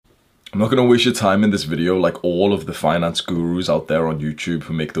I'm not going to waste your time in this video like all of the finance gurus out there on YouTube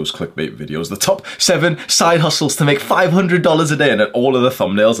who make those clickbait videos. The top 7 side hustles to make $500 a day, and then all of the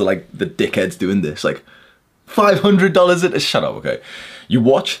thumbnails are like the dickheads doing this, like $500 a day. Shut up, okay? You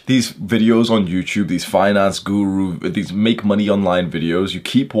watch these videos on YouTube, these finance guru, these make money online videos, you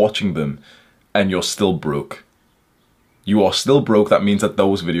keep watching them and you're still broke. You are still broke. That means that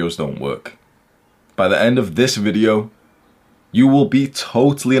those videos don't work. By the end of this video, you will be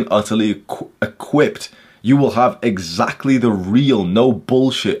totally and utterly equipped. You will have exactly the real, no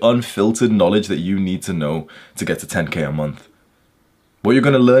bullshit, unfiltered knowledge that you need to know to get to 10K a month. What you're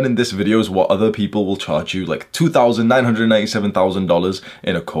going to learn in this video is what other people will charge you, like $2,997,000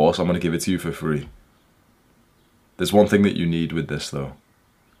 in a course. I'm going to give it to you for free. There's one thing that you need with this though.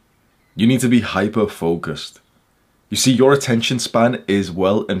 You need to be hyper-focused. You see, your attention span is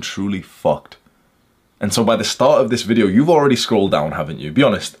well and truly fucked. And so by the start of this video, you've already scrolled down, haven't you? Be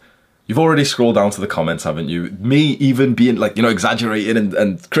honest. You've already scrolled down to the comments, haven't you? Me even being like, you know, exaggerating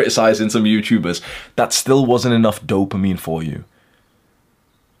and criticizing some YouTubers, that still wasn't enough dopamine for you.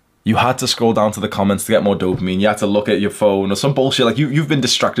 You had to scroll down to the comments to get more dopamine. You had to look at your phone or some bullshit. Like you've been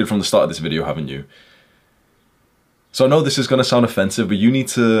distracted from the start of this video, haven't you? So I know this is going to sound offensive, but you need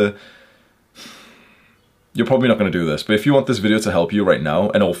to... You're probably not going to do this, but if you want this video to help you right now,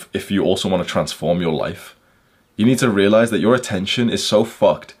 and if you also want to transform your life, you need to realize that your attention is so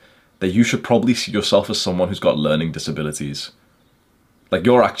fucked that you should probably see yourself as someone who's got learning disabilities. Like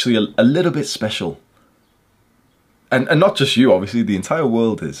you're actually a little bit special. And not just you, obviously, the entire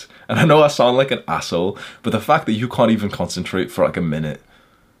world is. And I know I sound like an asshole, but the fact that you can't even concentrate for like a minute,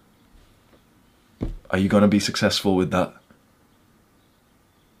 are you going to be successful with that?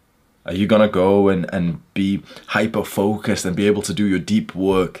 Are you going to go and be hyper-focused and be able to do your deep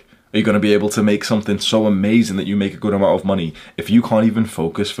work? Are you going to be able to make something so amazing that you make a good amount of money if you can't even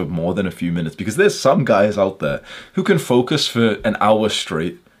focus for more than a few minutes? Because there's some guys out there who can focus for an hour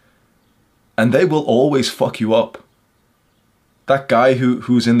straight and they will always fuck you up. That guy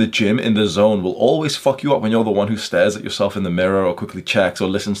who's in the gym, in the zone, will always fuck you up when you're the one who stares at yourself in the mirror or quickly checks or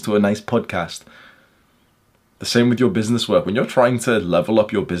listens to a nice podcast. The same with your business work. When you're trying to level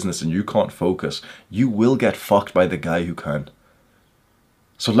up your business and you can't focus, you will get fucked by the guy who can.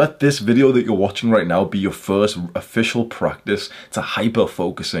 So let this video that you're watching right now be your first official practice to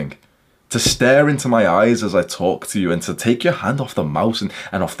hyper-focusing. To stare into my eyes as I talk to you and to take your hand off the mouse and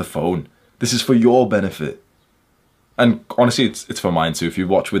off the phone. This is for your benefit. And honestly, it's for mine too. If you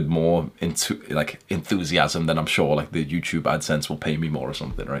watch with more enthusiasm, then I'm sure like the YouTube AdSense will pay me more or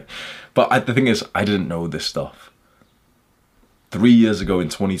something, right? But the thing is, I didn't know this stuff. 3 years ago in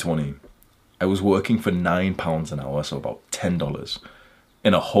 2020, I was working for £9 an hour, so about $10,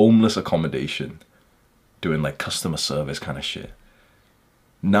 in a homeless accommodation, doing like customer service kind of shit.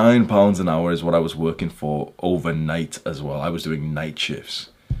 £9 an hour is what I was working for overnight as well. I was doing night shifts.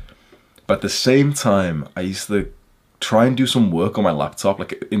 But at the same time, I used to try and do some work on my laptop,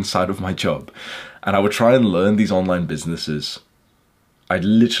 like inside of my job. And I would try and learn these online businesses. I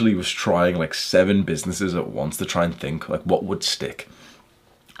literally was trying like 7 businesses at once to try and think like what would stick.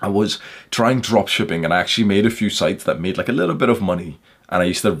 I was trying drop shipping and I actually made a few sites that made like a little bit of money. And I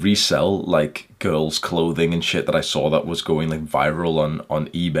used to resell like girls' clothing and shit that I saw that was going like viral on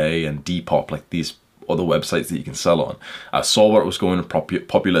eBay and Depop, like these other websites that you can sell on. I saw what was going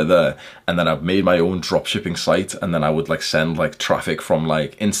popular there, and then I've made my own dropshipping site, and then I would like send like traffic from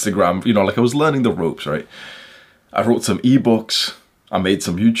like Instagram, you know, like I was learning the ropes, right? I wrote some ebooks, I made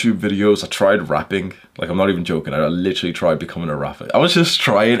some YouTube videos, I tried rapping, like I'm not even joking, I literally tried becoming a rapper. I was just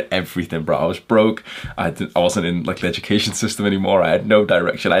trying everything, bro. I was broke, I wasn't in like the education system anymore, I had no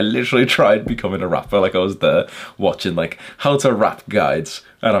direction. I literally tried becoming a rapper, like I was there watching like how to rap guides,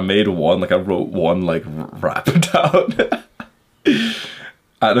 and I made one, like I wrote one like rap down.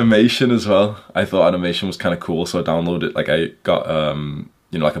 Animation as well. I thought animation was kind of cool, so I downloaded, like I got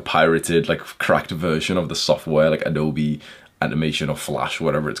you know, like a pirated, like cracked version of the software, like Adobe Animation or Flash,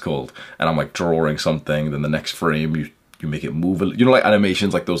 whatever it's called, and I'm like drawing something, then the next frame you make it move, you know, like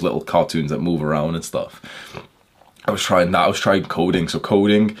animations, like those little cartoons that move around and stuff. I was trying that. I was trying coding. So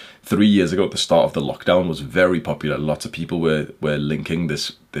coding 3 years ago at the start of the lockdown was very popular. Lots of people were linking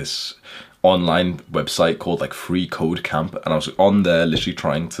this online website called like Free Code Camp, and I was on there literally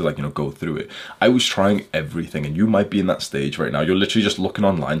trying to like, you know, go through it. I was trying everything, and you might be in that stage right now. You're literally just looking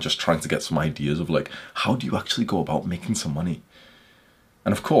online, just trying to get some ideas of like, how do you actually go about making some money?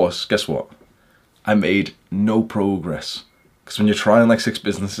 And of course, guess what? I made no progress. Because when you're trying like 6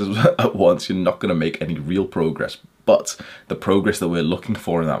 businesses at once, you're not going to make any real progress. But the progress that we're looking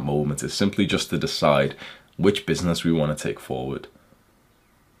for in that moment is simply just to decide which business we want to take forward.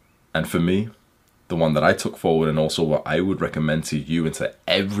 And for me, the one that I took forward, and also what I would recommend to you and to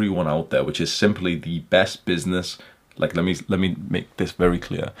everyone out there, which is simply the best business. Like, let me make this very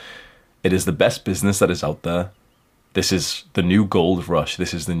clear. It is the best business that is out there. This is the new gold rush.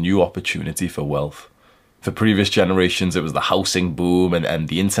 This is the new opportunity for wealth. For previous generations, it was the housing boom and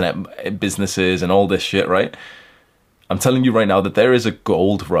the internet businesses and all this shit, right? I'm telling you right now that there is a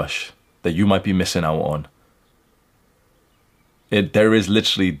gold rush that you might be missing out on. There is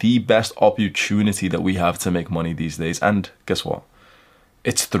literally the best opportunity that we have to make money these days. And guess what?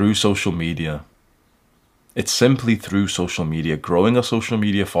 It's through social media. It's simply through social media, growing a social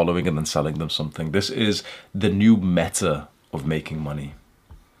media following and then selling them something. This is the new meta of making money.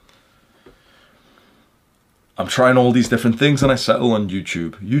 I'm trying all these different things and I settle on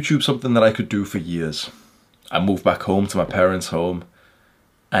YouTube. YouTube's something that I could do for years. I moved back home to my parents' home,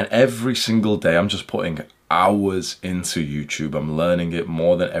 and every single day I'm just putting hours into YouTube. I'm learning it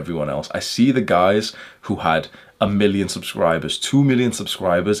more than everyone else. I see the guys who had 1 million subscribers, 2 million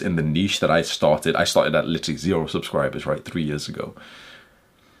subscribers in the niche that I started. I started at literally 0 subscribers, right, 3 years ago,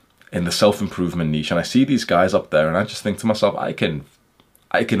 in the self-improvement niche. And I see these guys up there and I just think to myself, I can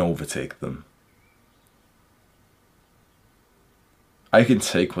overtake them. I can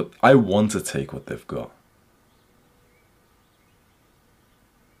take what I want to take what they've got.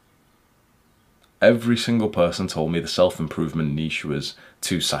 Every single person told me the self-improvement niche was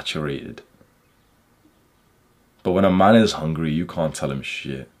too saturated. But when a man is hungry, you can't tell him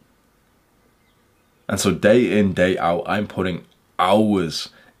shit. And so day in, day out, I'm putting hours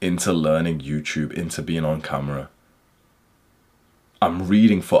into learning YouTube, into being on camera. I'm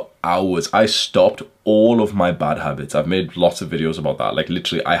reading for hours. I stopped all of my bad habits. I've made lots of videos about that. Like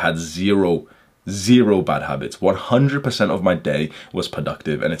literally, I had zero bad habits. 100% of my day was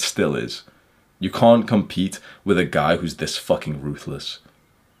productive, and it still is. You can't compete with a guy who's this fucking ruthless.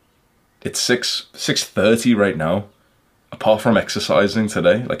 It's 6:30 right now. Apart from exercising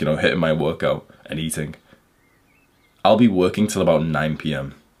today, like, you know, hitting my workout and eating, I'll be working till about 9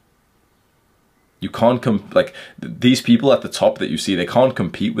 p.m. You can't like these people at the top that you see, they can't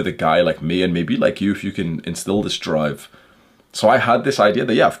compete with a guy like me and maybe like you if you can instill this drive. So I had this idea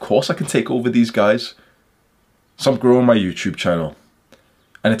that, yeah, of course I can take over these guys. So I'm growing my YouTube channel.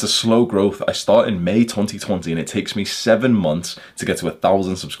 And it's a slow growth. I start in May 2020 and it takes me 7 months to get to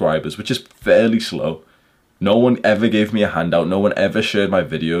 1,000 subscribers, which is fairly slow. No one ever gave me a handout. No one ever shared my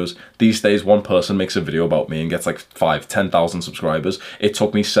videos. These days, one person makes a video about me and gets like 5,000-10,000 subscribers. It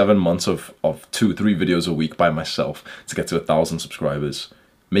took me 7 months of 2-3 videos a week by myself to get to 1,000 subscribers,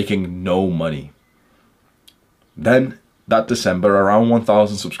 making no money. Then that December, around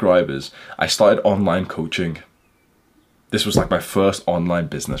 1,000 subscribers, I started online coaching. This was like my first online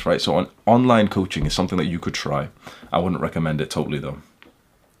business, right? So online coaching is something that you could try. I wouldn't recommend it totally though.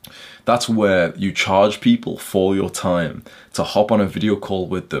 That's where you charge people for your time to hop on a video call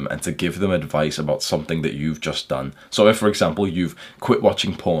with them and to give them advice about something that you've just done. So if, for example, you've quit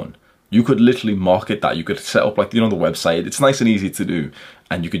watching porn, you could literally market that. You could set up like, you know, the website. It's nice and easy to do.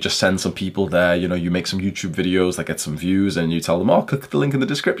 And you could just send some people there, you know, you make some YouTube videos that get some views and you tell them, oh, click the link in the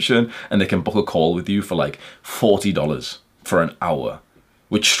description, and they can book a call with you for like $40 for an hour,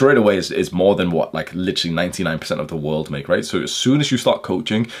 which straight away is more than what like literally 99% of the world make, right? So as soon as you start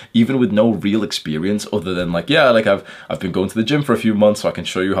coaching, even with no real experience other than like, yeah, like I've been going to the gym for a few months, so I can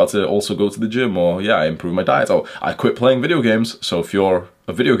show you how to also go to the gym, or yeah, I improved my diet, or I quit playing video games. So if you're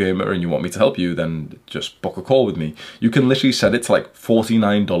a video gamer and you want me to help you, then just book a call with me. You can literally set it to like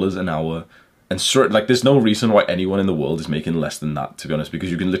 $49 an hour. And straight, like, there's no reason why anyone in the world is making less than that, to be honest,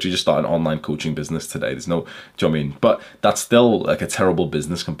 because you can literally just start an online coaching business today. There's no, do you know what I mean? But that's still like a terrible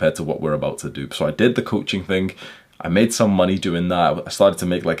business compared to what we're about to do. So I did the coaching thing. I made some money doing that. I started to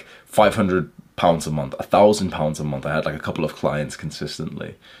make like £500 a month, £1,000 a month. I had like a couple of clients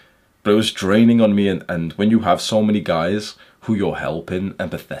consistently. But it was draining on me. And when you have so many guys who you're helping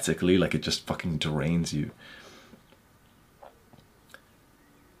empathetically, like, it just fucking drains you.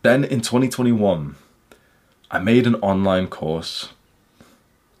 Then in 2021, I made an online course.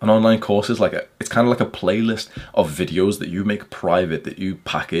 An online course is like it's kind of like a playlist of videos that you make private, that you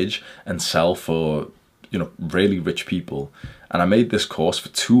package and sell for, you know, really rich people. And I made this course for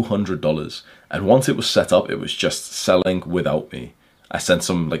 $200. And once it was set up, it was just selling without me. I sent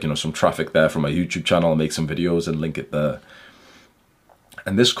some, like, you know, some traffic there from my YouTube channel, make some videos and link it there.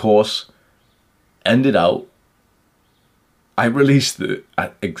 And this course ended out, I released it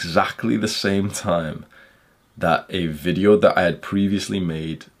at exactly the same time that a video that I had previously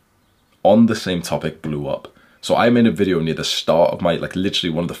made on the same topic blew up. So I made a video near the start of my, like,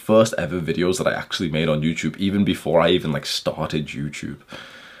 literally one of the first ever videos that I actually made on YouTube, even before I even like started YouTube.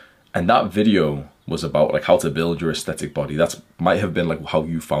 And that video was about like how to build your aesthetic body. That's might have been like how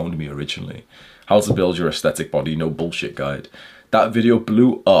you found me originally. How to build your aesthetic body, no bullshit guide. That video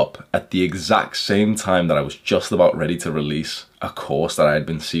blew up at the exact same time that I was just about ready to release a course that I had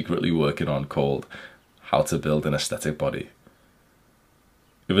been secretly working on called How to Build an Aesthetic Body.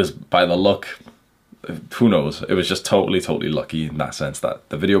 It was by the luck, who knows, it was just totally lucky in that sense that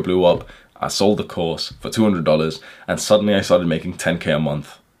the video blew up. I sold the course for $200 and suddenly I started making 10K a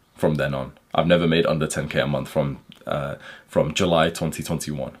month from then on. I've never made under 10K a month from July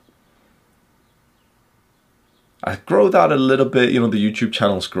 2021. I grow that a little bit, you know, the YouTube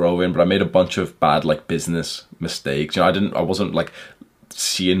channel's growing, but I made a bunch of bad like business mistakes. You know, I wasn't like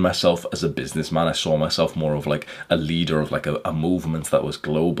seeing myself as a businessman. I saw myself more of like a leader of like a movement that was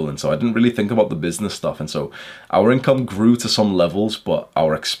global, and so I didn't really think about the business stuff. And so our income grew to some levels, but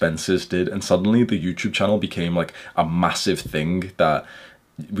our expenses did, and suddenly the YouTube channel became like a massive thing that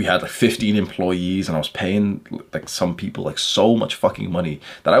we had like 15 employees, and I was paying like some people like so much fucking money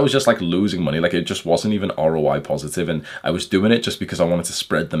that I was just like losing money. Like it just wasn't even ROI positive, and I was doing it just because I wanted to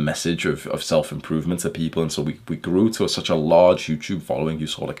spread the message of self-improvement to people. And so we grew to such a large YouTube following. You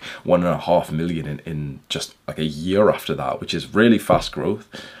saw like 1.5 million in just like a year after that, which is really fast growth.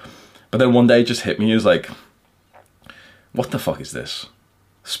 But then one day it just hit me, it was like, what the fuck is this?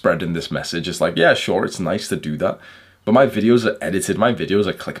 Spreading this message. It's like, yeah, sure, it's nice to do that, but my videos are edited, my videos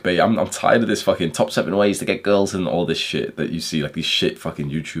are clickbait. I'm tired of this fucking top 7 ways to get girls and all this shit that you see like these shit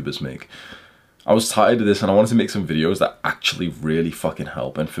fucking YouTubers make. I was tired of this and I wanted to make some videos that actually really fucking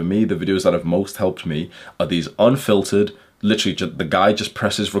help. And for me, the videos that have most helped me are these unfiltered, literally the guy just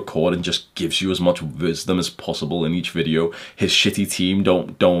presses record and just gives you as much wisdom as possible in each video. His shitty team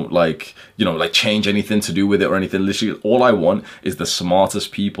don't like, you know, like change anything to do with it or anything. Literally all I want is the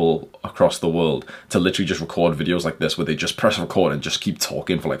smartest people across the world to literally just record videos like this where they just press record and just keep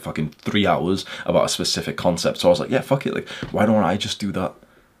talking for like fucking 3 hours about a specific concept. So I was like, yeah, fuck it, like why don't I just do that?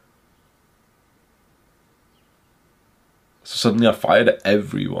 So suddenly I fired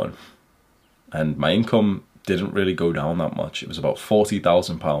everyone and my income didn't really go down that much. It was about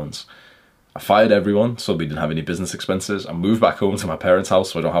 £40,000. I fired everyone, so we didn't have any business expenses. I moved back home to my parents'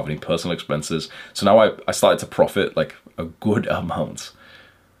 house, so I don't have any personal expenses. So now I started to profit like a good amount.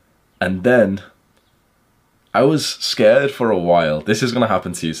 And then I was scared for a while. This is going to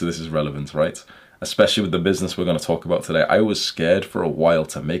happen to you, so this is relevant, right? Especially with the business we're going to talk about today. I was scared for a while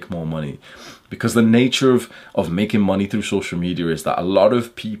to make more money, because the nature of making money through social media is that a lot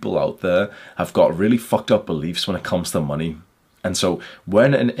of people out there have got really fucked up beliefs when it comes to money. And so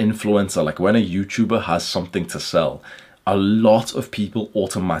when an influencer, like when a YouTuber has something to sell, a lot of people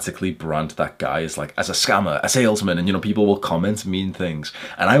automatically brand that guy as like as a scammer, a salesman, and you know, people will comment mean things.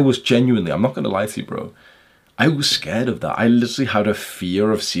 And I was genuinely, I'm not going to lie to you, bro, I was scared of that. I literally had a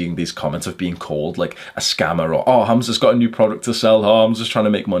fear of seeing these comments of being called like a scammer, or, oh, Hamza's got a new product to sell, oh, Hamza's trying to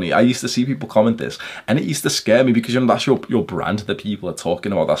make money. I used to see people comment this and it used to scare me, because you know, that's your brand that people are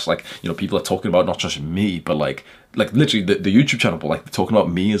talking about. That's like, you know, people are talking about not just me, but like literally the YouTube channel, but like talking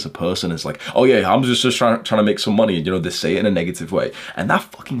about me as a person is like, oh yeah, Hamza's just trying to make some money, and you know, they say it in a negative way. And that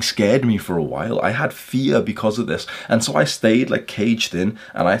fucking scared me for a while. I had fear because of this. And so I stayed like caged in,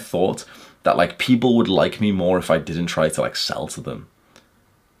 and I thought that like people would like me more if I didn't try to like sell to them.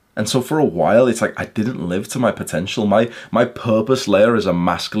 And so for a while, it's like I didn't live to my potential. My purpose layer as a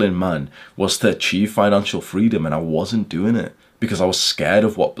masculine man was to achieve financial freedom, and I wasn't doing it because I was scared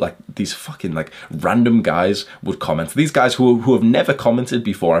of what like these fucking like random guys would comment. These guys who have never commented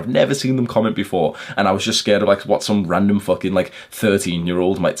before. I've never seen them comment before, and I was just scared of like what some random fucking like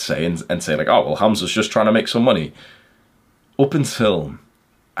 13-year-old might say and say like, oh well, Hamza's just trying to make some money. Up until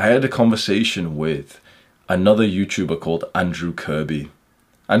I had a conversation with another YouTuber called Andrew Kirby.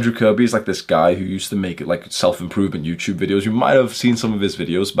 Andrew Kirby is like this guy who used to make like self-improvement YouTube videos. You might have seen some of his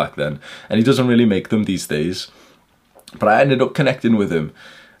videos back then, and he doesn't really make them these days. But I ended up connecting with him,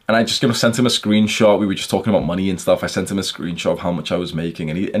 and I just sent him a screenshot. We were just talking about money and stuff. I sent him a screenshot of how much I was making,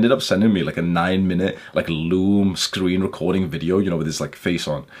 and he ended up sending me like a 9-minute like Loom screen recording video, you know, with his like face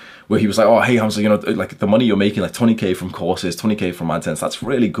on, where he was like, oh, hey Hamza, you know, like the money you're making, like 20K from courses, 20K from AdSense, that's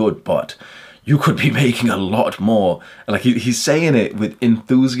really good, but you could be making a lot more. And like he's saying it with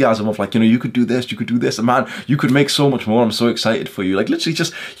enthusiasm of like, you know, you could do this, and man, you could make so much more. I'm so excited for you. Like literally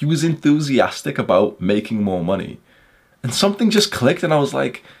just, he was enthusiastic about making more money. And something just clicked, and I was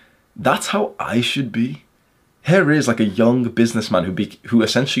like, that's how I should be. Here is like a young businessman who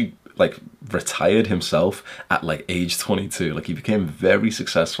essentially like retired himself at like age 22. Like he became very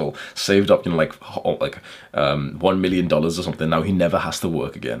successful, saved up, you know, like $1 million or something. Now he never has to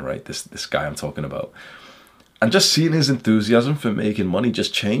work again, right? This guy I'm talking about. And just seeing his enthusiasm for making money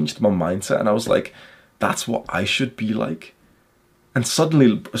just changed my mindset. And I was like, that's what I should be like. And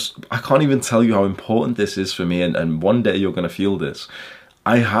suddenly, I can't even tell you how important this is for me. And one day you're going to feel this.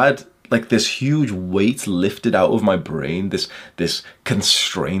 I had like this huge weight lifted out of my brain, this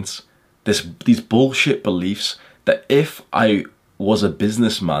constraints, these bullshit beliefs that if I was a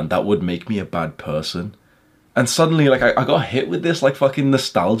businessman, that would make me a bad person. And suddenly, like, I got hit with this, like, fucking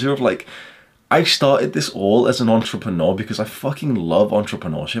nostalgia of, like, I started this all as an entrepreneur because I fucking love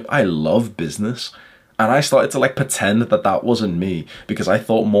entrepreneurship. I love business. And I started to, like, pretend that that wasn't me because I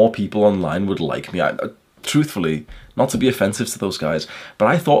thought more people online would like me. Truthfully, not to be offensive to those guys, but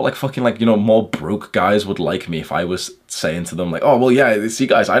I thought, like, fucking, like, you know, more broke guys would like me if I was saying to them, like, oh, well, yeah, see,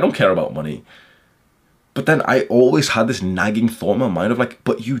 guys, I don't care about money. But then I always had this nagging thought in my mind of, like,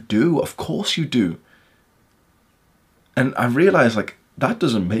 but you do. Of course you do. And I realized, like, that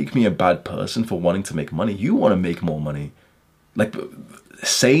doesn't make me a bad person for wanting to make money. You want to make more money. Like,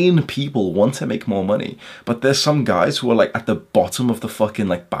 sane people want to make more money. But there's some guys who are, like, at the bottom of the fucking,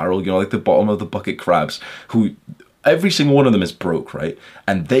 like, barrel, you know, like the bottom of the bucket crabs, who every single one of them is broke, right?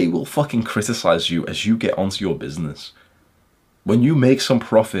 And they will fucking criticize you as you get onto your business. When you make some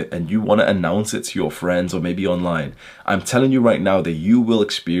profit and you want to announce it to your friends or maybe online, I'm telling you right now that you will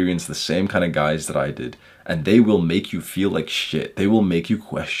experience the same kind of guys that I did. And they will make you feel like shit. They will make you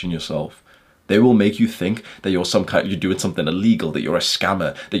question yourself. They will make you think that you're you're doing something illegal, that you're a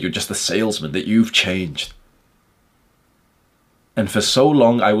scammer, that you're just a salesman, that you've changed. And for so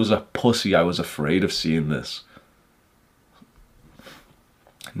long, I was a pussy. I was afraid of seeing this.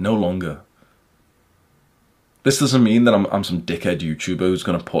 No longer. This doesn't mean that I'm some dickhead YouTuber who's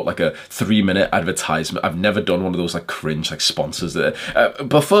going to put like a 3-minute advertisement. I've never done one of those like cringe like sponsors there.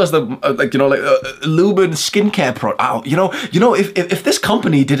 But first, like, you know, like Lumen skincare product. You know, if this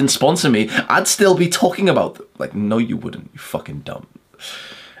company didn't sponsor me, I'd still be talking about them. Like, no, you wouldn't. You fucking dumb.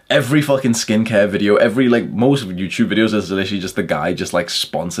 Every fucking skincare video, most of YouTube videos is literally just the guy just like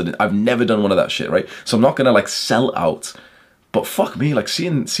sponsored it. I've never done one of that shit, right? So I'm not gonna like sell out. But fuck me, like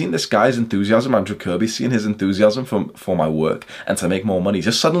seeing this guy's enthusiasm, Andrew Kirby, seeing his enthusiasm for my work and to make more money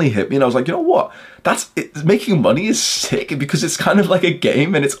just suddenly hit me, and I was like, you know what? Making money is sick because it's kind of like a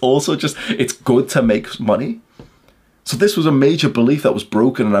game, and it's also just, it's good to make money. So this was a major belief that was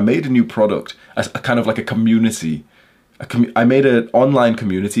broken, and I made a new product, a kind of like a community. I made an online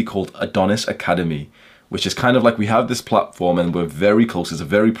community called Adonis Academy, which is kind of like, we have this platform and we're very close. It's a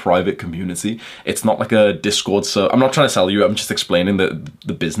very private community. It's not like a Discord server. I'm not trying to sell you. I'm just explaining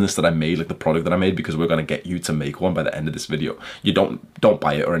the business that I made, like the product that I made, because we're going to get you to make one by the end of this video. You don't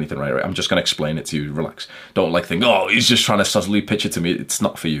buy it or anything, right? I'm just going to explain it to you. Relax. Don't like think, oh, he's just trying to subtly pitch it to me. It's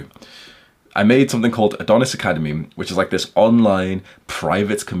not for you. I made something called Adonis Academy, which is like this online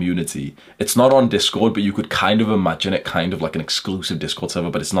private community. It's not on Discord, but you could kind of imagine it kind of like an exclusive Discord server,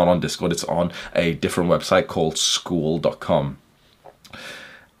 but it's not on Discord. It's on a different website called Skool.com.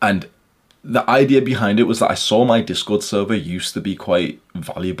 And the idea behind it was that I saw my Discord server used to be quite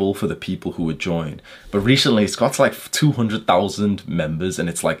valuable for the people who would join, but recently it's got to like 200,000 members, and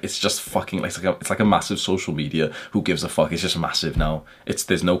it's just fucking like, it's like a massive social media. Who gives a fuck? It's just massive now.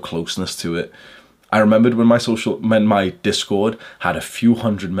 There's no closeness to it. I remembered when my Discord had a few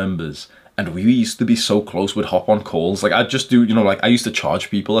hundred members, and we used to be so close, we'd hop on calls. Like, I'd just do, you know, like I used to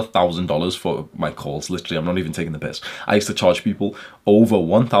charge people $1,000 for my calls. Literally, I'm not even taking the piss. I used to charge people over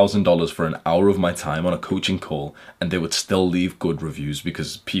 $1,000 for an hour of my time on a coaching call, and they would still leave good reviews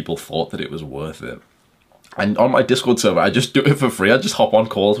because people thought that it was worth it. And on my Discord server, I just do it for free. I just hop on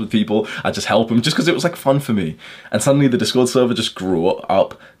calls with people. I just help them just because it was like fun for me. And suddenly the Discord server just grew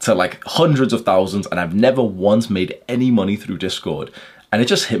up to like hundreds of thousands, and I've never once made any money through Discord. And it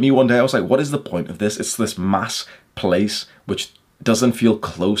just hit me one day. I was like, what is the point of this? It's this mass place which doesn't feel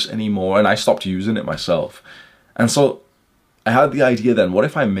close anymore. And I stopped using it myself. And so I had the idea then, what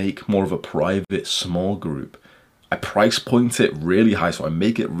if I make more of a private small group? I price point it really high, so I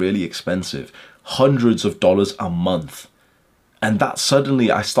make it really expensive. Hundreds of dollars a month. And that suddenly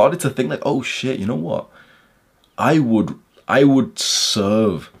I started to think like, oh shit, you know what? I would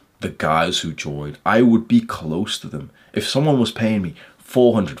serve the guys who joined. I would be close to them. If someone was paying me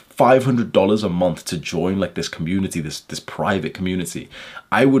 $400, $500 a month to join like this community, this private community,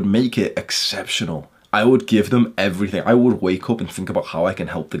 I would make it exceptional. I would give them everything. I would wake up and think about how I can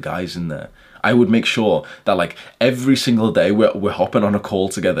help the guys in there. I would make sure that like every single day we're hopping on a call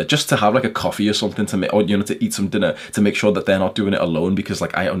together just to have like a coffee or something to make, or you know, to eat some dinner, to make sure that they're not doing it alone, because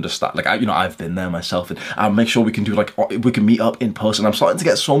like I understand, like I've been there myself, and I'll make sure we can do like, we can meet up in person. I'm starting to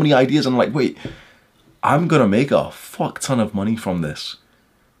get so many ideas, and I'm like, wait, I'm gonna make a fuck ton of money from this.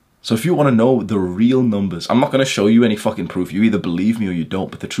 So if you want to know the real numbers, I'm not going to show you any fucking proof. You either believe me or you don't.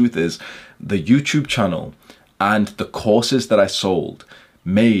 But the truth is, the YouTube channel and the courses that I sold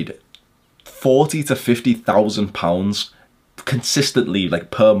made 40 to 50,000 pounds consistently, like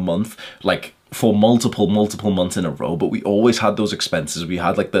per month, like for multiple months in a row. But we always had those expenses. We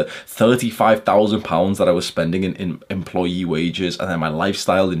had like the 35,000 pounds that I was spending in employee wages, and then my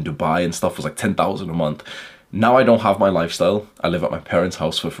lifestyle in Dubai and stuff was like 10,000 a month. Now I don't have my lifestyle. I live at my parents'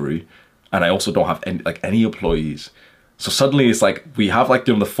 house for free, and I also don't have any employees. So suddenly it's like we have like,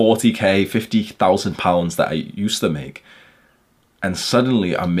 you know, the 40k, 50,000 pounds that I used to make, and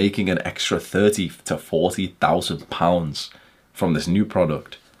suddenly I'm making an extra 30 to 40,000 pounds from this new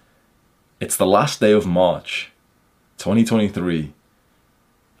product. It's the last day of March 2023,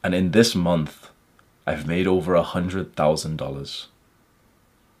 and in this month I've made over $100,000.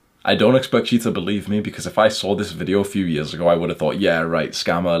 I don't expect you to believe me, because if I saw this video a few years ago, I would have thought, yeah, right,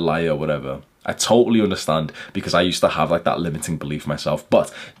 scammer, liar, whatever. I totally understand, because I used to have like that limiting belief myself.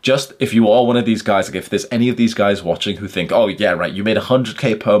 But just if you are one of these guys, like if there's any of these guys watching who think, oh yeah, right, you made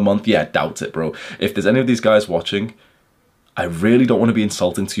 100k per month, yeah, doubt it, bro. If there's any of these guys watching, I really don't want to be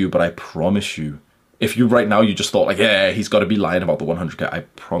insulting to you, but I promise you, if you right now, you just thought like, yeah, he's got to be lying about the 100k, I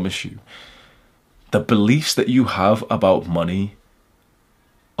promise you, the beliefs that you have about money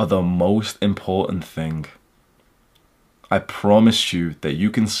are the most important thing. I promise you that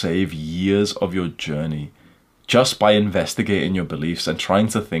you can save years of your journey just by investigating your beliefs and trying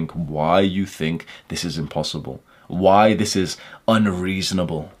to think why you think this is impossible, why this is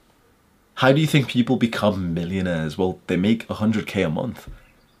unreasonable. How do you think people become millionaires? Well, they make 100k a month.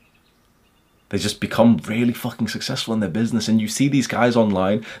 They just become really fucking successful in their business. And you see these guys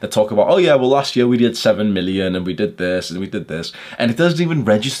online that talk about, oh yeah, well last year we did 7 million and we did this and we did this. And it doesn't even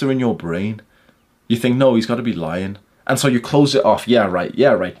register in your brain. You think, no, he's got to be lying. And so you close it off. Yeah, right,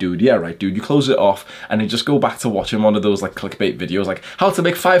 dude. Yeah, right, dude. You close it off and you just go back to watching one of those like clickbait videos, like how to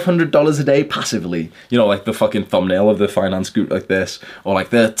make $500 a day passively. You know, like the fucking thumbnail of the finance group like this, or like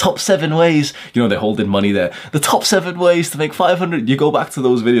the top 7 ways, you know, they're holding money there. The top 7 ways to make 500. You go back to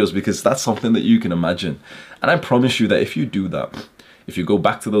those videos because that's something that you can imagine. And I promise you that if you do that, if you go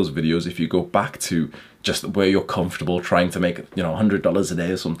back to those videos, if you go back to just where you're comfortable trying to make, you know, $100 a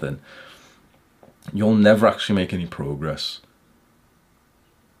day or something, you'll never actually make any progress.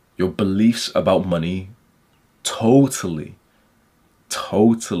 Your beliefs about money totally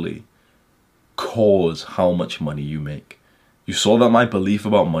cause how much money you make. You saw that my belief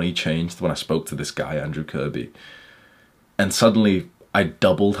about money changed when I spoke to this guy, Andrew Kirby. And suddenly I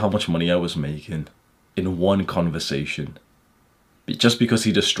doubled how much money I was making in one conversation. Just because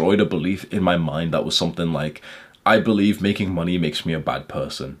he destroyed a belief in my mind that was something like, I believe making money makes me a bad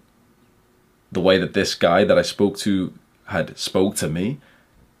person. The way that this guy that I spoke to had spoke to me,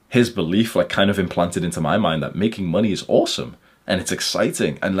 his belief like kind of implanted into my mind that making money is awesome and it's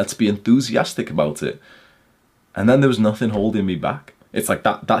exciting and let's be enthusiastic about it. And then there was nothing holding me back. It's like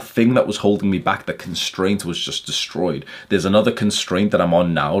that thing that was holding me back, the constraint was just destroyed. There's another constraint that I'm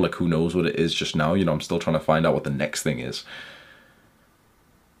on now, like who knows what it is just now, you know, I'm still trying to find out what the next thing is.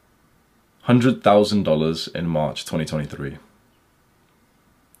 $100,000 in March 2023.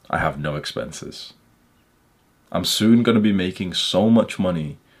 I have no expenses. I'm soon going to be making so much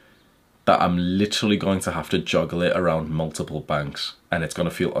money that I'm literally going to have to juggle it around multiple banks, and it's going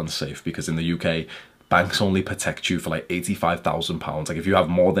to feel unsafe because in the UK, banks only protect you for like £85,000. Like if you have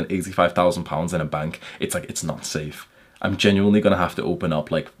more than £85,000 in a bank, it's like, it's not safe. I'm genuinely going to have to open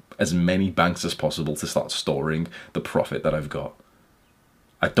up like as many banks as possible to start storing the profit that I've got.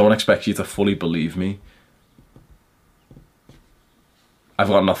 I don't expect you to fully believe me. I've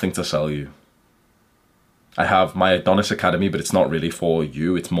got nothing to sell you. I have my Adonis Academy, but it's not really for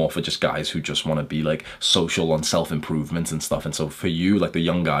you. It's more for just guys who just want to be like social on self-improvement and stuff. And so for you, like the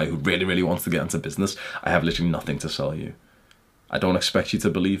young guy who really wants to get into business, I have literally nothing to sell you. I don't expect you to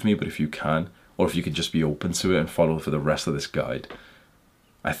believe me, but if you can, or if you could just be open to it and follow for the rest of this guide,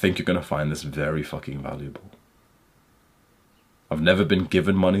 I think you're going to find this very fucking valuable. I've never been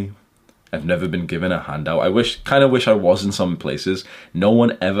given money. I've never been given a handout. I kind of wish I was in some places. No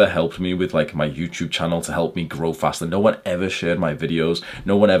one ever helped me with like my YouTube channel to help me grow faster. No one ever shared my videos.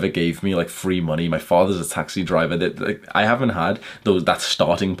 No one ever gave me like free money. My father's a taxi driver. Like, I haven't had that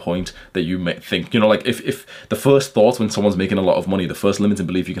starting point that you may think, you know, like if the first thought when someone's making a lot of money, the first limiting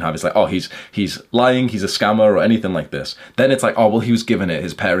belief you can have is like, oh, he's lying, he's a scammer or anything like this. Then it's like, oh, well, he was given it.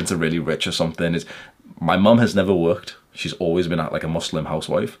 His parents are really rich or something. My mum has never worked. She's always been like a Muslim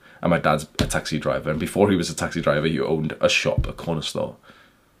housewife, and my dad's a taxi driver. And before he was a taxi driver, he owned a shop, a corner store.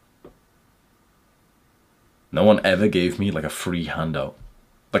 No one ever gave me like a free handout.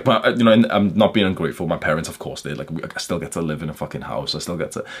 Like, you know, I'm not being ungrateful. My parents, of course, they like, I still get to live in a fucking house. I still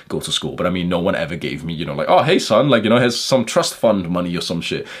get to go to school. But I mean, no one ever gave me, you know, like, oh, hey, son, like, you know, here's some trust fund money or some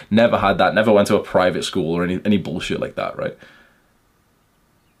shit. Never had that. Never went to a private school or any bullshit like that, right?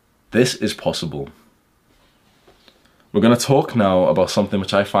 This is possible. We're going to talk now about something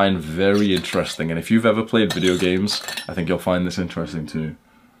which I find very interesting. And if you've ever played video games, I think you'll find this interesting too.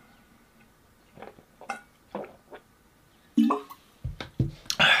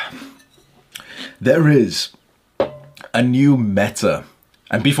 There is a new meta.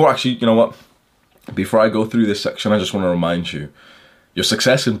 And before, actually, you know what? Before I go through this section, I just want to remind you, your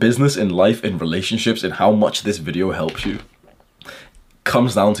success in business, in life, in relationships, and how much this video helps you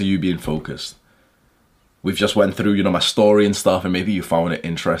comes down to you being focused. We've just went through, you know, my story and stuff, and maybe you found it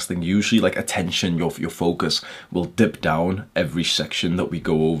interesting. Usually, like, attention, your focus will dip down every section that we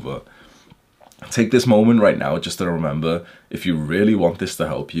go over. Take this moment right now just to remember, if you really want this to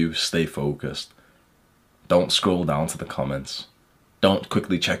help you, stay focused. Don't scroll down to the comments. Don't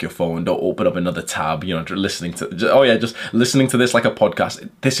quickly check your phone. Don't open up another tab, you know, listening to, just listening to this like a podcast.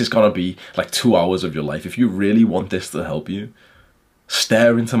 This is going to be like 2 hours of your life. If you really want this to help you,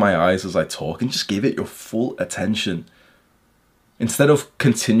 stare into my eyes as I talk and just give it your full attention. Instead of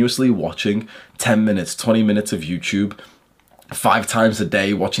continuously watching 10 minutes, 20 minutes of YouTube 5 times a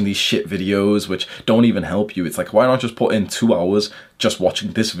day, watching these shit videos which don't even help you, it's like, why not just put in 2 hours just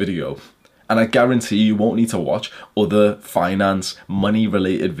watching this video? And I guarantee you won't need to watch other finance, money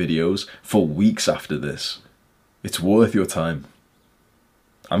related videos for weeks after this. It's worth your time.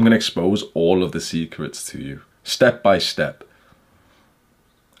 I'm going to expose all of the secrets to you, step by step.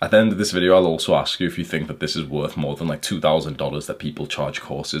 At the end of this video, I'll also ask you if you think that this is worth more than like $2,000 that people charge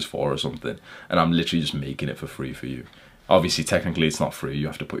courses for or something. And I'm literally just making it for free for you. Obviously, technically it's not free. You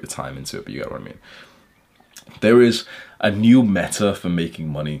have to put your time into it, but you get what I mean. There is a new meta for making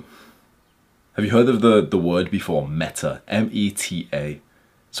money. Have you heard of the word before? Meta, M-E-T-A.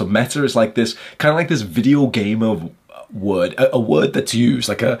 So meta is like this, kind of like this video gamer word, a word that's used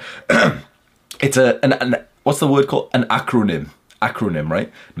like a, it's what's the word called? An acronym,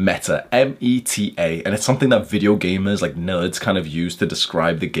 right? Meta, M-E-T-A, and it's something that video gamers, like nerds, kind of use to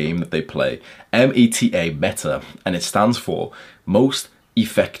describe the game that they play. M-E-T-A, meta, and it stands for most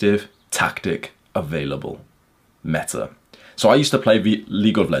effective tactic available. Meta. So I used to play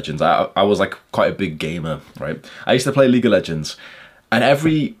League of Legends. I was like quite a big gamer, right? I used to play League of Legends, and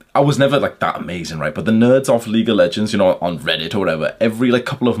I was never like that amazing, right? But the nerds of League of Legends, you know, on Reddit or whatever, every like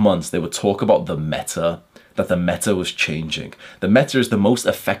couple of months they would talk about the meta, that the meta was changing. The meta is the most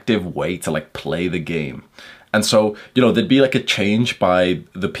effective way to like play the game. And so, you know, there'd be like a change by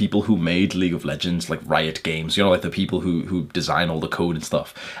the people who made League of Legends, like Riot Games, you know, like the people who design all the code and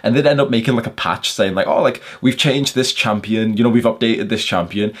stuff. And they'd end up making like a patch saying like, oh, like we've changed this champion, you know, we've updated this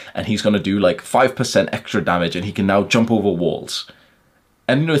champion and he's going to do like 5% extra damage and he can now jump over walls.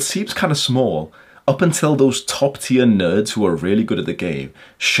 And, you know, it seems kind of small up until those top tier nerds who are really good at the game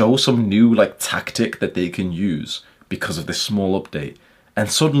show some new like tactic that they can use because of this small update. And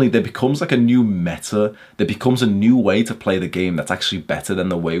suddenly there becomes like a new meta, there becomes a new way to play the game that's actually better than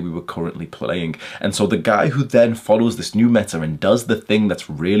the way we were currently playing. And so the guy who then follows this new meta and does the thing that's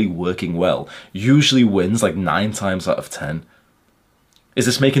really working well usually wins like 9 times out of 10. Is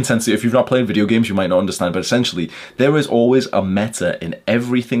this making sense to you? If you've not played video games, you might not understand, but essentially there is always a meta in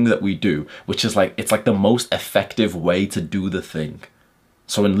everything that we do, which is like, it's like the most effective way to do the thing.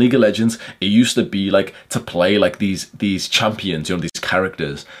 So in League of Legends, it used to be like to play like these champions, you know, these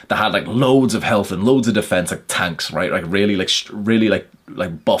characters that had like loads of health and loads of defense, like tanks, right? Like really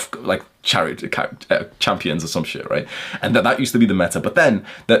buff, like champions or some shit, right? And that used to be the meta. But then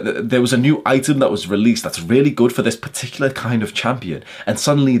there was a new item that was released that's really good for this particular kind of champion. And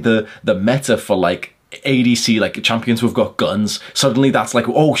suddenly the meta for like ADC, like champions who've got guns, suddenly that's like,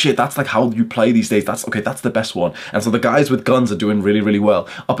 oh shit, that's like how you play these days. That's okay, that's the best one. And so the guys with guns are doing really, really well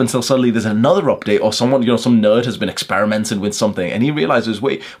up until suddenly there's another update or someone, you know, some nerd has been experimenting with something and he realizes,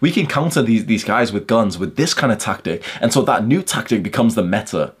 wait, we can counter these guys with guns with this kind of tactic. And so that new tactic becomes the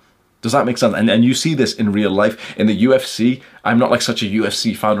meta. Does that make sense? And you see this in real life in the UFC. I'm not like such a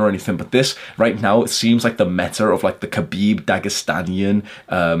UFC fan or anything, but this right now, it seems like the meta of like the Khabib Dagestanian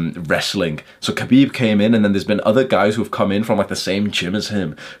wrestling. So Khabib came in and then there's been other guys who have come in from like the same gym as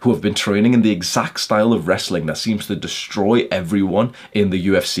him who have been training in the exact style of wrestling that seems to destroy everyone in the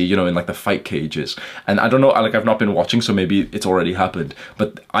UFC, you know, in like the fight cages. And I don't know, like I've not been watching, so maybe it's already happened,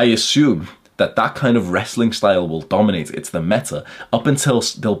 but I assume that kind of wrestling style will dominate. It's the meta up until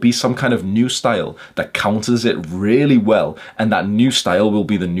there'll be some kind of new style that counters it really well, and that new style will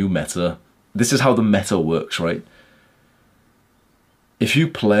be the new meta. This is how the meta works, right? If you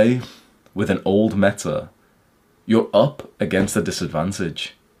play with an old meta, you're up against a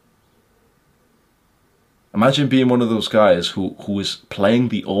disadvantage. Imagine being one of those guys who is playing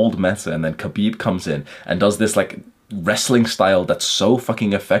the old meta, and then Khabib comes in and does this like wrestling style that's so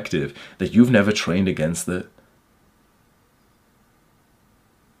fucking effective that you've never trained against it.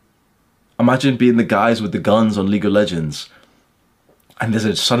 Imagine being the guys with the guns on League of Legends, and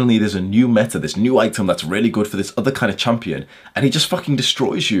suddenly there's a new meta, this new item that's really good for this other kind of champion, and he just fucking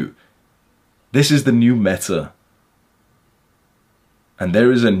destroys you. This is the new meta. And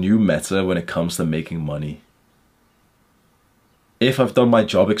there is a new meta when it comes to making money. If I've done my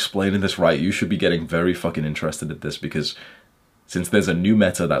job explaining this right, you should be getting very fucking interested in this, because since there's a new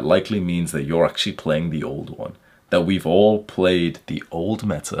meta, that likely means that you're actually playing the old one. That we've all played the old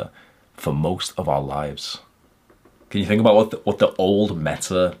meta for most of our lives. Can you think about what the old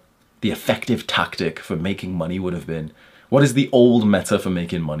meta, the effective tactic for making money would have been? What is the old meta for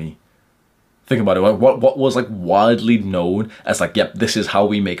making money? Think about it. What was like widely known as like, yep, this is how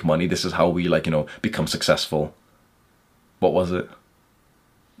we make money. This is how we, like, you know, become successful. What was it?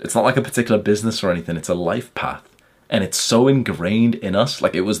 It's not like a particular business or anything. It's a life path. And it's so ingrained in us.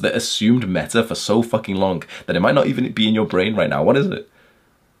 Like, it was the assumed meta for so fucking long that it might not even be in your brain right now. What is it?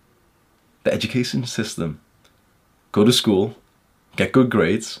 The education system. Go to school, get good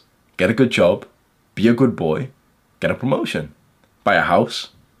grades, get a good job, be a good boy, get a promotion, buy a house,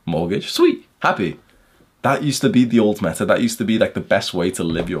 mortgage, sweet, happy. That used to be the old meta. That used to be like the best way to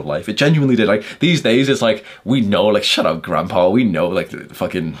live your life. It genuinely did. Like, these days it's like, we know, like, shut up grandpa, we know like the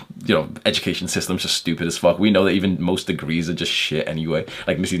fucking, you know, education system's just stupid as fuck. We know that even most degrees are just shit anyway.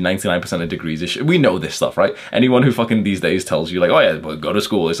 Like, this is 99% of degrees is shit. We know this stuff, right? Anyone who fucking these days tells you like, oh yeah, well, go to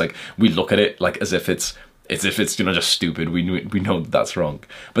school, it's like, we look at it like as if it's, you know, just stupid. We know that's wrong.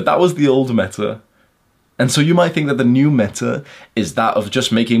 But that was the old meta. And so you might think that the new meta is that of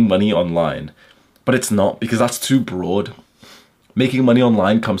just making money online. But it's not, because that's too broad. Making money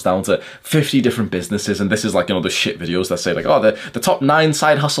online comes down to 50 different businesses, and this is like, you know, the shit videos that say like, oh, the top 9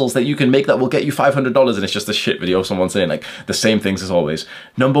 side hustles that you can make that will get you $500, and it's just a shit video of someone saying like the same things as always.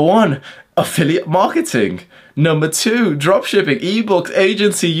 Number 1, affiliate marketing. Number 2, dropshipping, ebooks,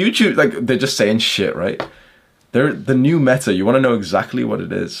 agency, YouTube. Like, they're just saying shit, right? They're the new meta. You want to know exactly what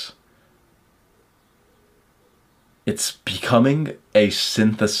it is? It's becoming a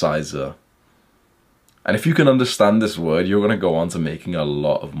synthesizer. And if you can understand this word, you're going to go on to making a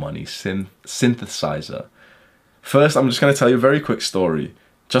lot of money. Synthesizer. First, I'm just going to tell you a very quick story.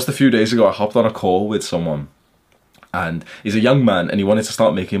 Just a few days ago, I hopped on a call with someone. And he's a young man, and he wanted to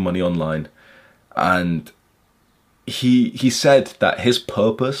start making money online. And he said that his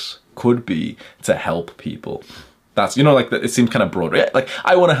purpose could be to help people. That's, you know, like, it seems kind of broad, right? Like,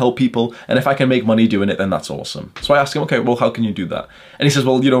 I want to help people, and if I can make money doing it, then that's awesome. So I asked him, okay, well, how can you do that? And he says,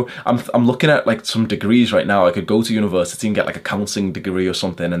 well, you know, I'm looking at like some degrees right now. I could go to university and get like a counseling degree or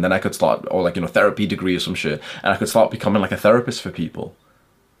something, and then I could start, or like, you know, therapy degree or some shit, and I could start becoming like a therapist for people.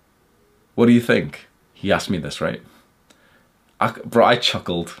 What do you think? He asked me this, right? Bro, I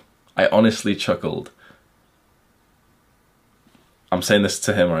chuckled. I honestly chuckled. I'm saying this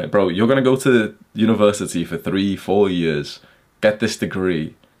to him, right? Bro, you're going to go to university for 3-4 years, get this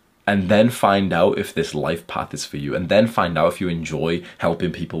degree, and then find out if this life path is for you, and then find out if you enjoy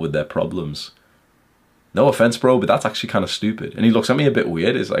helping people with their problems. No offense, bro, but that's actually kind of stupid. And he looks at me a bit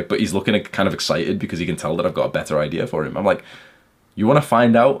weird. It's like, but he's looking kind of excited because he can tell that I've got a better idea for him. I'm like, you want to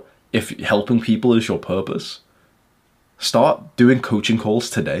find out if helping people is your purpose? Start doing coaching calls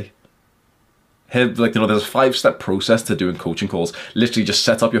today. Like, you know, there's a 5-step process to doing coaching calls. Literally just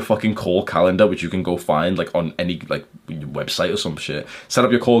set up your fucking call calendar, which you can go find like on any like website or some shit. Set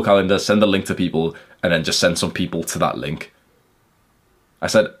up your call calendar, send the link to people, and then just send some people to that link. I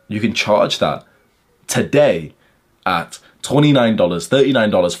said, you can charge that today at $29,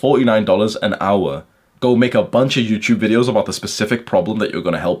 $39, $49 an hour. Go make a bunch of YouTube videos about the specific problem that you're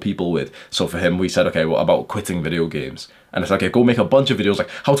going to help people with. So for him, we said, okay, well, about quitting video games. And it's like, okay, go make a bunch of videos like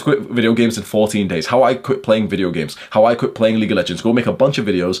how to quit video games in 14 days, how I quit playing video games, how I quit playing League of Legends. Go make a bunch of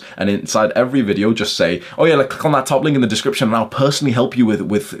videos, and inside every video, just say, oh yeah, like click on that top link in the description and I'll personally help you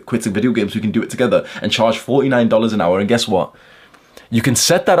with quitting video games. We can do it together, and charge $49 an hour. And guess what? You can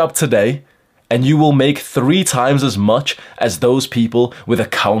set that up today, and you will make 3 times as much as those people with a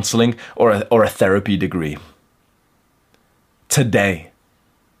counseling or a therapy degree. Today.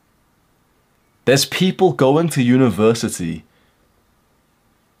 There's people going to university,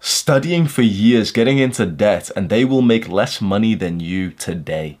 studying for years, getting into debt, and they will make less money than you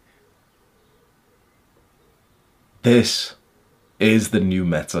today. This is the new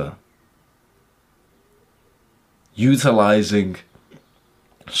meta. Utilizing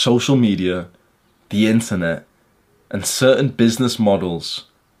social media, the internet, and certain business models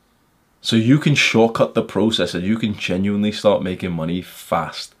so you can shortcut the process and you can genuinely start making money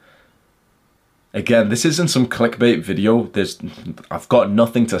fast. Again, this isn't some clickbait video. I've got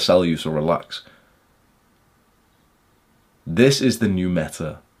nothing to sell you, so relax. This is the new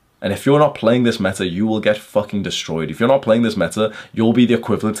meta. And if you're not playing this meta, you will get fucking destroyed. If you're not playing this meta, you'll be the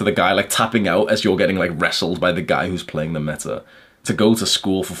equivalent to the guy like tapping out as you're getting like wrestled by the guy who's playing the meta. To go to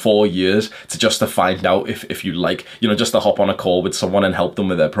school for 4 years to find out if you like, you know, just to hop on a call with someone and help them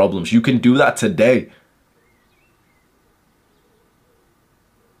with their problems. You can do that today.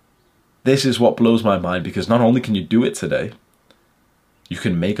 This is what blows my mind, because not only can you do it today, you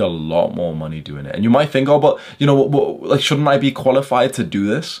can make a lot more money doing it. And you might think, oh, but you know, like, shouldn't I be qualified to do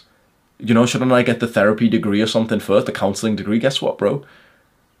this? You know, shouldn't I get the therapy degree or something first, the counseling degree? Guess what, bro?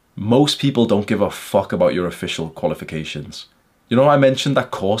 Most people don't give a fuck about your official qualifications. You know, I mentioned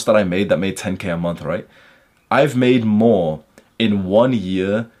that course that I made that made 10K a month, right? I've made more in 1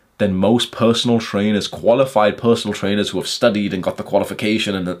 year than most personal trainers, qualified personal trainers who have studied and got the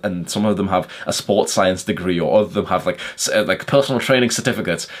qualification, and some of them have a sports science degree, or other of them have like personal training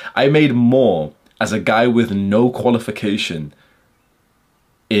certificates. I made more as a guy with no qualification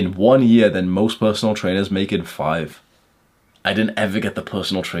in 1 year than most personal trainers make in 5. I didn't ever get the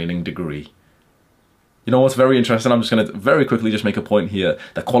personal training degree. You know what's very interesting? I'm just going to very quickly just make a point here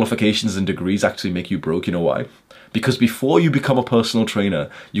that qualifications and degrees actually make you broke. You know why? Because before you become a personal trainer,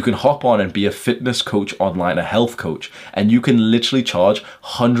 you can hop on and be a fitness coach online, a health coach, and you can literally charge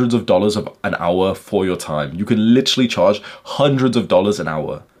hundreds of dollars an hour for your time. You can literally charge hundreds of dollars an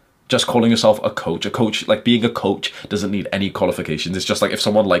hour. Just calling yourself a coach, like being a coach doesn't need any qualifications. It's just like if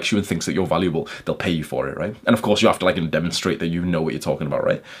someone likes you and thinks that you're valuable, they'll pay you for it, right? And of course you have to like demonstrate that you know what you're talking about,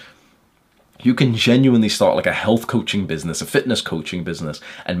 right? You can genuinely start like a health coaching business, a fitness coaching business,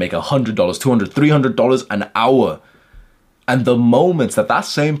 and make $100, $200, $300 an hour. And the moment that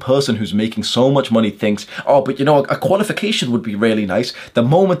same person who's making so much money thinks, oh, but you know, a qualification would be really nice. The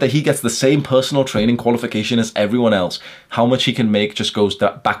moment that he gets the same personal training qualification as everyone else, how much he can make just goes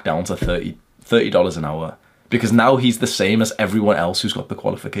back down to $30 an hour. Because now he's the same as everyone else who's got the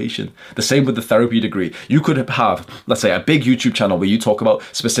qualification. The same with the therapy degree. You could have, let's say, a big YouTube channel where you talk about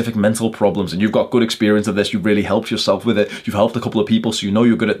specific mental problems and you've got good experience of this, you've really helped yourself with it, you've helped a couple of people so you know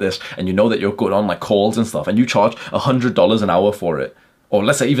you're good at this, and you know that you're good on like calls and stuff, and you charge $100 an hour for it. Or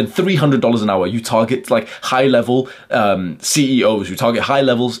let's say even $300 an hour. You target like high-level CEOs, you target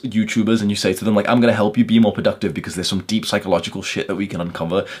high-level YouTubers, and you say to them like, I'm going to help you be more productive because there's some deep psychological shit that we can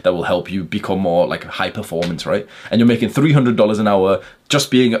uncover that will help you become more like high performance, right? And you're making $300 an hour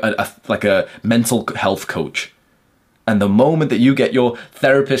just being a mental health coach. And the moment that you get your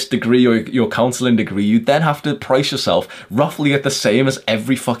therapist degree or your counseling degree, you then have to price yourself roughly at the same as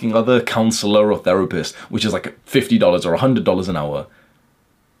every fucking other counselor or therapist, which is like $50 or $100 an hour.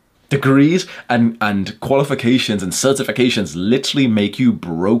 Degrees and qualifications and certifications literally make you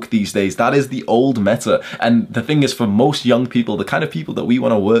broke these days. That is the old meta. And the thing is, for most young people, the kind of people that we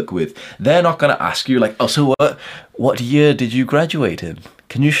want to work with, they're not going to ask you like, oh, so what year did you graduate in?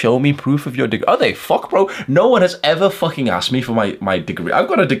 Can you show me proof of your degree? Oh, they fuck, bro. No one has ever fucking asked me for my degree. I've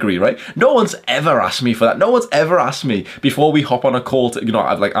got a degree, right? No one's ever asked me for that. No one's ever asked me before we hop on a call to, you know,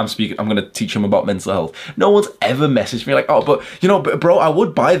 I'm going to teach them about mental health. No one's ever messaged me like, oh, but, you know, bro, I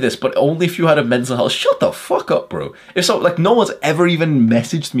would buy this, but only if you had a mental health. Shut the fuck up, bro. If so, like, no one's ever even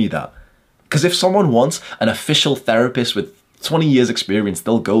messaged me that. Because if someone wants an official therapist with 20 years experience,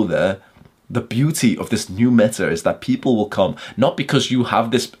 they'll go there. The beauty of this new meta is that people will come, not because you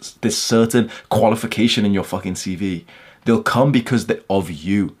have this certain qualification in your fucking CV. They'll come because of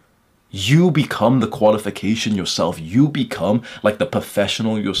you. You become the qualification yourself. You become like the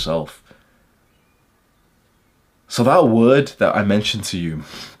professional yourself. So that word that I mentioned to you,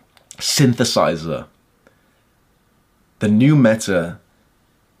 synthesizer. The new meta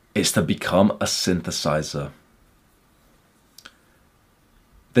is to become a synthesizer.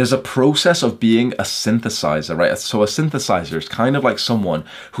 There's a process of being a synthesizer, right? So a synthesizer is kind of like someone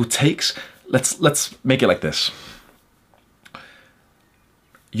who takes, let's make it like this.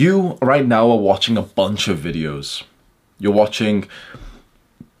 You right now are watching a bunch of videos. You're watching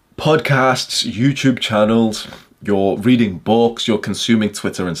podcasts, YouTube channels, you're reading books, you're consuming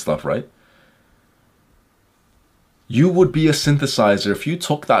Twitter and stuff, right? You would be a synthesizer if you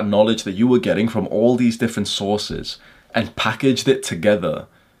took that knowledge that you were getting from all these different sources and packaged it together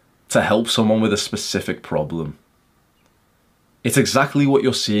to help someone with a specific problem. It's exactly what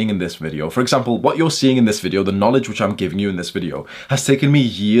you're seeing in this video. For example, what you're seeing in this video, the knowledge which I'm giving you in this video, has taken me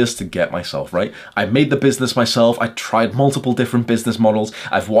years to get myself, right? I made the business myself. I tried multiple different business models.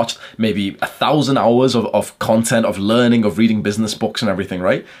 I've watched maybe 1,000 hours of content, of learning, of reading business books and everything,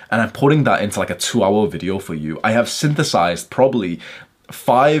 right? And I'm putting that into like a 2-hour video for you. I have synthesized probably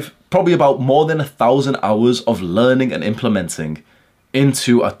about more than 1,000 hours of learning and implementing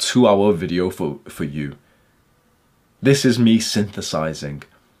into a 2-hour video for you. This is me synthesizing.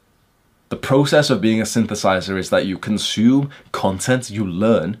 The process of being a synthesizer is that you consume content, you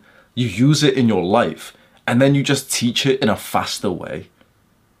learn, you use it in your life, and then you just teach it in a faster way.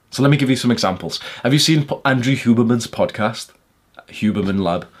 So let me give you some examples. Have you seen Andrew Huberman's podcast, Huberman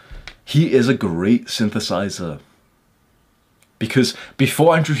Lab? He is a great synthesizer. Because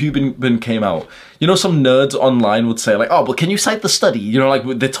before Andrew Huberman came out, you know, some nerds online would say like, oh, but can you cite the study? You know,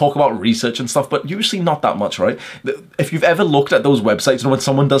 like they talk about research and stuff, but usually not that much, right? If you've ever looked at those websites, you know, when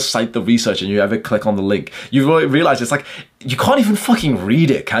someone does cite the research and you ever click on the link, you realize it's like, you can't even fucking read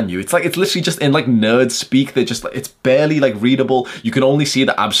it, can you? It's like, it's literally just in like nerd speak. They're just, it's barely like readable. You can only see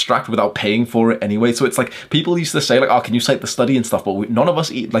the abstract without paying for it anyway. So it's like, people used to say like, oh, can you cite the study and stuff? But none of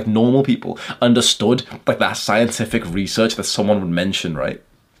us, like normal people, understood like that scientific research that someone would mention, right?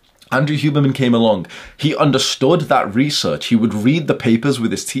 Andrew Huberman came along. He understood that research. He would read the papers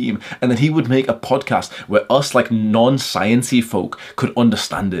with his team, and then he would make a podcast where us like non-sciencey folk could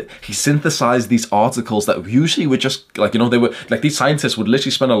understand it. He synthesized these articles that usually were just like, you know, they were like, these scientists would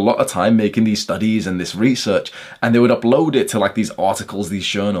literally spend a lot of time making these studies and this research, and they would upload it to like these articles, these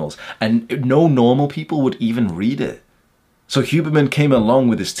journals, and no normal people would even read it. So Huberman came along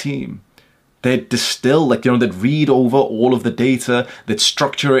with his team. They'd distill, like, you know, they'd read over all of the data, they'd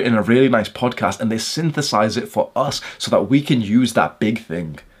structure it in a really nice podcast, and they synthesize it for us so that we can use that big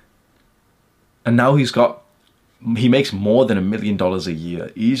thing. And now he makes more than $1 million a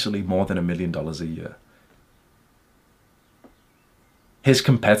year, easily more than $1 million a year. His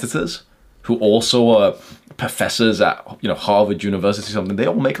competitors, who also are professors at, you know, Harvard University or something, they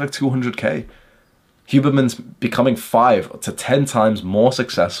all make like 200K. Huberman's becoming 5 to 10 times more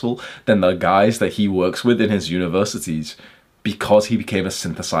successful than the guys that he works with in his universities because he became a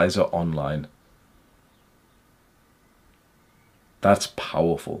synthesizer online. That's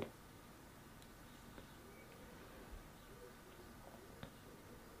powerful.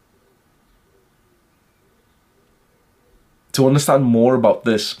 To understand more about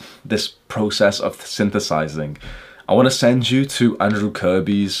this process of synthesizing, I want to send you to Andrew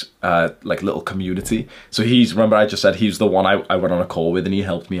Kirby's like little community. So remember I just said he's the one I went on a call with and he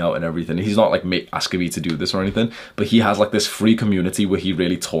helped me out and everything. He's not like asking me to do this or anything, but he has like this free community where he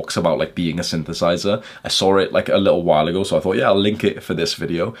really talks about like being a synthesizer. I saw it like a little while ago, so I thought, yeah, I'll link it for this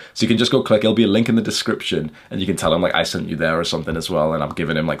video. So you can just go click, it'll be a link in the description, and you can tell him like I sent you there or something as well, and I'm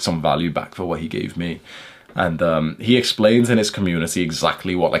giving him like some value back for what he gave me. And he explains in his community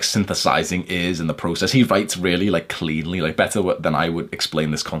exactly what like synthesizing is in the process. He writes really like cleanly, like better than I would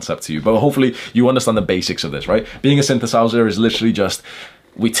explain this concept to you. But hopefully you understand the basics of this, right? Being a synthesizer is literally just,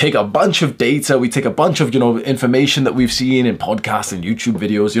 we take a bunch of data, we take a bunch of, you know, information that we've seen in podcasts and YouTube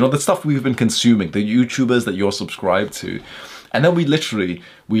videos, you know, the stuff we've been consuming, the YouTubers that you're subscribed to. And then we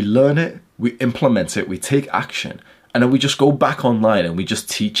learn it, we implement it, we take action. And then we just go back online and we just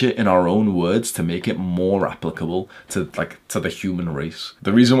teach it in our own words to make it more applicable to the human race.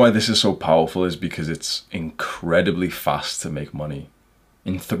 The reason why this is so powerful is because it's incredibly fast to make money.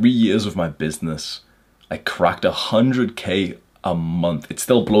 In 3 years of my business, I cracked 100K a month. It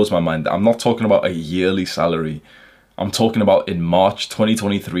still blows my mind. I'm not talking about a yearly salary. I'm talking about in March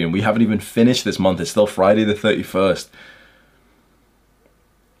 2023, and we haven't even finished this month. It's still Friday the 31st.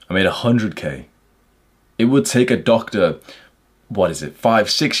 I made 100K. It would take a doctor,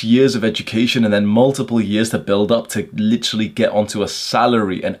 5-6 years of education and then multiple years to build up to literally get onto a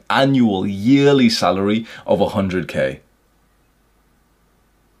salary, an annual, yearly salary of 100K.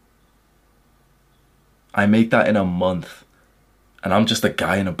 I make that in a month, and I'm just a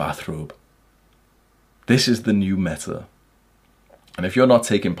guy in a bathrobe. This is the new meta. And if you're not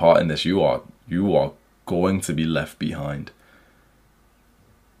taking part in this, you are going to be left behind.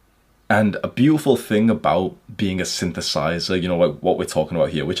 And a beautiful thing about being a synthesizer, you know, like what we're talking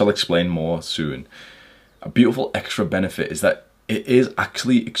about here, which I'll explain more soon, a beautiful extra benefit is that it is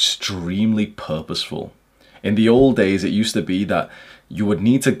actually extremely purposeful. In the old days, it used to be that you would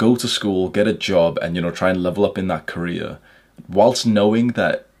need to go to school, get a job, and, you know, try and level up in that career, whilst knowing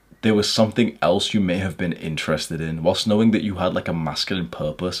that there was something else you may have been interested in, whilst knowing that you had like a masculine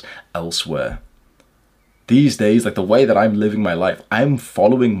purpose elsewhere. These days, like the way that I'm living my life, I'm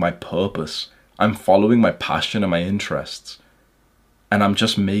following my purpose. I'm following my passion and my interests. and I'm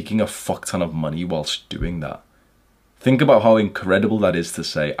just making a fuck ton of money whilst doing that. Think about how incredible that is to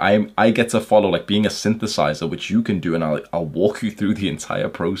say. I get to follow, like being a synthesizer, which you can do, and I'll walk you through the entire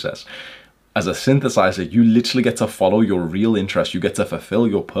process. As a synthesizer, you literally get to follow your real interest. You get to fulfill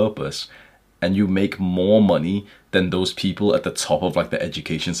your purpose, and you make more money than those people at the top of like the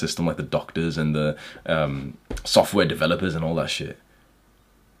education system, like the doctors and the software developers and all that shit.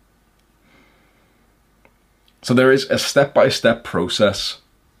 So there is a step-by-step process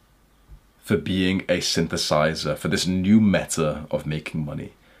for being a synthesizer, for this new meta of making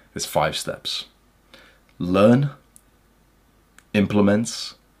money. There's 5 steps. Learn,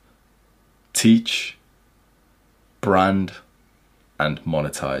 implement, teach, brand, and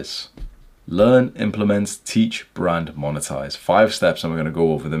monetize. Learn, implement, teach, brand, monetize. 5 steps, and we're going to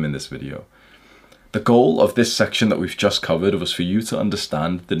go over them in this video. The goal of this section that we've just covered was for you to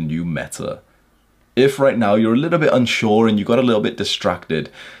understand the new meta. If right now you're a little bit unsure and you got a little bit distracted,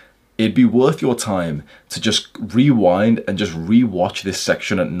 it'd be worth your time to just rewind and just rewatch this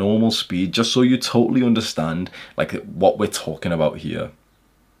section at normal speed, just so you totally understand like what we're talking about here.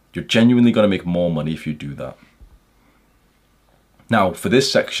 You're genuinely going to make more money if you do that. Now, for this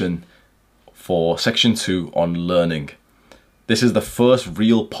section, for section 2 on learning, this is the first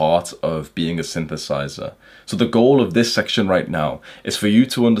real part of being a synthesizer. So the goal of this section right now is for you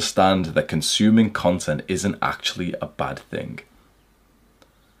to understand that consuming content isn't actually a bad thing.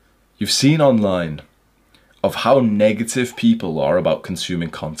 You've seen online of how negative people are about consuming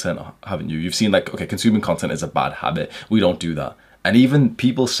content, haven't you? You've seen like, okay, consuming content is a bad habit. We don't do that. And even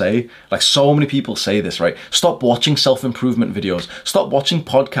people say, like so many people say this, right? Stop watching self-improvement videos. Stop watching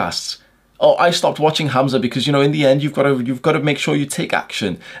podcasts. Oh, I stopped watching Hamza because, you know, in the end, you've got to make sure you take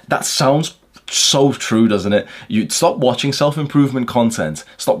action. That sounds so true, doesn't it? You stop watching self-improvement content.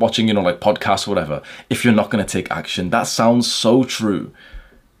 Stop watching, you know, like podcasts or whatever, if you're not going to take action. That sounds so true.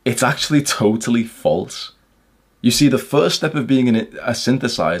 It's actually totally false. You see, the first step of being a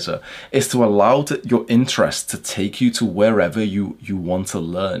synthesizer is to allow your interest to take you to wherever you want to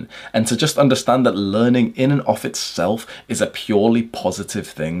learn, and to just understand that learning in and of itself is a purely positive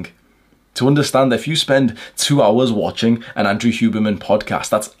thing. To understand that if you spend 2 hours watching an Andrew Huberman podcast,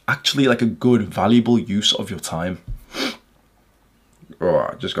 that's actually like a good, valuable use of your time. Oh,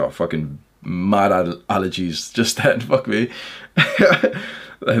 I just got fucking mad allergies just then, fuck me.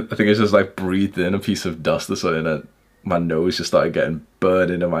 I think it's just like breathed in a piece of dust or something, and my nose just started getting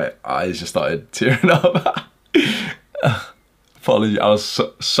burned into my eyes, just started tearing up. Apologies, I was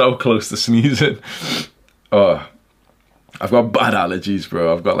so close to sneezing. Oh, I've got bad allergies,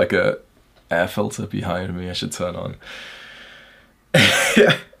 bro. I've got like a air filter behind me I should turn on.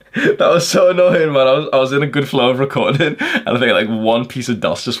 That was so annoying, man. I was in a good flow of recording, and I think like one piece of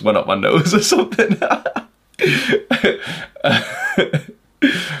dust just went up my nose or something.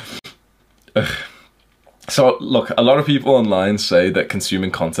 So look, a lot of people online say that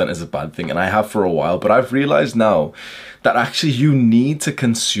consuming content is a bad thing, and I have for a while, but I've realized now that actually you need to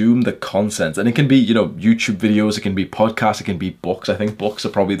consume the content, and it can be, you know, YouTube videos, it can be podcasts, it can be books. I think books are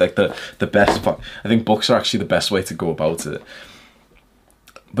probably like the best. I think books are actually the best way to go about it.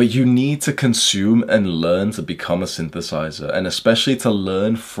 But you need to consume and learn to become a synthesizer, and especially to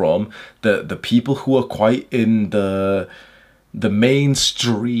learn from the people who are quite in the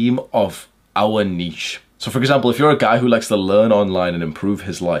mainstream of our niche. So for example, if you're a guy who likes to learn online and improve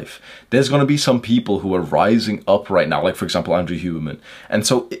his life, there's going to be some people who are rising up right now, like for example, Andrew Huberman. And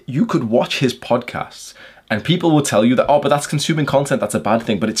so you could watch his podcasts and people will tell you that, oh, but that's consuming content, that's a bad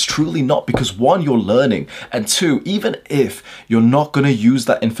thing. But it's truly not, because one, you're learning. And two, even if you're not going to use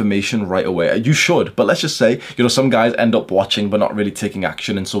that information right away, you should. But let's just say, you know, some guys end up watching but not really taking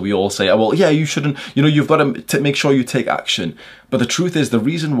action. And so we all say, oh, well, yeah, you shouldn't, you know, you've got to make sure you take action. But the truth is, the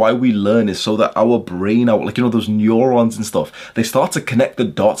reason why we learn is so that our brain, like, you know, those neurons and stuff, they start to connect the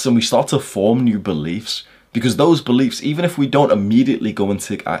dots and we start to form new beliefs. Because those beliefs, even if we don't immediately go and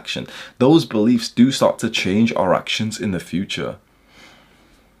take action, those beliefs do start to change our actions in the future.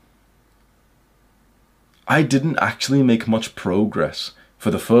 I didn't actually make much progress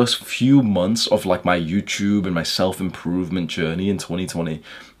for the first few months of like my YouTube and my self-improvement journey in 2020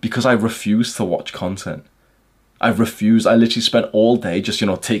 because I refused to watch content. I refused. I literally spent all day just, you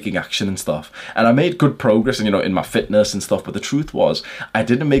know, taking action and stuff. And I made good progress, and, you know, in my fitness and stuff. But the truth was, I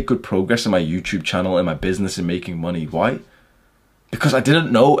didn't make good progress in my YouTube channel, in my business, and making money. Why? Because I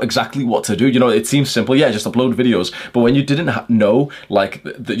didn't know exactly what to do. You know, it seems simple. Yeah, just upload videos. But when you didn't know, like,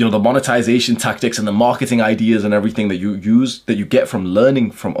 you know, the monetization tactics and the marketing ideas and everything that you use, that you get from learning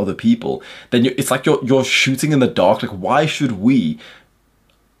from other people, then it's like you're shooting in the dark. Like, why should we,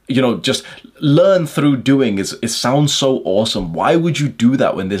 you know, just learn through doing it sounds so awesome. Why would you do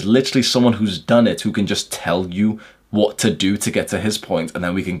that when there's literally someone who's done it who can just tell you what to do to get to his point, and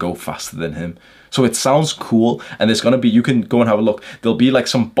then we can go faster than him? So it sounds cool, and there's gonna be, you can go and have a look, there'll be like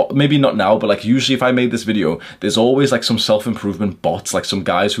some, maybe not now, but like usually if I made this video, there's always like some self-improvement bots, like some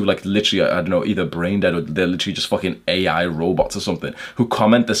guys who like literally, I don't know, either brain dead or they're literally just fucking AI robots or something, who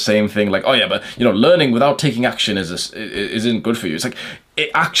comment the same thing like, oh yeah, but you know, learning without taking action isn't good for you. It's like,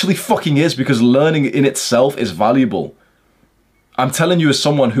 it actually fucking is, because learning in itself is valuable. I'm telling you as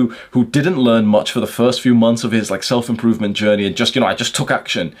someone who didn't learn much for the first few months of his like self-improvement journey, and just, you know, I just took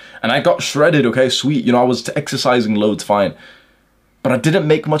action and I got shredded, okay, sweet, you know, I was exercising loads, fine. But I didn't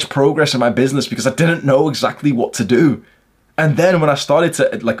make much progress in my business because I didn't know exactly what to do. And then when I started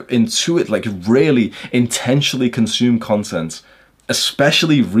to like intuit, like really intentionally consume content,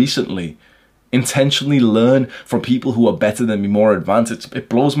 especially recently, intentionally learn from people who are better than me, more advanced, it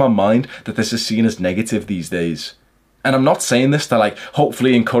blows my mind that this is seen as negative these days. And I'm not saying this to like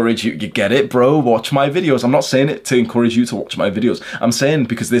hopefully encourage you, you get it, bro, watch my videos. I'm not saying it to encourage you to watch my videos. I'm saying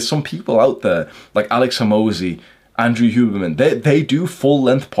because there's some people out there like Alex Hormozi, Andrew Huberman, they do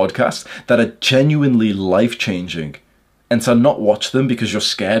full-length podcasts that are genuinely life-changing. And to not watch them because you're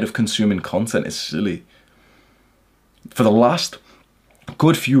scared of consuming content is silly. For the last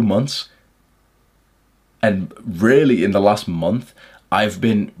good few months, and really in the last month, I've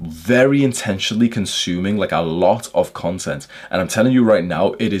been very intentionally consuming like a lot of content, and I'm telling you right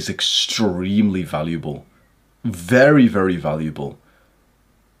now, it is extremely valuable. Very, very valuable.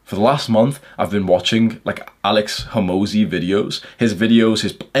 For the last month, I've been watching like Alex Hormozi videos, his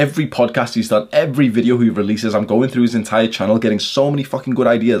every podcast he's done, every video he releases. I'm going through his entire channel, getting so many fucking good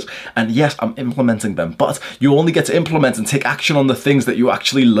ideas. And yes, I'm implementing them, but you only get to implement and take action on the things that you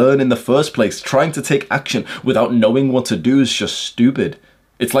actually learn in the first place. Trying to take action without knowing what to do is just stupid.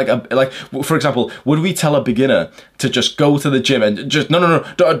 It's like, for example, would we tell a beginner to just go to the gym and just, no,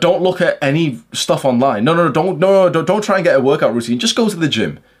 don't look at any stuff online. No, don't try and get a workout routine. Just go to the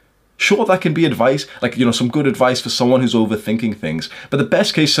gym. Sure, that can be advice, like, you know, some good advice for someone who's overthinking things. But the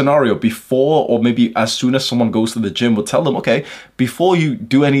best case scenario, before or maybe as soon as someone goes to the gym, will tell them, okay, before you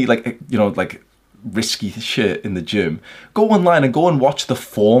do any, like, you know, like risky shit in the gym, go online and go and watch the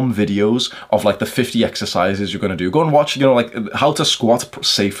form videos of like the 50 exercises you're going to do. Go and watch, you know, like how to squat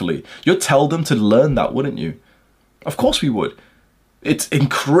safely. You'd tell them to learn that, wouldn't you? Of course we would. It's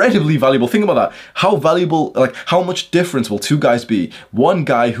incredibly valuable. Think about that. How valuable, like how much difference will two guys be? One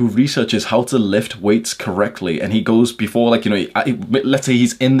guy who researches how to lift weights correctly, and he goes before, like, you know, let's say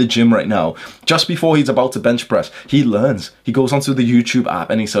he's in the gym right now, just before he's about to bench press, he learns. He goes onto the YouTube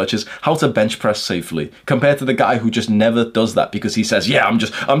app and he searches how to bench press safely, compared to the guy who just never does that because he says, yeah, I'm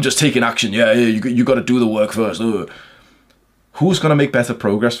just taking action. Yeah, you got to do the work first. Ugh. Who's going to make better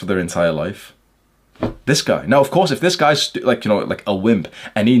progress for their entire life? This guy. Now, of course, if this guy's like, you know, like a wimp,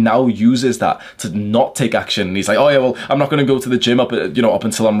 and he now uses that to not take action, and he's like, oh yeah, well, I'm not going to go to the gym up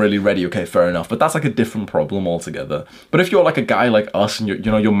until I'm really ready. Okay, fair enough. But that's like a different problem altogether. But if you're like a guy like us, and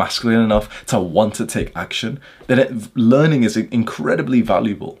you're masculine enough to want to take action, then learning is incredibly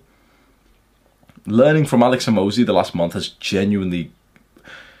valuable. Learning from Alex Hormozi the last month has genuinely,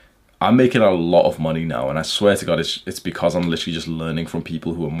 I'm making a lot of money now, and I swear to God, it's because I'm literally just learning from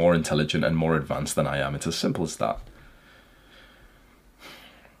people who are more intelligent and more advanced than I am. It's as simple as that.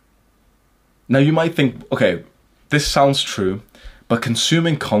 Now you might think, okay, this sounds true, but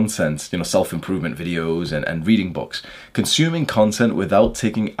consuming content, you know, self-improvement videos and reading books, consuming content without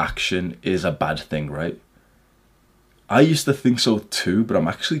taking action is a bad thing, right? I used to think so too, but I'm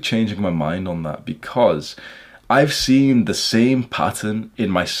actually changing my mind on that, because I've seen the same pattern in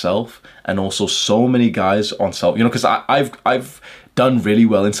myself and also so many guys on because I've done really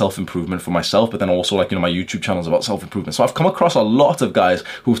well in self-improvement for myself, but then also, like, you know, my YouTube channel is about self-improvement. So I've come across a lot of guys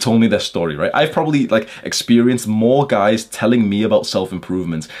who've told me their story, right? I've probably like experienced more guys telling me about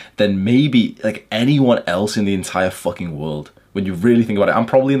self-improvement than maybe like anyone else in the entire fucking world. When you really think about it, I'm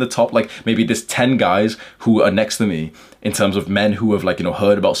probably in the top, like maybe there's 10 guys who are next to me in terms of men who have, like, you know,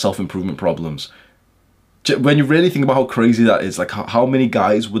 heard about self-improvement problems. When you really think about how crazy that is, like how many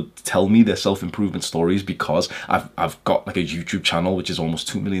guys would tell me their self-improvement stories because I've got like a YouTube channel which is almost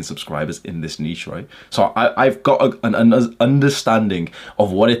 2 million subscribers in this niche, right? So I've got an understanding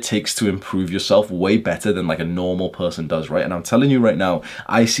of what it takes to improve yourself way better than like a normal person does, right? And I'm telling you right now,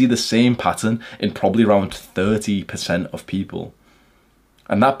 I see the same pattern in probably around 30% of people.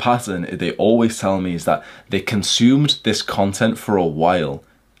 And that pattern, they always tell me, is that they consumed this content for a while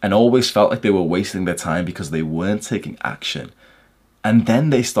and always felt like they were wasting their time because they weren't taking action. And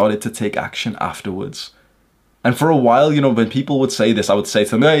then they started to take action afterwards. And for a while, you know, when people would say this, I would say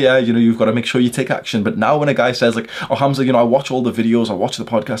to them, yeah, you know, you've got to make sure you take action. But now when a guy says like, oh, Hamza, you know, I watch all the videos, I watch the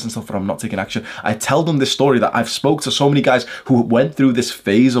podcast and stuff, but I'm not taking action, I tell them this story that I've spoke to so many guys who went through this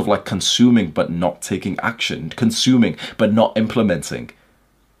phase of like consuming but not taking action, consuming but not implementing.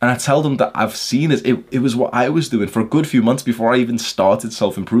 And I tell them that I've seen this. It was what I was doing for a good few months before I even started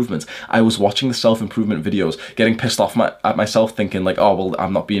self-improvement. I was watching the self-improvement videos, getting pissed off at myself, thinking like, oh, well,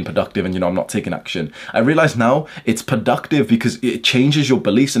 I'm not being productive and, you know, I'm not taking action. I realize now it's productive because it changes your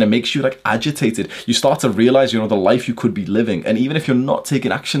beliefs and it makes you like agitated. You start to realize, you know, the life you could be living. And even if you're not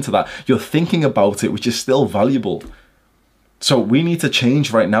taking action to that, you're thinking about it, which is still valuable. So we need to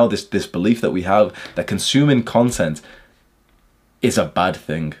change right now this belief that we have that consuming content is a bad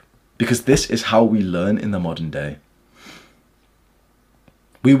thing, because this is how we learn in the modern day.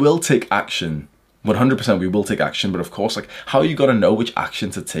 We will take action, 100% we will take action, but of course, like, how are you gonna know which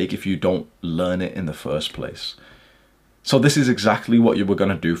action to take if you don't learn it in the first place? So this is exactly what you were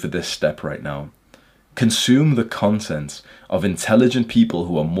gonna do for this step right now. Consume the content of intelligent people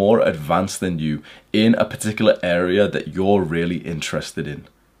who are more advanced than you in a particular area that you're really interested in.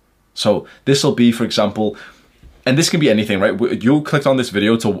 So this will be, for example, and this can be anything, right? You clicked on this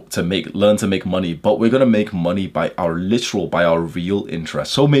video to learn to make money, but we're going to make money by our real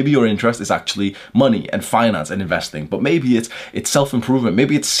interest. So maybe your interest is actually money and finance and investing, but maybe it's self-improvement.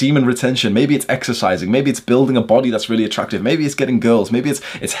 Maybe it's semen retention. Maybe it's exercising. Maybe it's building a body that's really attractive. Maybe it's getting girls. Maybe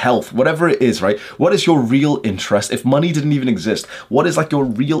it's health, whatever it is, right? What is your real interest? If money didn't even exist, what is like your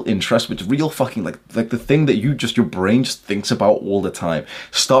real interest, which real fucking like the thing that your brain just thinks about all the time?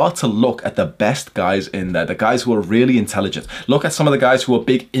 Start to look at the best guys in there, the guys who are really intelligent. Look at some of the guys who are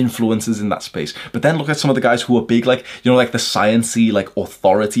big influences in that space, but then look at some of the guys who are big, like, you know, like the sciencey, like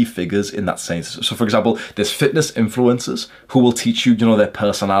authority figures in that sense. So for example, there's fitness influencers who will teach you, you know, their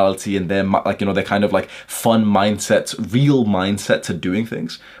personality and their, like, you know, their kind of like fun mindset, real mindset to doing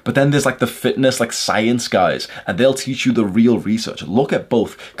things. But then there's like the fitness, like science guys, and they'll teach you the real research. Look at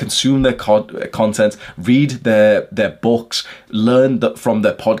both, consume their content, read their books, learn from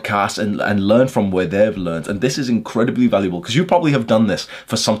their podcasts, and learn from where they've learned. And this is incredibly valuable because you probably have done this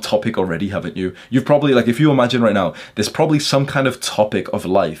for some topic already, haven't you? You've probably, like, if you imagine right now, there's probably some kind of topic of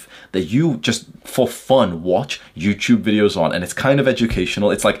life that you just for fun watch YouTube videos on, and it's kind of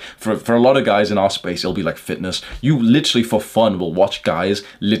educational. It's like for a lot of guys in our space, it'll be like fitness. You literally for fun will watch guys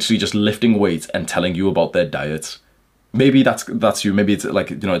literally just lifting weights and telling you about their diets. Maybe that's you. Maybe it's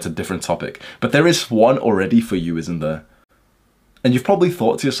like, you know, it's a different topic, but there is one already for you, isn't there? And you've probably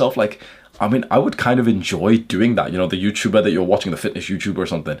thought to yourself, like, I mean, I would kind of enjoy doing that, you know, the YouTuber that you're watching, the fitness YouTuber or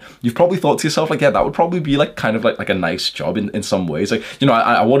something. You've probably thought to yourself, like, yeah, that would probably be like kind of like a nice job in some ways. Like, you know,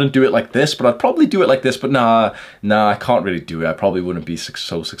 I wouldn't do it like this, but I'd probably do it like this. But nah, I can't really do it. I probably wouldn't be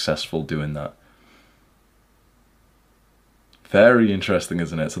so successful doing that. Very interesting,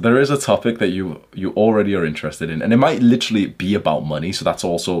 isn't it? So there is a topic that you already are interested in, and it might literally be about money. So that's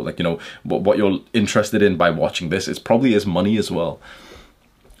also, like, you know, what you're interested in by watching this. It probably is money as well.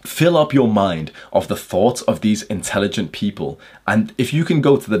 Fill up your mind of the thoughts of these intelligent people. And if you can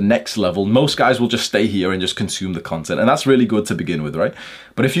go to the next level, most guys will just stay here and just consume the content. And that's really good to begin with, right?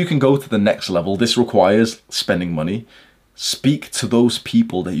 But if you can go to the next level, this requires spending money. Speak to those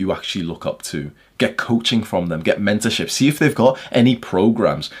people that you actually look up to. Get coaching from them, get mentorship. See if they've got any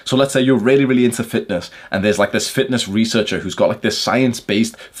programs. So let's say you're really, really into fitness and there's like this fitness researcher who's got like this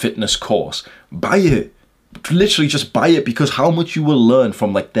science-based fitness course. Buy it. Literally just buy it, because how much you will learn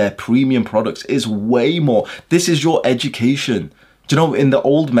from like their premium products is way more. This is your education. Do you know, in the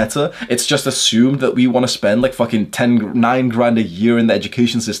old meta, it's just assumed that we want to spend like fucking 9 grand a year in the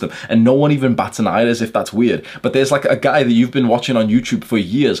education system, and no one even bats an eye as if that's weird. But there's like a guy that you've been watching on YouTube for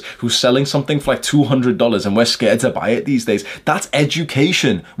years who's selling something for like $200 and we're scared to buy it these days. That's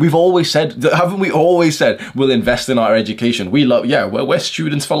education. We've always said, haven't we always said, we'll invest in our education? We love, yeah, we're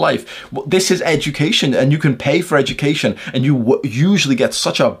students for life. This is education, and you can pay for education, and you usually get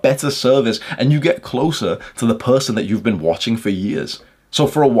such a better service, and you get closer to the person that you've been watching for years. So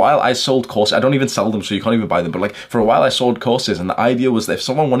for a while I sold courses. I don't even sell them, so you can't even buy them, but like for a while I sold courses, and the idea was that if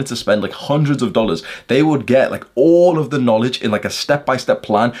someone wanted to spend like hundreds of dollars, they would get like all of the knowledge in like a step-by-step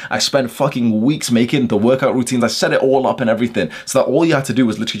plan. I spent fucking weeks making the workout routines. I set it all up and everything, so that all you had to do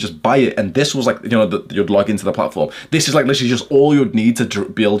was literally just buy it. And this was like, you know, you'd log into the platform. This is like literally just all you'd need to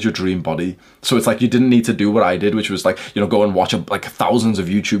build your dream body. So it's like you didn't need to do what I did, which was like, you know, go and watch like thousands of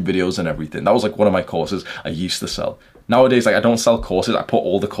YouTube videos and everything. That was like one of my courses I used to sell. Nowadays, like, I don't sell courses. I put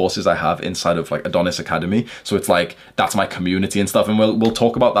all the courses I have inside of like Adonis Academy. So it's like, that's my community and stuff. And we'll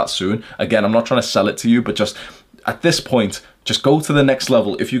talk about that soon. Again, I'm not trying to sell it to you, but just at this point, Just go to the next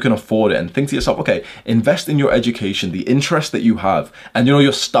level if you can afford it, and think to yourself, okay, invest in your education, the interest that you have, and you know,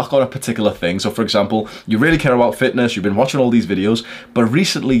 you're stuck on a particular thing. So for example, you really care about fitness, you've been watching all these videos, but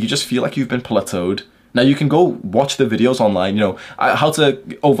recently you just feel like you've been plateaued. Now you can go watch the videos online, you know, how to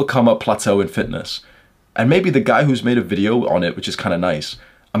overcome a plateau in fitness. And maybe the guy who's made a video on it, which is kind of nice,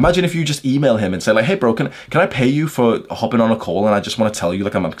 imagine if you just email him and say like, hey bro, can I pay you for hopping on a call, and I just want to tell you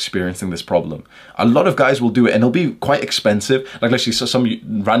like I'm experiencing this problem. A lot of guys will do it, and it'll be quite expensive. Like literally, so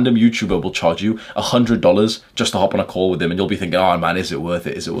some random YouTuber will charge you $100 just to hop on a call with him, and you'll be thinking, oh man, is it worth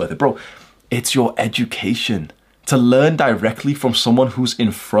it? Is it worth it? Bro, it's your education. To learn directly from someone who's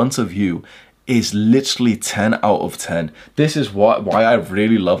in front of you is literally 10 out of 10. This is why I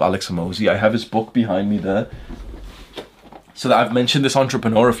really love Alex Hormozi. I have his book behind me there. So that I've mentioned this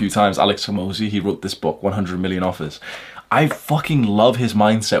entrepreneur a few times, Alex Hormozi. He wrote this book, 100 Million Offers. I fucking love his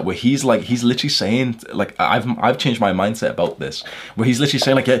mindset, where he's literally saying, like, I've changed my mindset about this, where he's literally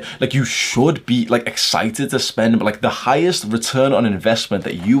saying like, yeah, like you should be like excited to spend, but like the highest return on investment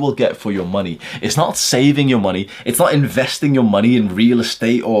that you will get for your money. It's not saving your money. It's not investing your money in real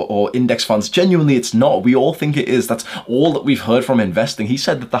estate or index funds. Genuinely, it's not. We all think it is. That's all that we've heard from investing. He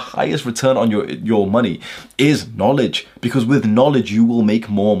said that the highest return on your money is knowledge, because with knowledge, you will make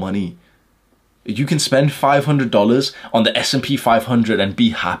more money. You can spend $500 on the S&P 500 and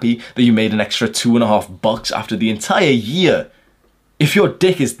be happy that you made an extra $2.50 after the entire year, if your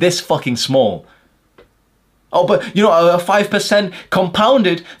dick is this fucking small. Oh, but you know, a 5%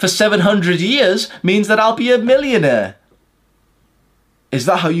 compounded for 700 years means that I'll be a millionaire. Is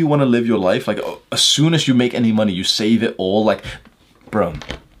that how you want to live your life? Like, as soon as you make any money, you save it all? Like, bro,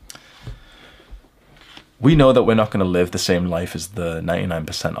 we know that we're not going to live the same life as the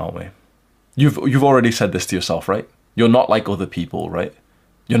 99%, aren't we? You've already said this to yourself, right? You're not like other people, right?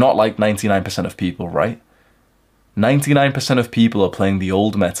 You're not like 99% of people, right? 99% of people are playing the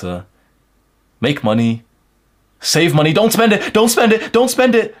old meta. Make money. Save money. Don't spend it. Don't spend it. Don't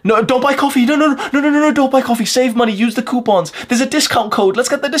spend it. No, don't buy coffee. No, don't buy coffee. Save money. Use the coupons. There's a discount code. Let's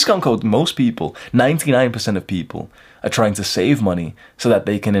get the discount code. Most people, 99% of people, are trying to save money so that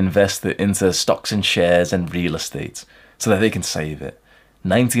they can invest it into stocks and shares and real estate so that they can save it.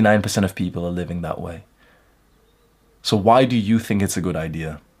 99% of people are living that way. So why do you think it's a good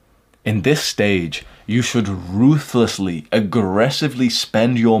idea? In this stage, you should ruthlessly, aggressively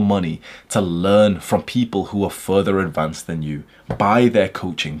spend your money to learn from people who are further advanced than you. Buy their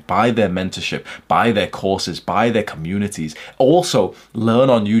coaching, buy their mentorship, buy their courses, buy their communities. Also, learn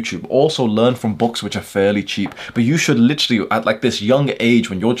on YouTube. Also, learn from books which are fairly cheap. But you should literally, at like this young age,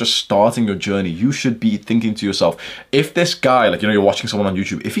 when you're just starting your journey, you should be thinking to yourself, if this guy, like, you know, you're watching someone on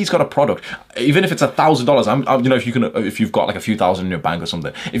YouTube, if he's got a product, even if it's $1,000, you know, if you've got like a few thousand in your bank or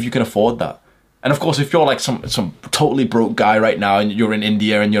something, if you can afford that. And of course, if you're like some totally broke guy right now and you're in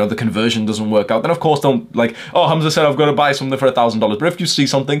India and, you know, the conversion doesn't work out, then of course don't like, oh, Hamza said I've got to buy something for $1,000. But if you see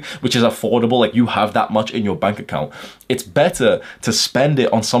something which is affordable, like you have that much in your bank account, it's better to spend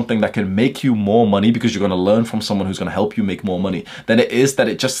it on something that can make you more money, because you're going to learn from someone who's going to help you make more money, than it is that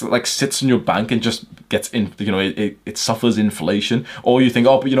it just like sits in your bank and just gets in, you know, it suffers inflation. Or you think,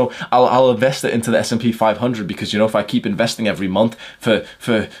 oh, but you know, I'll invest it into the S&P 500 because, you know, if I keep investing every month for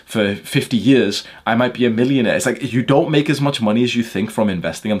 50 years, I might be a millionaire. It's like, you don't make as much money as you think from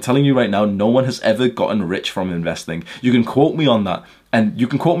investing. I'm telling you right now, no one has ever gotten rich from investing. You can quote me on that. And you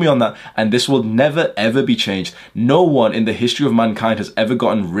can quote me on that, and this will never ever be changed. No one in the history of mankind has ever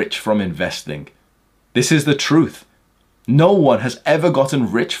gotten rich from investing. This is the truth. No one has ever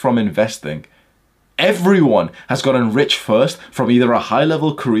gotten rich from investing. Everyone has gotten rich first from either a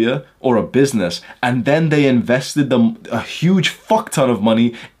high-level career or a business, and then they invested a huge fuck ton of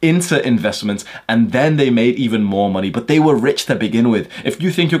money into investments, and then they made even more money. But they were rich to begin with. If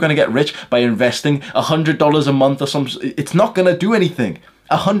you think you're going to get rich by investing $100 a month or something, it's not going to do anything.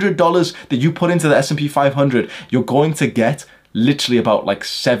 $100 that you put into the S&P 500, you're going to get literally about like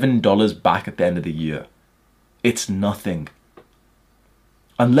 $7 back at the end of the year. It's nothing.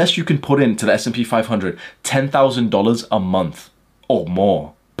 Unless you can put into the S&P 500 $10,000 a month or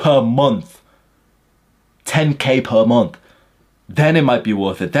more per month, 10K per month, then it might be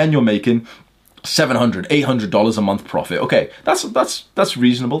worth it. Then you're making $700, $800 a month profit. Okay, that's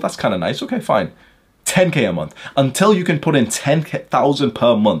reasonable. That's kind of nice. Okay, fine. 10K a month. Until you can put in 10,000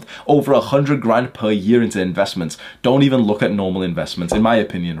 per month, over 100 grand per year into investments, don't even look at normal investments, in my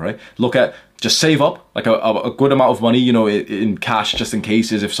opinion, right? Look at, just save up like a good amount of money, you know, in cash, just in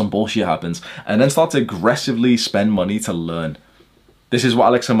cases if some bullshit happens, and then start to aggressively spend money to learn. This is what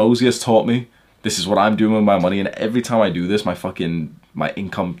Alex Hormozi has taught me. This is what I'm doing with my money, and every time I do this, my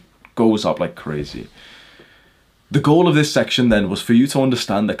income goes up like crazy. The goal of this section then was for you to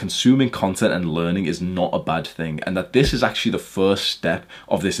understand that consuming content and learning is not a bad thing, and that this is actually the first step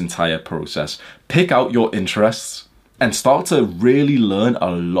of this entire process. Pick out your interests and start to really learn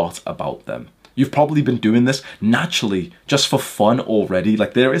a lot about them. You've probably been doing this naturally, just for fun already.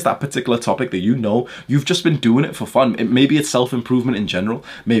 Like, there is that particular topic that you've just been doing it for fun. Maybe it's self-improvement in general.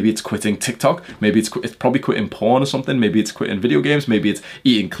 Maybe it's quitting TikTok. Maybe it's probably quitting porn or something. Maybe it's quitting video games. Maybe it's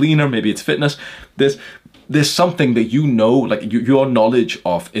eating cleaner. Maybe it's fitness. There's something that like your knowledge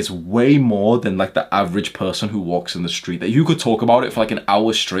of is way more than like the average person who walks in the street, that you could talk about it for like an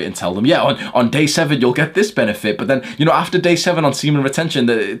hour straight and tell them, yeah, on day 7 you'll get this benefit, but then, you know, after day 7 on semen retention,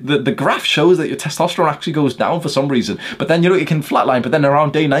 the graph shows that your testosterone actually goes down for some reason, but then, you know, it can flatline, but then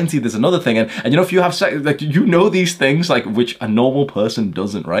around day 90 there's another thing, and you know, if you have sex, like, you know, these things like which a normal person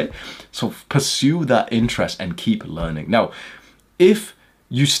doesn't, right? So pursue that interest and keep learning. Now, if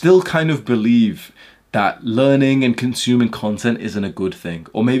you still kind of believe that learning and consuming content isn't a good thing,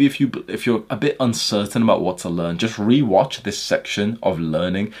 or maybe if you're a bit uncertain about what to learn, just re-watch this section of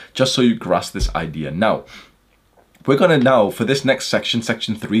learning just so you grasp this idea. Now, we're gonna for this next section,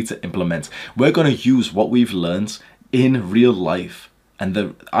 section 3, to implement, we're gonna use what we've learned in real life. And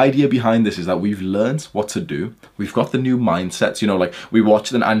the idea behind this is that we've learned what to do. We've got the new mindsets. You know, like, we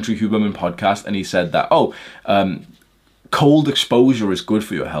watched an Andrew Huberman podcast and he said that, cold exposure is good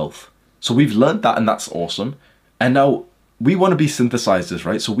for your health. So we've learned that, and that's awesome. And now we want to be synthesizers,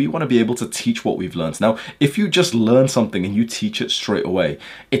 right? So we want to be able to teach what we've learned. Now, if you just learn something and you teach it straight away,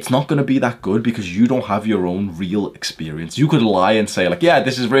 it's not going to be that good because you don't have your own real experience. You could lie and say like, yeah,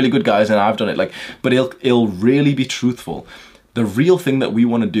 this is really good, guys, and I've done it. Like, but it'll really be truthful. The real thing that we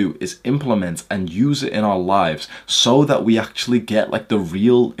want to do is implement and use it in our lives so that we actually get like the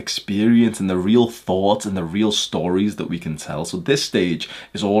real experience and the real thoughts and the real stories that we can tell. So this stage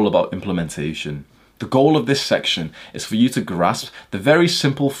is all about implementation. The goal of this section is for you to grasp the very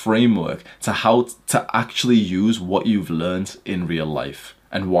simple framework to how to actually use what you've learned in real life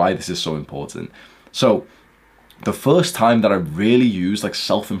and why this is so important. So the first time that I really used like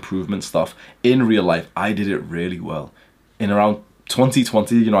self-improvement stuff in real life, I did it really well. In around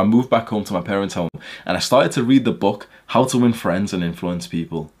 2020, you know, I moved back home to my parents' home and I started to read the book, How to Win Friends and Influence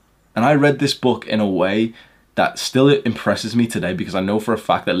People. And I read this book in a way that still impresses me today, because I know for a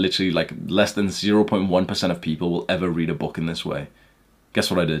fact that literally like less than 0.1% of people will ever read a book in this way.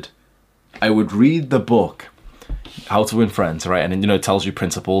 Guess what I did? I would read the book, How to Win Friends, right? And then, you know, it tells you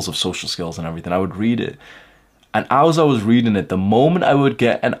principles of social skills and everything. I would read it. And as I was reading it, the moment I would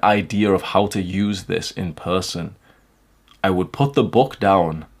get an idea of how to use this in person, I would put the book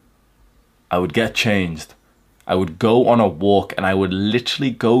down, I would get changed, I would go on a walk, and I would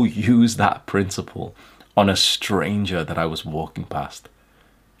literally go use that principle on a stranger that I was walking past.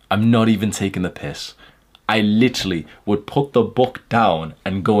 I'm not even taking the piss. I literally would put the book down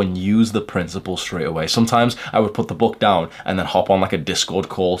and go and use the principle straight away. Sometimes I would put the book down and then hop on like a Discord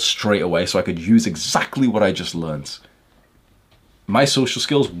call straight away so I could use exactly what I just learned. My social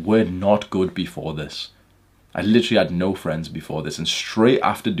skills were not good before this. I literally had no friends before this, and straight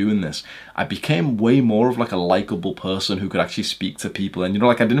after doing this, I became way more of like a likable person who could actually speak to people, and, you know,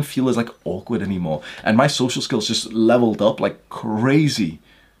 like, I didn't feel as like awkward anymore, and my social skills just leveled up like crazy.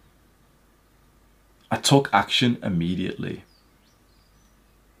 I took action immediately.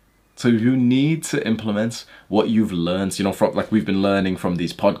 So you need to implement what you've learned, you know, from like we've been learning from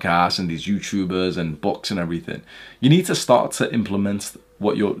these podcasts and these YouTubers and books and everything. You need to start to implement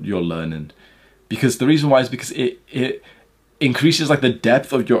what you're learning. Because the reason why is because it increases like the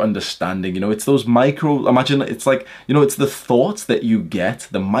depth of your understanding. You know, it's those imagine it's like, you know, it's the thoughts that you get,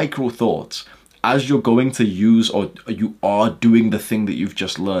 the micro thoughts, as you're going to use or you are doing the thing that you've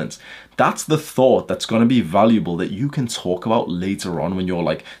just learned. That's the thought that's going to be valuable that you can talk about later on when you're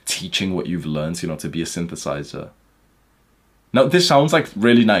like teaching what you've learned, you know, to be a synthesizer. Now, this sounds like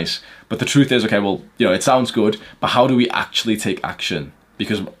really nice, but the truth is, okay, well, you know, it sounds good, but how do we actually take action?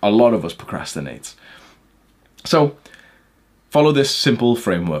 Because a lot of us procrastinate. So follow this simple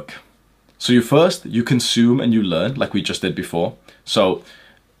framework. So you consume and you learn, like we just did before. So,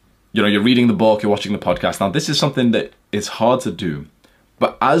 you know, you're reading the book, you're watching the podcast. Now, this is something that is hard to do,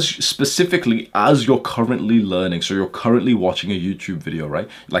 but specifically as you're currently learning, so you're currently watching a YouTube video, right?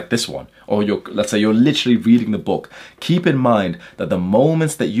 Like this one, or let's say you're literally reading the book. Keep in mind that the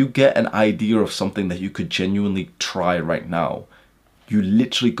moments that you get an idea of something that you could genuinely try right now, you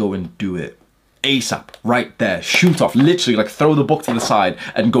literally go and do it ASAP, right there, shoot off, literally like throw the book to the side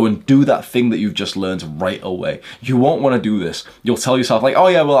and go and do that thing that you've just learned right away. You won't want to do this. You'll tell yourself like, oh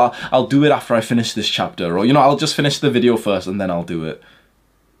yeah, well, I'll do it after I finish this chapter, or, you know, I'll just finish the video first and then I'll do it.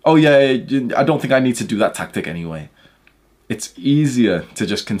 oh yeah, I don't think I need to do that tactic anyway. It's easier to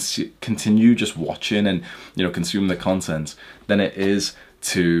just continue just watching and, you know, consume the content than it is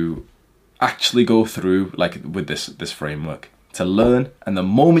to actually go through like with this framework to learn, and the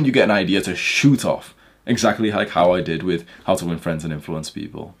moment you get an idea to shoot off, exactly like how I did with How to Win Friends and Influence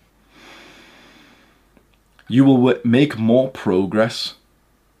People. You will make more progress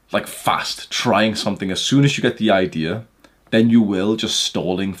like fast trying something as soon as you get the idea than you will just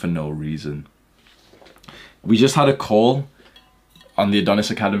stalling for no reason. We just had a call on the Adonis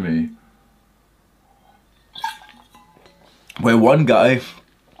Academy where one guy,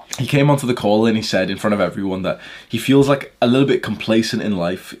 he came onto the call and he said in front of everyone that he feels like a little bit complacent in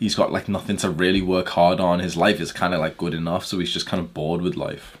life. He's got like nothing to really work hard on. His life is kind of like good enough, so he's just kind of bored with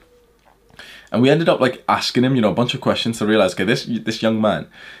life. And we ended up like asking him, you know, a bunch of questions to realize, okay, this young man,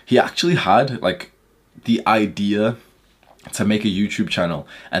 he actually had like the idea to make a YouTube channel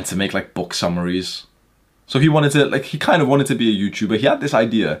and to make like book summaries. So he wanted to, like, he kind of wanted to be a YouTuber. He had this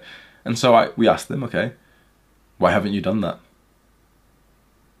idea. And so we asked him, okay, why haven't you done that?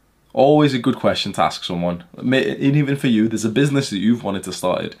 Always a good question to ask someone. And even for you, there's a business that you've wanted to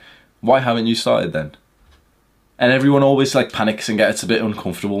start. Why haven't you started then? And everyone always like panics and gets a bit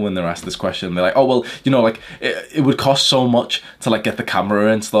uncomfortable when they're asked this question. They're like, oh, well, you know, like it would cost so much to like get the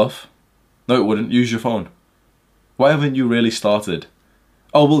camera and stuff. No, it wouldn't. Use your phone. Why haven't you really started?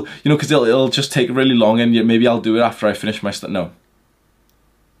 Oh, well, you know, because it'll just take really long and maybe I'll do it after I finish my stuff. No.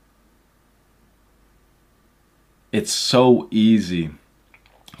 It's so easy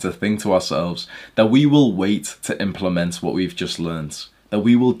to think to ourselves that we will wait to implement what we've just learned, that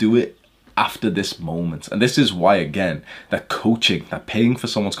we will do it after this moment. And this is why, again, that coaching, that paying for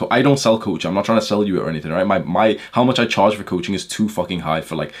someone's I don't sell coaching. I'm not trying to sell you it or anything, right? My how much I charge for coaching is too fucking high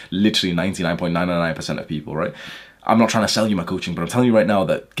for like literally 99.999% of people, right? I'm not trying to sell you my coaching, but I'm telling you right now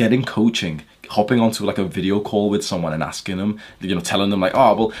that getting coaching, hopping onto like a video call with someone and asking them, you know, telling them like,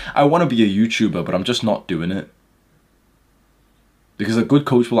 oh, well, I want to be a YouTuber, but I'm just not doing it. Because a good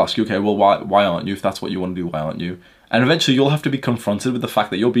coach will ask you, okay, well, why aren't you? If that's what you want to do, why aren't you? And eventually you'll have to be confronted with the fact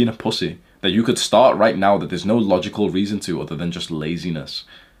that you're being a pussy, that you could start right now, that there's no logical reason to other than just laziness.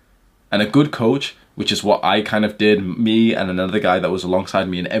 And a good coach, which is what I kind of did, me and another guy that was alongside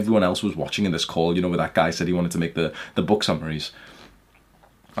me and everyone else was watching in this call, you know, where that guy said he wanted to make the book summaries.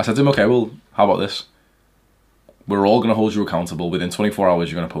 I said to him, okay, well, how about this? We're all going to hold you accountable. Within 24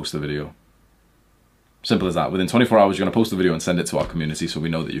 hours, you're going to post the video. Simple as that. Within 24 hours, you're going to post the video and send it to our community so we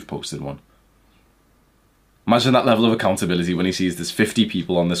know that you've posted one. Imagine that level of accountability when he sees there's 50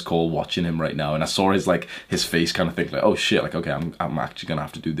 people on this call watching him right now. And I saw his face kind of think like, oh shit, like, okay, I'm actually going to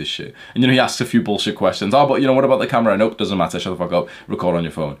have to do this shit. And, you know, he asks a few bullshit questions. Oh, but, you know, what about the camera? Nope, doesn't matter. Shut the fuck up. Record on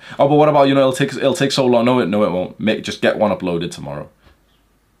your phone. Oh, but what about, you know, it'll take so long. No, it won't. Just get one uploaded tomorrow.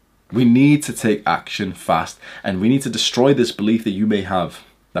 We need to take action fast. And we need to destroy this belief that you may have,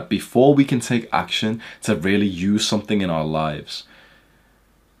 that before we can take action to really use something in our lives,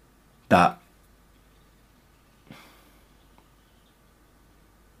 that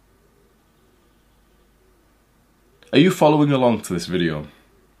are you following along to this video?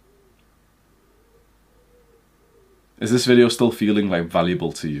 Is this video still feeling like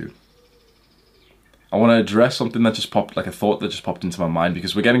valuable to you? I want to address something that just popped, like a thought that just popped into my mind,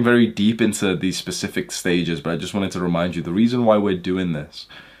 because we're getting very deep into these specific stages, but I just wanted to remind you the reason why we're doing this,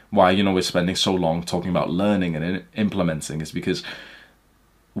 why, you know, we're spending so long talking about learning and implementing, is because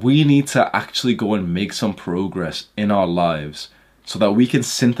we need to actually go and make some progress in our lives so that we can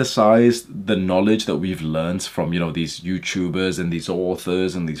synthesize the knowledge that we've learned from, you know, these YouTubers and these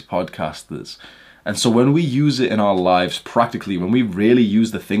authors and these podcasters. And so when we use it in our lives practically, when we really use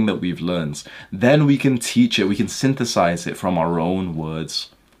the thing that we've learned, then we can teach it, we can synthesize it from our own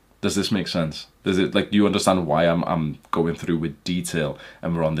words. Does this make sense? Does it, like, do you understand why I'm going through with detail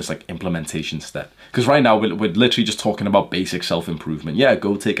and we're on this like implementation step? Because right now we're literally just talking about basic self-improvement. Yeah,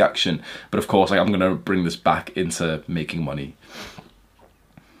 go take action. But of course, like, I'm going to bring this back into making money.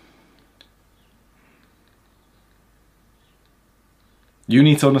 You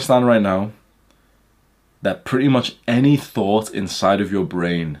need to understand right now that pretty much any thought inside of your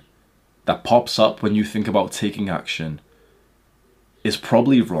brain that pops up when you think about taking action is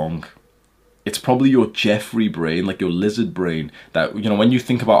probably wrong. It's probably your Jeffrey brain, like your lizard brain, that, you know, when you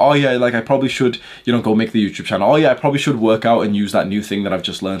think about, oh yeah, like I probably should, you know, go make the YouTube channel. Oh yeah, I probably should work out and use that new thing that I've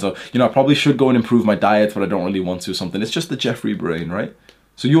just learned. Or, you know, I probably should go and improve my diet, but I don't really want to, or something. It's just the Jeffrey brain, right?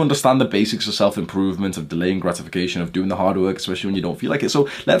 So you understand the basics of self-improvement, of delaying gratification, of doing the hard work, especially when you don't feel like it. So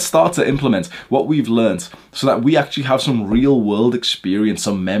let's start to implement what we've learned so that we actually have some real world experience,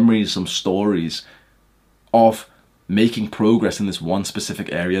 some memories, some stories of making progress in this one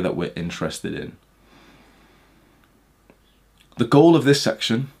specific area that we're interested in. The goal of this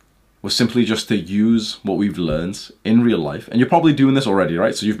section was simply just to use what we've learned in real life. And you're probably doing this already,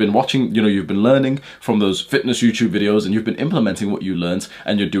 right? So you've been watching, you've been learning from those fitness YouTube videos, and you've been implementing what you learned,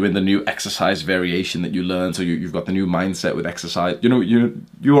 and you're doing the new exercise variation that you learned. So you've got the new mindset with exercise.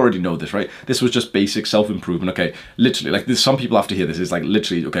 You already know this, right? This was just basic self-improvement. Okay, literally, like there's some people have to hear this. It's like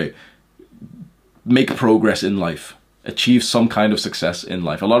literally, okay, make progress in life. Achieve some kind of success in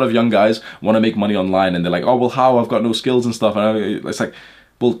life. A lot of young guys want to make money online, and they're like, oh, well, how? I've got no skills and stuff. And it's like,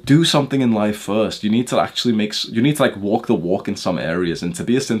 well, do something in life first. You need to actually walk the walk in some areas. And to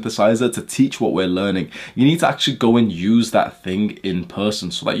be a synthesizer, to teach what we're learning, you need to actually go and use that thing in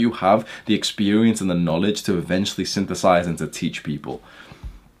person so that you have the experience and the knowledge to eventually synthesize and to teach people.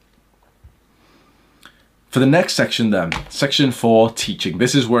 For the next section then, section 4, teaching.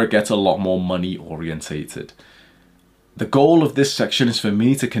 This is where it gets a lot more money orientated. The goal of this section is for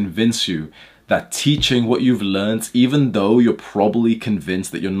me to convince you that teaching what you've learned, even though you're probably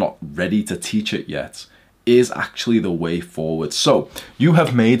convinced that you're not ready to teach it yet, is actually the way forward. So you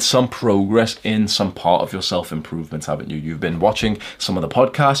have made some progress in some part of your self-improvement, haven't you? You've been watching some of the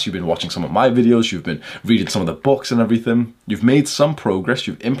podcasts, you've been watching some of my videos, you've been reading some of the books and everything. You've made some progress,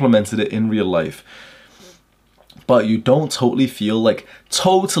 you've implemented it in real life. But you don't totally feel like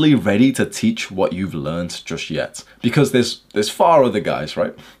totally ready to teach what you've learned just yet. Because there's far other guys,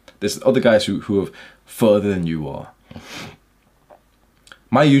 right? There's other guys who are further than you are.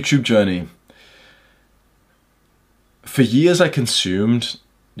 My YouTube journey, for years I consumed,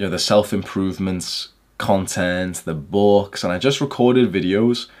 the self-improvements content, the books, and I just recorded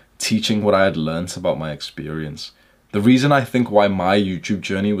videos teaching what I had learned about my experience. The reason I think why my YouTube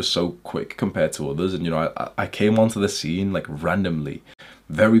journey was so quick compared to others, and I came onto the scene like randomly,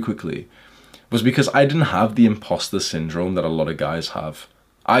 very quickly, was because I didn't have the imposter syndrome that a lot of guys have.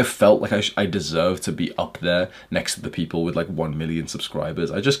 I felt like I deserved to be up there next to the people with like 1 million subscribers.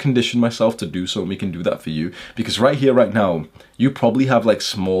 I just conditioned myself to do so, and we can do that for you. Because right here, right now, you probably have like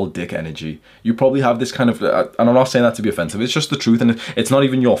small dick energy. You probably have this kind of, and I'm not saying that to be offensive, it's just the truth, and it's not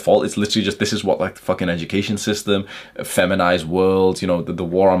even your fault. It's literally just, this is what like the fucking education system, feminized world, the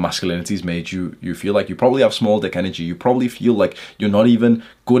war on masculinity's made you feel like. You probably have small dick energy. You probably feel like you're not even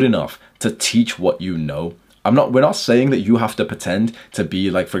good enough to teach what you know. We're not saying that you have to pretend to be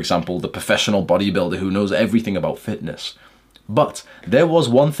like, for example, the professional bodybuilder who knows everything about fitness. But there was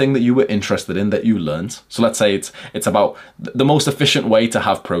one thing that you were interested in that you learned. So let's say it's about the most efficient way to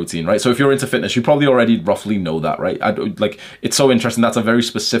have protein, right? So if you're into fitness, you probably already roughly know that, right? It's so interesting. That's a very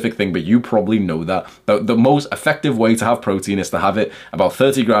specific thing, but you probably know that. The most effective way to have protein is to have it about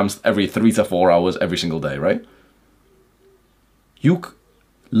 30 grams every 3 to 4 hours every single day, right? You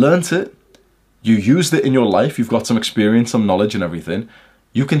learned it. You used it in your life, you've got some experience, some knowledge and everything.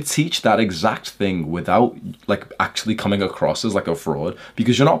 You can teach that exact thing without like actually coming across as like a fraud,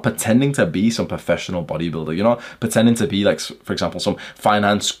 because you're not pretending to be some professional bodybuilder. You're not pretending to be like, for example, some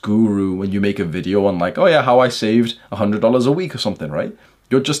finance guru when you make a video on like, oh yeah, how I saved $100 a week or something, right?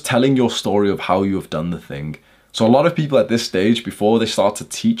 You're just telling your story of how you have done the thing. So a lot of people at this stage, before they start to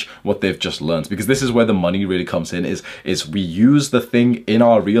teach what they've just learned, because this is where the money really comes in, is we use the thing in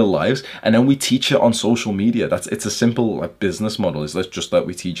our real lives and then we teach it on social media. It's a simple like business model. It's just that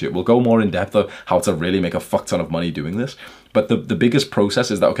we teach it. We'll go more in depth of how to really make a fuck ton of money doing this. But the biggest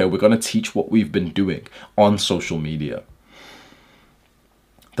process is that, okay, we're going to teach what we've been doing on social media.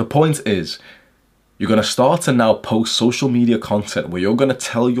 The point is, you're going to start to now post social media content where you're going to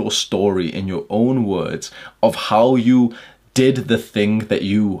tell your story in your own words of how you did the thing that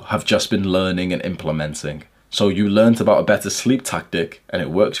you have just been learning and implementing. So you learned about a better sleep tactic and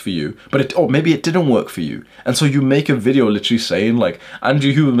it worked for you, but maybe it didn't work for you. And so you make a video literally saying like,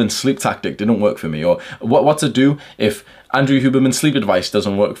 Andrew Huberman's sleep tactic didn't work for me, or what to do if Andrew Huberman's sleep advice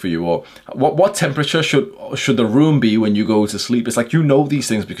doesn't work for you, or what temperature should the room be when you go to sleep. It's like, these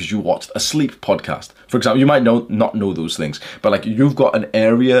things because you watched a sleep podcast. For example, you might not know those things, but like you've got an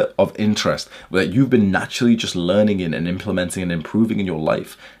area of interest that you've been naturally just learning in and implementing and improving in your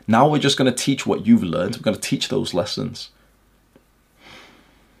life. Now we're just going to teach what you've learned. We're going to teach those lessons.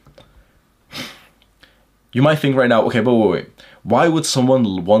 You might think right now, okay, but wait. Why would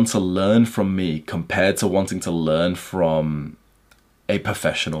someone want to learn from me compared to wanting to learn from a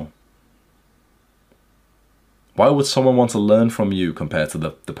professional? Why would someone want to learn from you compared to the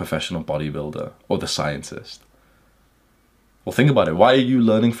professional bodybuilder or the scientist? Well, think about it. Why are you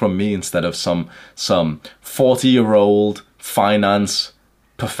learning from me instead of some 40-year-old finance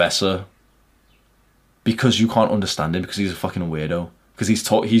professor? Because you can't understand him, because he's a fucking weirdo.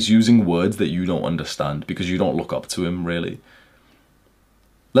 because he's using words that you don't understand because you don't look up to him really.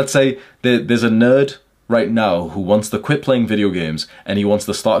 Let's say there's a nerd right now who wants to quit playing video games and he wants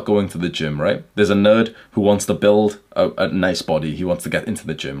to start going to the gym, right? There's a nerd who wants to build a nice body. He wants to get into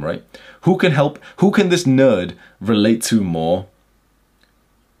the gym, right? Who can this nerd relate to more?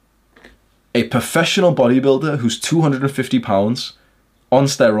 A professional bodybuilder who's 250 pounds on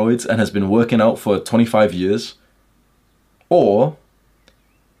steroids and has been working out for 25 years? Or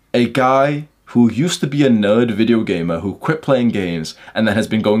a guy who used to be a nerd video gamer who quit playing games and then has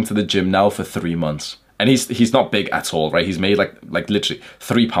been going to the gym now for 3 months? And he's not big at all, right? He's made like literally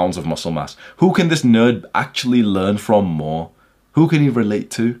 3 pounds of muscle mass. Who can this nerd actually learn from more? Who can he relate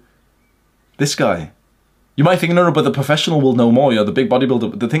to? This guy. You might think, no, but the professional will know more, the big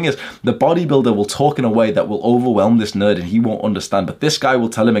bodybuilder. The thing is, the bodybuilder will talk in a way that will overwhelm this nerd and he won't understand. But this guy will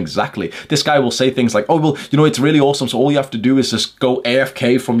tell him exactly. This guy will say things like, oh, well, it's really awesome. So all you have to do is just go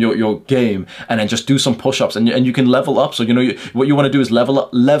AFK from your game and then just do some push-ups and you can level up. So, what you want to do is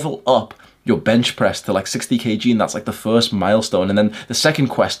level up your bench press to like 60 kg, and that's like the first milestone. And then the second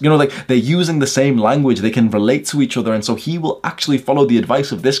quest, like they're using the same language, they can relate to each other, and so he will actually follow the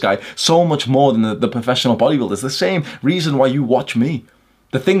advice of this guy so much more than the professional bodybuilder. It's the same reason why you watch me.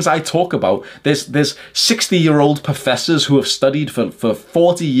 The things I talk about, there's 60-year-old professors who have studied for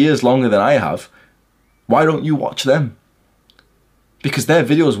 40 years longer than I have. Why don't you watch them? Because their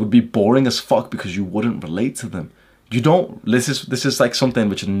videos would be boring as fuck because you wouldn't relate to them. This is like something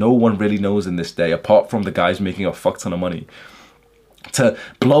which no one really knows in this day, apart from the guys making a fuck ton of money. To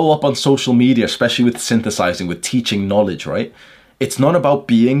blow up on social media, especially with synthesizing, with teaching knowledge, right? It's not about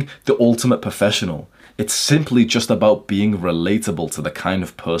being the ultimate professional. It's simply just about being relatable to the kind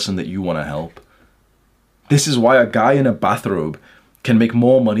of person that you want to help. This is why a guy in a bathrobe can make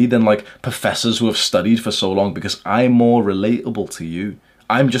more money than like professors who have studied for so long, because I'm more relatable to you.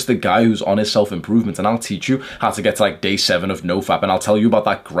 I'm just a guy who's on his self-improvement, and I'll teach you how to get to like day 7 of NoFap, and I'll tell you about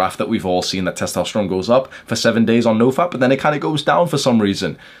that graph that we've all seen, that testosterone goes up for 7 days on NoFap, but then it kind of goes down for some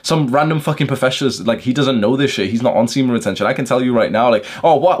reason. Some random fucking professors, like, he doesn't know this shit. He's not on semen retention. I can tell you right now, like,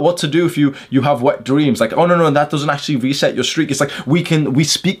 oh, what to do if you have wet dreams? Like, oh, no, that doesn't actually reset your streak. It's like, we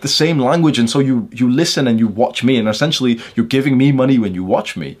speak the same language, and so you listen and you watch me, and essentially you're giving me money when you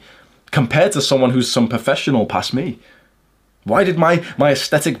watch me, compared to someone who's some professional past me. Why did my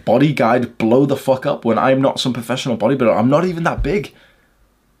aesthetic body guide blow the fuck up when I'm not some professional bodybuilder? I'm not even that big.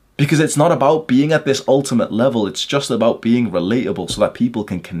 Because it's not about being at this ultimate level. It's just about being relatable so that people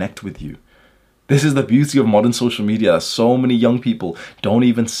can connect with you. This is the beauty of modern social media that so many young people don't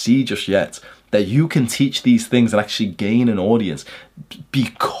even see just yet. That you can teach these things and actually gain an audience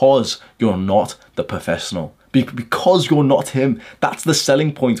because you're not the professional. Because you're not him. That's the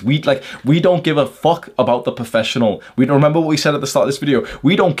selling point. We don't give a fuck about the professional. We don't remember what we said at the start of this video.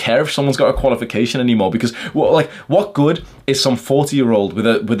 We don't care if someone's got a qualification anymore, because what good is some 40-year-old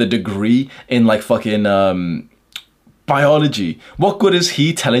with a degree in like fucking biology? What good is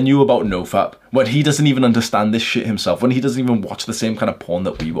he telling you about NoFap when he doesn't even understand this shit himself, when he doesn't even watch the same kind of porn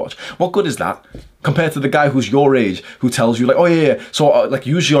that we watch? What good is that compared to the guy who's your age who tells you like, oh yeah, so like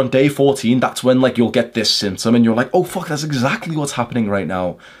usually on day 14 that's when like you'll get this symptom, and you're like, oh fuck, that's exactly what's happening right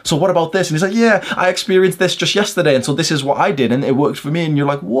now. So what about this? And he's like, yeah, I experienced this just yesterday, and so this is what I did and it worked for me. And you're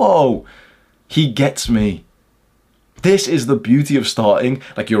like, whoa, he gets me. This is the beauty of starting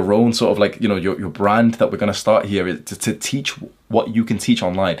like your own sort of like, your brand that we're going to start here, is to teach what you can teach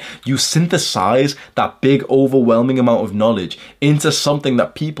online. You synthesize that big overwhelming amount of knowledge into something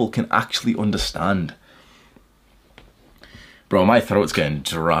that people can actually understand. Bro, my throat's getting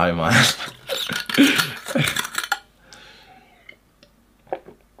dry, man.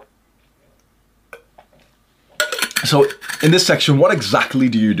 So in this section, what exactly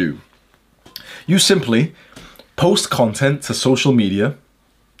do you do? You simply post content to social media,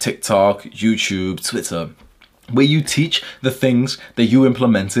 TikTok, YouTube, Twitter, where you teach the things that you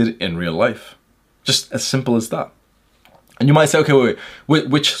implemented in real life. Just as simple as that. And you might say, okay, wait,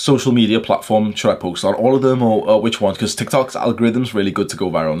 which social media platform should I post on? All of them, or which one? Because TikTok's algorithm's really good to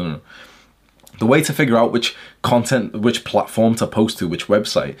go viral. No. The way to figure out which content, which platform to post to, which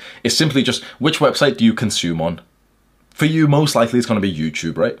website, is simply just, which website do you consume on? For you, most likely it's going to be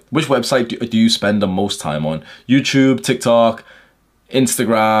YouTube, right? Which website do you spend the most time on? YouTube, TikTok,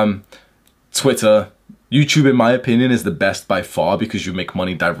 Instagram, Twitter. YouTube, in my opinion, is the best by far because you make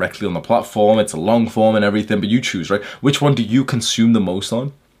money directly on the platform. It's a long form and everything, but you choose, right? Which one do you consume the most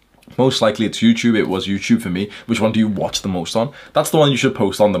on? Most likely it's YouTube. It was YouTube for me. Which one do you watch the most on? That's the one you should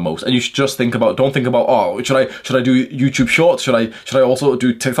post on the most. And you should just think about, don't think about, oh, should I do YouTube Shorts? Should I also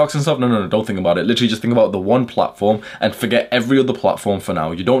do TikToks and stuff? No, don't think about it. Literally just think about the one platform and forget every other platform for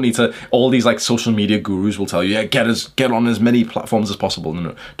now. You don't need to, all these like social media gurus will tell you, yeah, get on as many platforms as possible.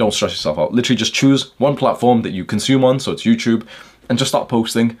 No, don't stress yourself out. Literally just choose one platform that you consume on, so it's YouTube, and just start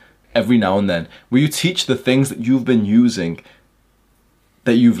posting every now and then, where you teach the things that you've been using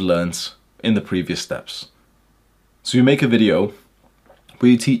that you've learnt in the previous steps. So you make a video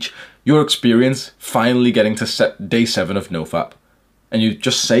where you teach your experience finally getting to day 7 of NoFap, and you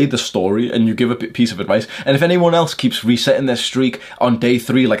just say the story and you give a piece of advice. And if anyone else keeps resetting their streak on day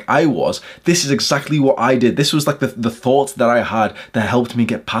 3 like I was, this is exactly what I did. This was like the thoughts that I had that helped me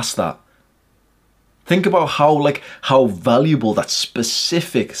get past that. Think about how valuable that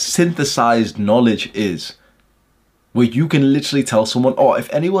specific synthesized knowledge is, where you can literally tell someone, oh,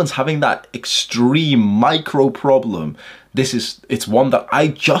 if anyone's having that extreme micro problem, it's one that I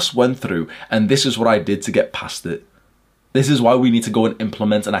just went through, and this is what I did to get past it. This is why we need to go and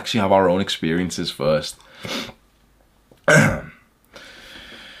implement and actually have our own experiences first.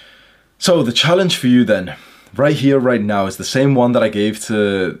 So the challenge for you then, right here, right now, is the same one that I gave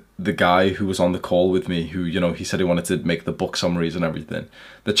to the guy who was on the call with me, who, you know, he said he wanted to make the book summaries and everything.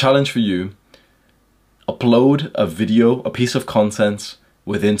 The challenge for you: upload a video, a piece of content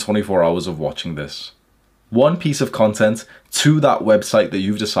within 24 hours of watching this. One piece of content to that website that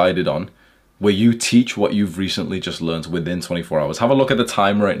you've decided on, where you teach what you've recently just learned within 24 hours. Have a look at the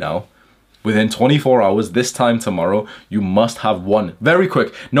time right now. Within 24 hours, this time tomorrow, you must have one. Very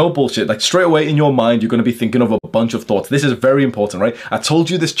quick, no bullshit. Like straight away in your mind, you're going to be thinking of a bunch of thoughts. This is very important, right? I told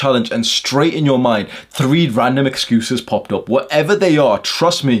you this challenge, and straight in your mind, 3 random excuses popped up. Whatever they are,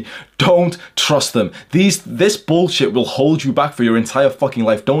 trust me, don't trust them. This bullshit will hold you back for your entire fucking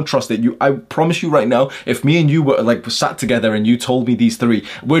life. Don't trust it. I promise you right now, if me and you were like sat together and you told me these 3,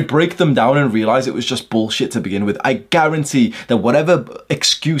 we'd break them down and realize it was just bullshit to begin with. I guarantee that whatever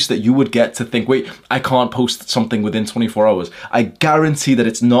excuse that you would get to think, wait, I can't post something within 24 hours, I guarantee that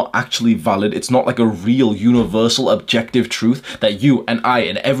it's not actually valid. It's not like a real universal objective truth that you and I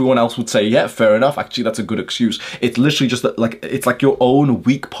and everyone else would say, yeah, fair enough, actually that's a good excuse. It's literally just like, it's like your own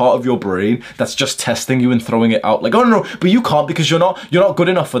weak part of your brain that's just testing you and throwing it out like, oh no, but you can't because you're not good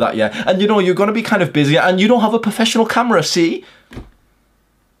enough for that yet, and you know you're gonna be kind of busy and you don't have a professional camera. See,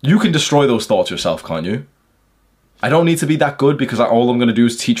 you can destroy those thoughts yourself, can't you? I don't need to be that good because all I'm gonna do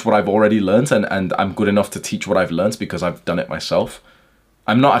is teach what I've already learned, and I'm good enough to teach what I've learned because I've done it myself.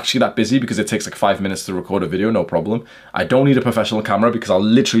 I'm not actually that busy because it takes like 5 minutes to record a video, no problem. I don't need a professional camera because I'll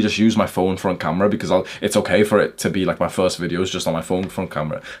literally just use my phone front camera because it's okay for it to be like my first videos just on my phone front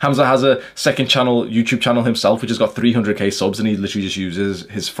camera. Hamza has a second channel, YouTube channel himself, which has got 300k subs, and he literally just uses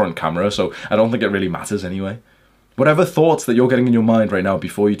his front camera, so I don't think it really matters anyway. Whatever thoughts that you're getting in your mind right now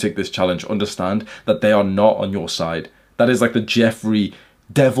before you take this challenge, understand that they are not on your side. That is like the Jeffrey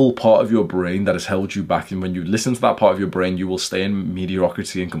devil part of your brain that has held you back, and when you listen to that part of your brain, you will stay in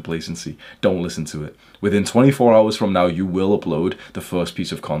mediocrity and complacency. Don't listen to it. Within 24 hours from now, you will upload the first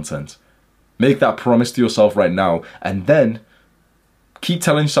piece of content. Make that promise to yourself right now, and then keep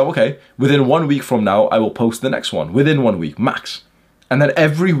telling yourself, okay, within 1 week from now, I will post the next one. Within 1 week, max. And then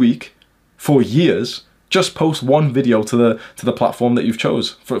every week, for years, just post one video to the platform that you've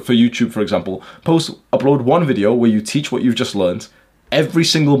chose. For YouTube, for example, upload one video where you teach what you've just learned, every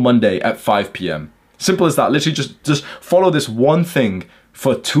single Monday at 5 p.m. Simple as that. Literally just follow this one thing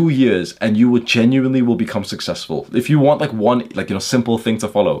for 2 years and you will genuinely become successful. If you want like one simple thing to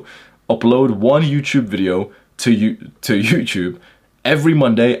follow, upload one YouTube video to YouTube every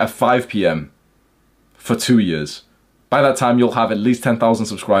Monday at 5 p.m. for 2 years. By that time, you'll have at least 10,000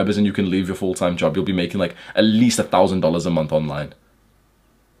 subscribers and you can leave your full-time job. You'll be making like at least $1,000 a month online.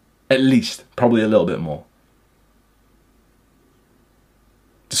 At least, probably a little bit more.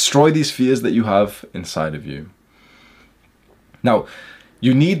 Destroy these fears that you have inside of you. Now,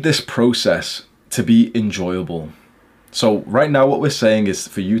 you need this process to be enjoyable. So right now what we're saying is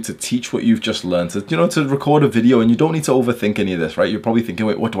for you to teach what you've just learned, to record a video, and you don't need to overthink any of this, right? You're probably thinking,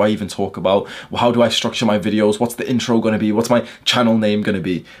 wait, what do I even talk about? How do I structure my videos? What's the intro going to be? What's my channel name going to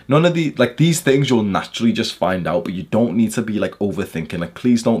be? None of these things you'll naturally just find out, but you don't need to be like overthinking. Like,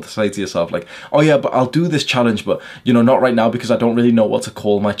 please don't say to yourself like, oh yeah, but I'll do this challenge, but not right now because I don't really know what to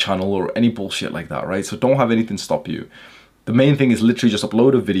call my channel or any bullshit like that, right? So don't have anything stop you. The main thing is literally just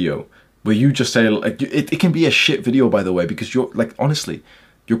upload a video where you just say, like, it can be a shit video, by the way, because you're like, honestly,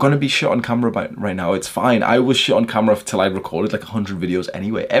 you're gonna be shit on camera right now. It's fine. I was shit on camera till I recorded like 100 videos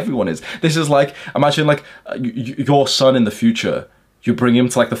anyway. Everyone is. This is like, imagine like your son in the future You bring him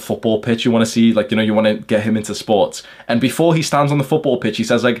to like the football pitch. You want to see, like, you know, you want to get him into sports. And before he stands on the football pitch, he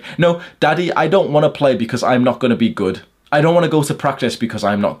says like, no, daddy, I don't want to play because I'm not going to be good. I don't want to go to practice because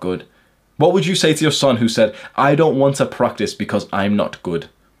I'm not good. What would you say to your son who said, I don't want to practice because I'm not good?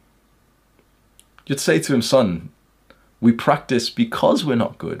 You'd say to him, son, we practice because we're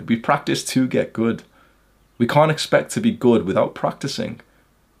not good. We practice to get good. We can't expect to be good without practicing.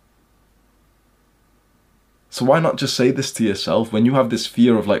 So why not just say this to yourself when you have this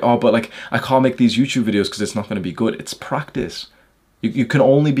fear of like, oh, but like, I can't make these YouTube videos because it's not going to be good. It's practice. You can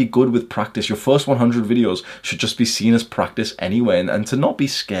only be good with practice. Your first 100 videos should just be seen as practice anyway. And to not be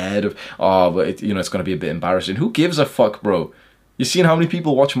scared of, oh, but it's going to be a bit embarrassing. Who gives a fuck, bro? You seen how many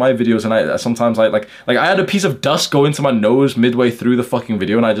people watch my videos, and I sometimes I had a piece of dust go into my nose midway through the fucking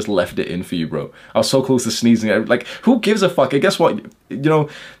video and I just left it in for you, bro. I was so close to sneezing. Like, who gives a fuck? And guess what? You know,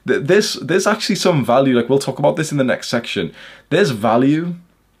 there's actually some value. Like, we'll talk about this in the next section. There's value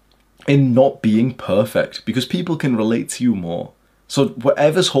in not being perfect because people can relate to you more. So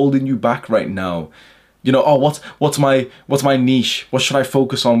whatever's holding you back right now, you know, oh, what's my niche? What should I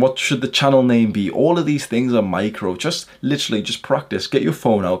focus on? What should the channel name be? All of these things are micro. Just literally just practice. Get your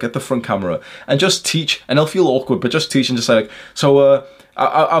phone out, get the front camera, and just teach. And it'll feel awkward, but just teach and just say like, so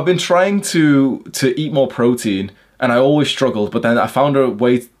I've been trying to eat more protein, and I always struggled, but then I found a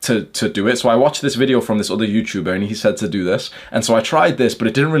way to do it. So I watched this video from this other YouTuber and he said to do this. And so I tried this, but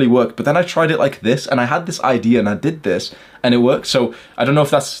it didn't really work. But then I tried it like this and I had this idea and I did this and it worked. So I don't know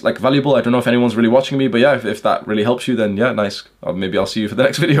if that's like valuable. I don't know if anyone's really watching me, but yeah, if that really helps you, then yeah, nice. Maybe I'll see you for the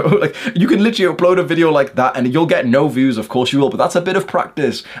next video. Like, you can literally upload a video like that and you'll get no views, of course you will, but that's a bit of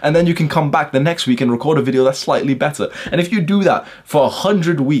practice. And then you can come back the next week and record a video that's slightly better. And if you do that for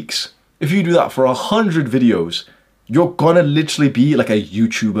 100 weeks, if you do that for 100 videos, you're gonna literally be like a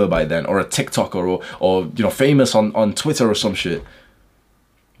YouTuber by then, or a TikToker, or you know, famous on Twitter or some shit.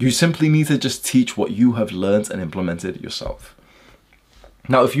 You simply need to just teach what you have learned and implemented yourself.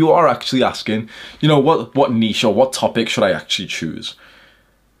 Now, if you are actually asking, you know, what niche or what topic should I actually choose?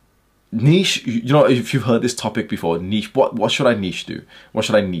 Niche, you know, if you've heard this topic before, niche, what should I niche do? What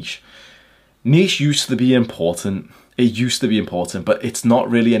should I niche? Niche used to be important. It used to be important, but it's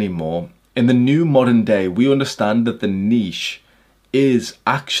not really anymore. In the new modern day, we understand that the niche is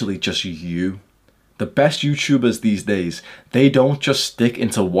actually just you. The best YouTubers these days, they don't just stick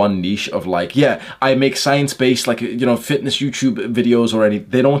into one niche of like, yeah, I make science-based, like, you know, fitness YouTube videos or any.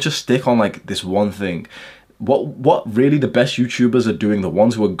 They don't just stick on like this one thing. What really the best YouTubers are doing, the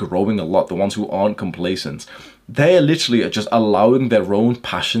ones who are growing a lot, the ones who aren't complacent, they are literally just allowing their own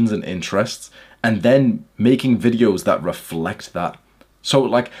passions and interests and then making videos that reflect that. So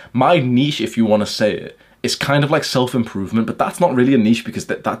like my niche, if you want to say it, is kind of like self-improvement, but that's not really a niche because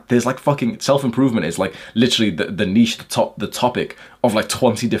that there's like fucking self-improvement is like literally the niche, the topic of like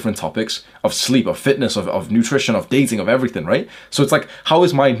 20 different topics of sleep, of fitness, of nutrition, of dating, of everything, right? So it's like, how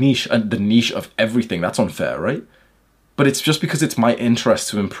is my niche and the niche of everything? That's unfair, right? But it's just because it's my interest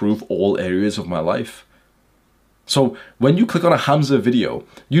to improve all areas of my life. So when you click on a Hamza video,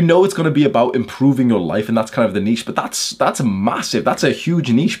 you know it's going to be about improving your life, and that's kind of the niche. But that's massive. That's a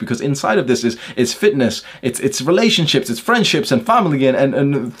huge niche because inside of this is fitness, it's relationships, it's friendships and family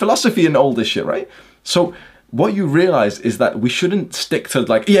and philosophy and all this shit, right? So what you realize is that we shouldn't stick to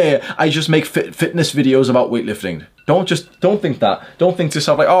like, yeah, I just make fitness videos about weightlifting. Don't think that. Don't think to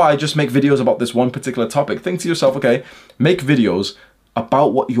yourself like, oh, I just make videos about this one particular topic. Think to yourself, okay, make videos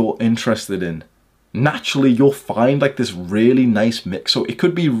about what you're interested in. Naturally, you'll find like this really nice mix. So it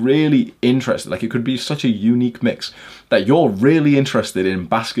could be really interesting. Like it could be such a unique mix that you're really interested in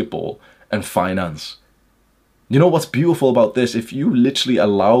basketball and finance. You know what's beautiful about this? If you literally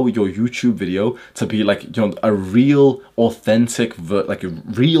allow your YouTube video to be like, you know, a real, authentic, like a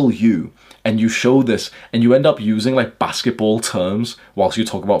real you, and you show this, and you end up using like basketball terms whilst you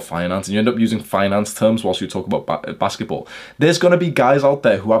talk about finance, and you end up using finance terms whilst you talk about basketball, there's gonna be guys out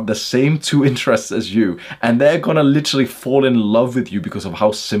there who have the same two interests as you, and they're gonna literally fall in love with you because of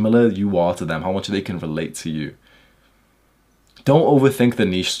how similar you are to them, how much they can relate to you. Don't overthink the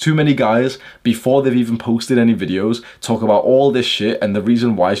niche. Too many guys, before they've even posted any videos, talk about all this shit, and the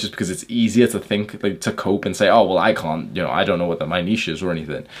reason why is just because it's easier to think, like, to cope and say, oh, well, I can't, you know, I don't know what my niche is or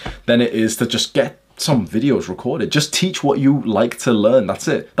anything, than it is to just get some videos recorded. Just teach what you like to learn. That's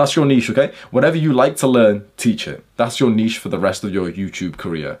it. That's your niche, okay? Whatever you like to learn, teach it. That's your niche for the rest of your YouTube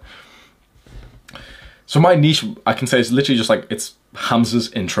career. So my niche, I can say, is literally just like, it's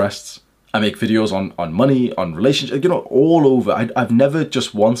Hamza's interests. I make videos on money, on relationships, you know, all over. I've never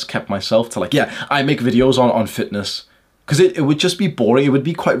just once kept myself to like, yeah, I make videos on fitness. Because it would just be boring. It would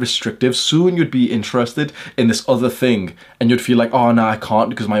be quite restrictive. Soon you'd be interested in this other thing and you'd feel like, oh no, I can't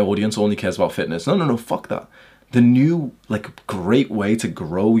because my audience only cares about fitness. No, no, no, fuck that. The new, like, great way to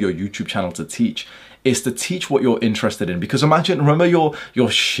grow your YouTube channel to teach is to teach what you're interested in. Because remember your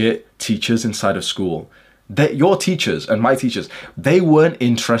shit teachers inside of school. Your teachers and my teachers, they weren't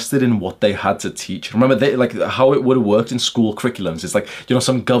interested in what they had to teach. Remember, like how it would have worked in school curriculums. It's like, you know,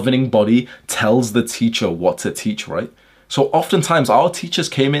 some governing body tells the teacher what to teach, right? So oftentimes our teachers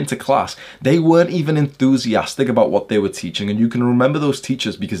came into class, they weren't even enthusiastic about what they were teaching. And you can remember those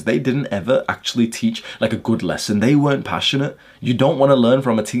teachers because they didn't ever actually teach like a good lesson. They weren't passionate. You don't want to learn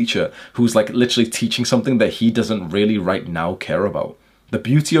from a teacher who's like literally teaching something that he doesn't really right now care about. The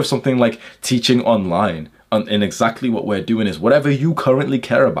beauty of something like teaching online and exactly what we're doing is whatever you currently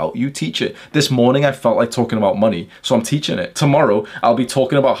care about, you teach it. This morning I felt like talking about money, so I'm teaching it. Tomorrow I'll be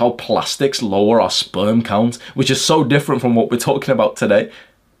talking about how plastics lower our sperm count, which is so different from what we're talking about today.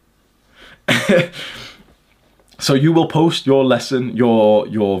 So you will post your lesson,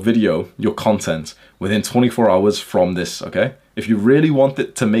 your video, your content within 24 hours from this, okay? If you really want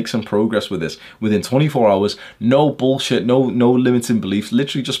it to make some progress with this, within 24 hours, no bullshit, no limiting beliefs,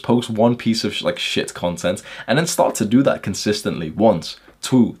 literally just post one piece of like shit content and then start to do that consistently once,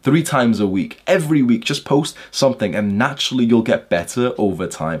 2, 3 times a week, every week, just post something and naturally you'll get better over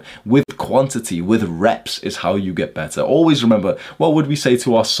time. With quantity, with reps is how you get better. Always remember, what would we say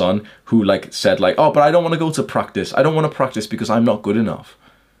to our son who like said like, oh, but I don't want to go to practice. I don't want to practice because I'm not good enough.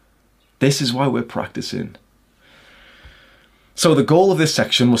 This is why we're practicing. So the goal of this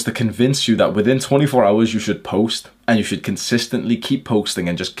section was to convince you that within 24 hours you should post and you should consistently keep posting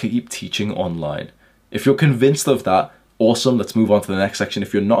and just keep teaching online. If you're convinced of that, awesome, let's move on to the next section.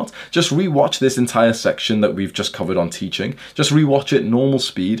 If you're not, just rewatch this entire section that we've just covered on teaching. Just rewatch it normal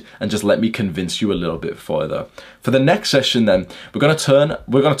speed and just let me convince you a little bit further. For the next session then, we're going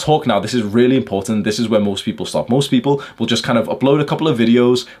to talk now. This is really important. This is where most people stop. Most people will just kind of upload a couple of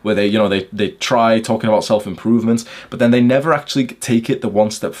videos where they try talking about self-improvements, but then they never actually take it the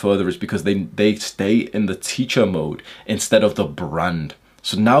one step further. Is because they stay in the teacher mode instead of the brand.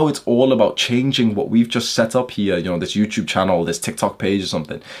 So now it's all about changing what we've just set up here, you know, this YouTube channel, this TikTok page or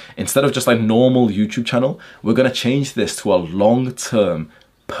something. Instead of just like normal YouTube channel, we're going to change this to a long-term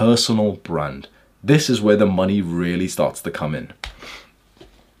personal brand. This is where the money really starts to come in.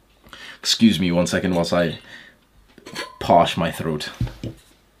 Excuse me 1 second whilst I parch my throat.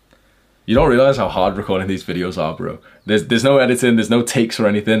 You don't realize how hard recording these videos are, bro. There's no editing, there's no takes or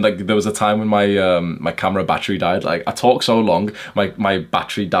anything. Like there was a time when my my camera battery died. Like I talk so long, my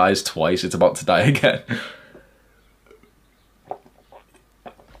battery dies twice. It's about to die again.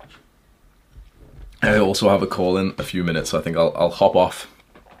 I also have a call in a few minutes, so I think I'll hop off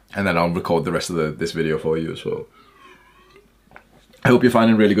and then I'll record the rest of this video for you as well. I hope you're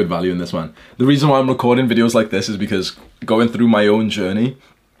finding really good value in this, man. The reason why I'm recording videos like this is because going through my own journey,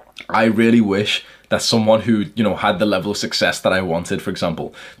 I really wish that someone who, you know, had the level of success that I wanted, for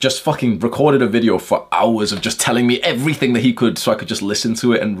example, just fucking recorded a video for hours of just telling me everything that he could so I could just listen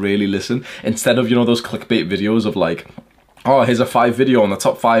to it and really listen, instead of, you know, those clickbait videos of like, oh, here's a 5 video on the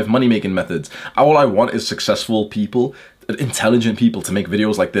top 5 money-making methods. All I want is successful people, intelligent people to make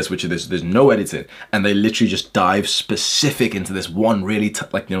videos like this, which is there's no editing, and they literally just dive specific into this one really,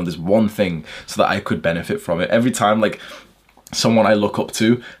 like, you know, this one thing so that I could benefit from it. Every time, like, someone I look up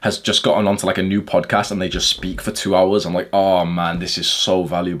to has just gotten onto like a new podcast and they just speak for 2 hours, I'm like, oh man, this is so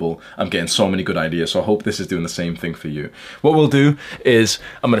valuable. I'm getting so many good ideas. So I hope this is doing the same thing for you. What we'll do is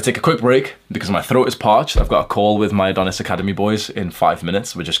I'm going to take a quick break because my throat is parched. I've got a call with my Adonis Academy boys in 5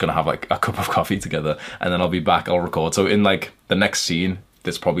 minutes. We're just going to have like a cup of coffee together and then I'll be back. I'll record. So in like the next scene,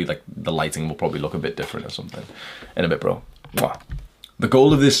 there's probably like the lighting will probably look a bit different or something. In a bit, bro. Mwah. The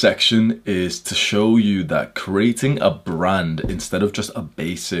goal of this section is to show you that creating a brand instead of just a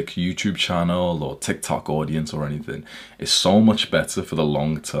basic YouTube channel or TikTok audience or anything is so much better for the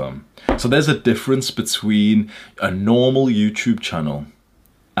long term. So there's a difference between a normal YouTube channel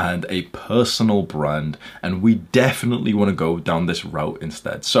and a personal brand, and we definitely want to go down this route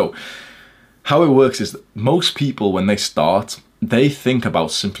instead. So how it works is that most people, when they start, they think about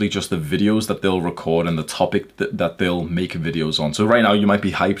simply just the videos that they'll record and the topic that they'll make videos on. So right now you might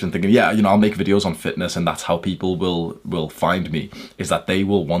be hyped and thinking, yeah, you know, I'll make videos on fitness and that's how people will find me, is that they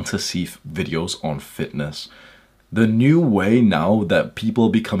will want to see videos on fitness. The new way now that people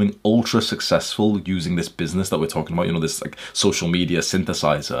are becoming ultra successful using this business that we're talking about, you know, this like social media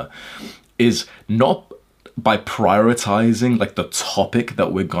synthesizer, is not by prioritizing like the topic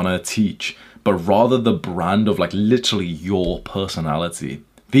that we're gonna teach, but rather the brand of like literally your personality.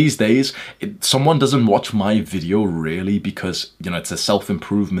 These days, someone doesn't watch my video really because, you know, it's a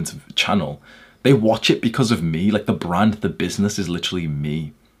self-improvement channel. They watch it because of me. Like the brand, the business is literally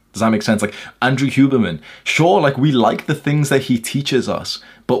me. Does that make sense? Like Andrew Huberman, sure, like we like the things that he teaches us,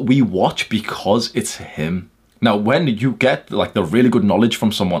 but we watch because it's him. Now, when you get like the really good knowledge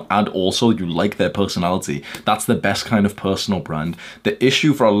from someone and also you like their personality, that's the best kind of personal brand. The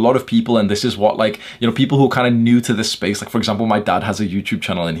issue for a lot of people, and this is what like, you know, people who are kind of new to this space, like for example, my dad has a YouTube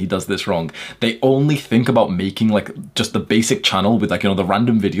channel and he does this wrong. They only think about making like just the basic channel with like, you know, the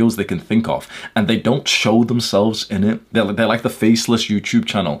random videos they can think of, and they don't show themselves in it. They're like the faceless YouTube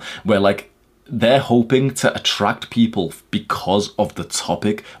channel where like, they're hoping to attract people because of the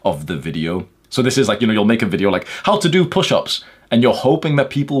topic of the video. So this is like, you know, you'll make a video like how to do push-ups, and you're hoping that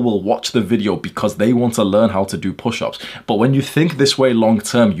people will watch the video because they want to learn how to do push-ups. But when you think this way long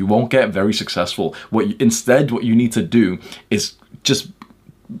term, you won't get very successful. Instead, what you need to do is just,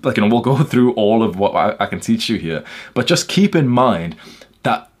 like, you know, we'll go through all of what I can teach you here, but just keep in mind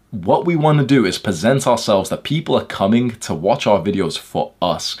that what we want to do is present ourselves that people are coming to watch our videos for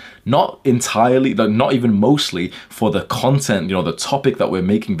us, not entirely, not even mostly for the content, you know, the topic that we're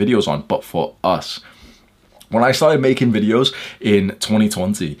making videos on, but for us. When I started making videos in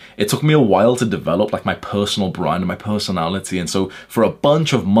 2020, it took me a while to develop like my personal brand and my personality. And so for a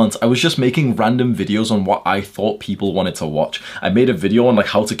bunch of months, I was just making random videos on what I thought people wanted to watch. I made a video on like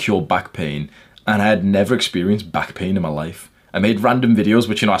how to cure back pain, and I had never experienced back pain in my life. I made random videos,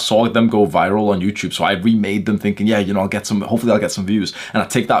 which, you know, I saw them go viral on YouTube. So I remade them thinking, yeah, you know, hopefully I'll get some views. And I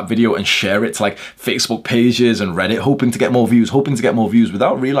take that video and share it to like Facebook pages and Reddit, hoping to get more views,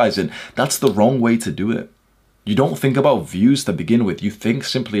 without realizing that's the wrong way to do it. You don't think about views to begin with. You think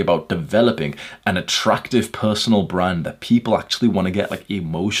simply about developing an attractive personal brand that people actually want to get like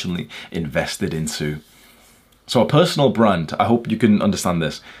emotionally invested into. So a personal brand, I hope you can understand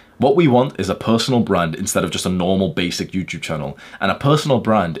this. What we want is a personal brand instead of just a normal basic YouTube channel. And a personal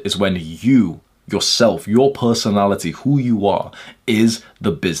brand is when you, yourself, your personality, who you are, is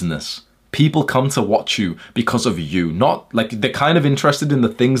the business. People come to watch you because of you. Not like they're kind of interested in the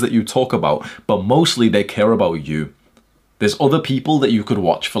things that you talk about, but mostly they care about you. There's other people that you could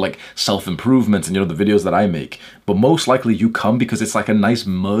watch for like self-improvement and, you know, the videos that I make. But most likely you come because it's like a nice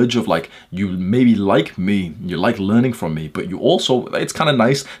merge of like, you maybe like me, you like learning from me, but you also, it's kind of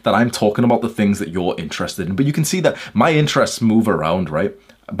nice that I'm talking about the things that you're interested in. But you can see that my interests move around, right?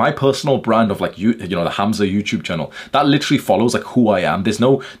 My personal brand of like, you know, the Hamza YouTube channel, that literally follows like who I am. There's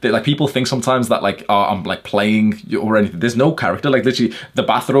no, like people think sometimes that like, I'm like playing or anything. There's no character. Like literally the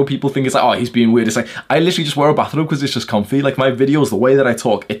bathrobe, people think it's like, oh, he's being weird. It's like, I literally just wear a bathrobe because it's just comfy. Like my videos, the way that I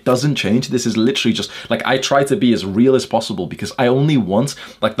talk, it doesn't change. This is literally just like, I try to be as real as possible because I only want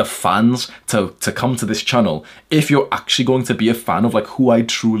like the fans to come to this channel if you're actually going to be a fan of like who I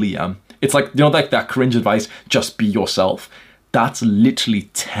truly am. It's like, you know, like that cringe advice, just be yourself. That's literally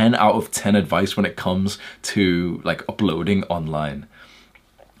 10 out of 10 advice when it comes to like uploading online.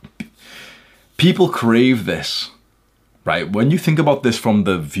 People crave this, right? When you think about this from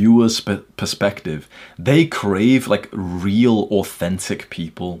the viewer's perspective, they crave like real, authentic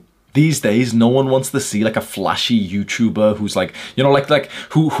people. These days, no one wants to see like a flashy YouTuber who's like, you know, like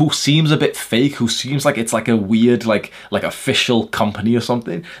who seems a bit fake, who seems like it's like a weird, like official company or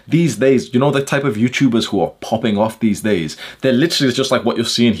something. These days, you know, the type of YouTubers who are popping off these days, they're literally just like what you're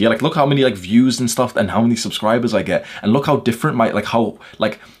seeing here. Like, look how many like views and stuff and how many subscribers I get. And look how different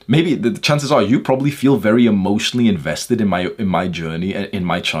maybe the chances are you probably feel very emotionally invested in my journey and in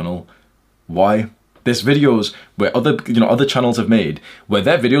my channel. Why? There's videos where other channels have made where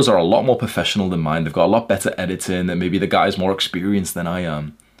their videos are a lot more professional than mine. They've got a lot better editing and maybe the guy's more experienced than I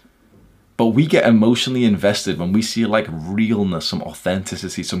am. But we get emotionally invested when we see like realness, some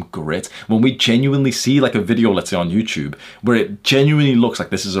authenticity, some grit. When we genuinely see like a video, let's say on YouTube, where it genuinely looks like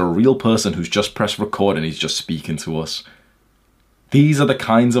this is a real person who's just pressed record and he's just speaking to us. These are the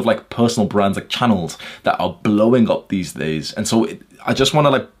kinds of like personal brands, like channels that are blowing up these days. And so I just want to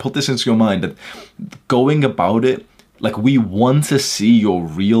like put this into your mind that going about it, like we want to see your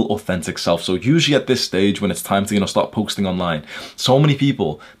real authentic self. So usually at this stage when it's time to, you know, start posting online, so many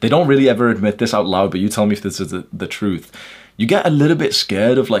people, they don't really ever admit this out loud, but you tell me if this is the truth. You get a little bit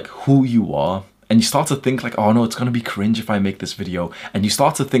scared of like who you are. And you start to think like, oh no, it's gonna be cringe if I make this video. And you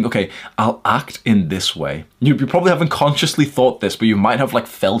start to think, okay, I'll act in this way. You probably haven't consciously thought this, but you might have like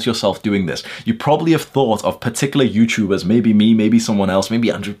felt yourself doing this. You probably have thought of particular YouTubers, maybe me, maybe someone else, maybe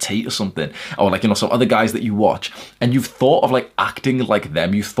Andrew Tate or something, or like, you know, some other guys that you watch. And you've thought of like acting like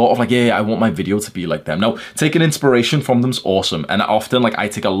them. You've thought of like, yeah, I want my video to be like them. Now, taking inspiration from them's awesome. And often like I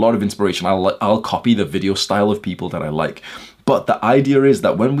take a lot of inspiration. I'll copy the video style of people that I like. But the idea is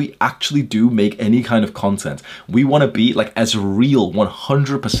that when we actually do make any kind of content, we want to be like as real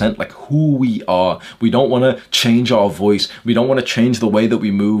 100% like who we are. We don't want to change our voice. We don't want to change the way that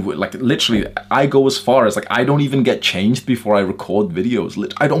we move. Like literally, I go as far as like I don't even get changed before I record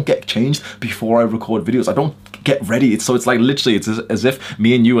videos. I don't get changed before I record videos. I don't get ready. It's like literally it's as if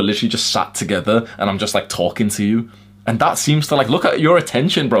me and you are literally just sat together and I'm just like talking to you. And that seems to like, look at your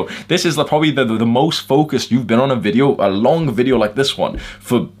attention, bro. This is probably the most focused you've been on a video, a long video like this one,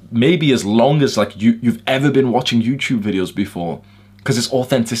 for maybe as long as like you've ever been watching YouTube videos before. Because it's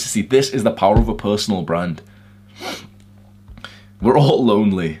authenticity. This is the power of a personal brand. We're all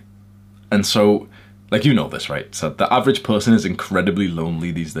lonely. And so, like, you know this, right? So the average person is incredibly lonely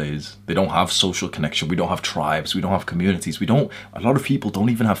these days. They don't have social connection. We don't have tribes. We don't have communities. A lot of people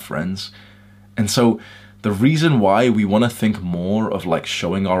don't even have friends. And so the reason why we want to think more of like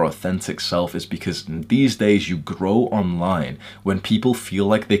showing our authentic self is because these days you grow online when people feel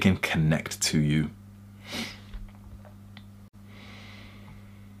like they can connect to you.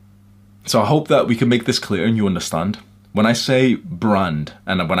 So I hope that we can make this clear and you understand. When I say brand,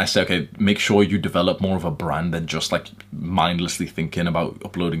 and when I say, okay, make sure you develop more of a brand than just like mindlessly thinking about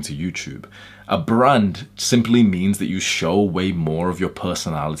uploading to YouTube. A brand simply means that you show way more of your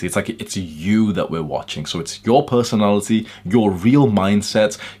personality. It's like it's you that we're watching. So it's your personality, your real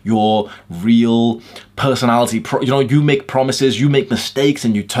mindset, your real personality. You know, you make promises, you make mistakes,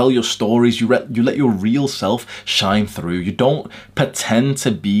 and you tell your stories. You let your real self shine through. You don't pretend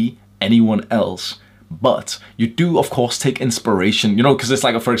to be anyone else. But you do, of course, take inspiration, you know, because it's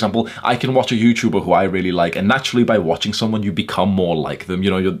like, for example, I can watch a YouTuber who I really like, and naturally by watching someone, you become more like them. You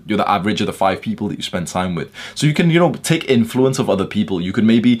know, you're the average of the 5 people that you spend time with. So you can, you know, take influence of other people. You can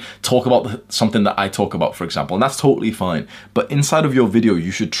maybe talk about something that I talk about, for example, and that's totally fine. But inside of your video,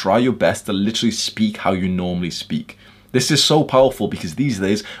 you should try your best to literally speak how you normally speak. This is so powerful because these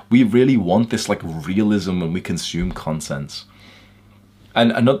days, we really want this like realism when we consume content.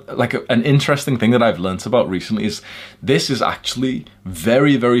 And another, like an interesting thing that I've learned about recently is this is actually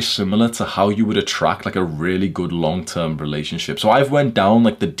very, very similar to how you would attract like a really good long-term relationship. So I've went down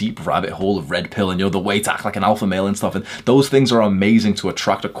like the deep rabbit hole of red pill and, you know, the way to act like an alpha male and stuff. And those things are amazing to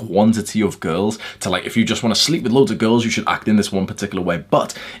attract a quantity of girls to, like, if you just want to sleep with loads of girls, you should act in this one particular way.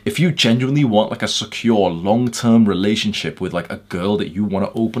 But if you genuinely want like a secure long-term relationship with like a girl that you want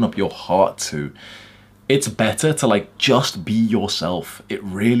to open up your heart to, it's better to like just be yourself. It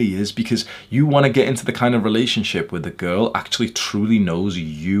really is, because you want to get into the kind of relationship where the girl actually truly knows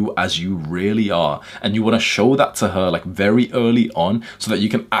you as you really are, and you want to show that to her like very early on so that you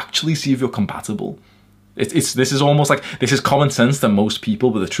can actually see if you're compatible. This is almost like, this is common sense to most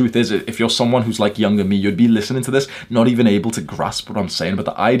people, but the truth is, if you're someone who's like younger me, you'd be listening to this not even able to grasp what I'm saying. But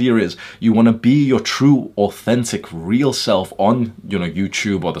the idea is you want to be your true, authentic, real self on, you know,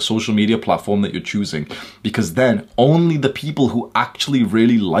 YouTube or the social media platform that you're choosing, because then only the people who actually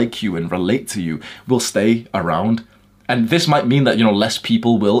really like you and relate to you will stay around. And this might mean that, you know, less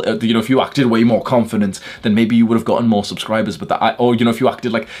people will, you know, if you acted way more confident, then maybe you would have gotten more subscribers. But or, you know, if you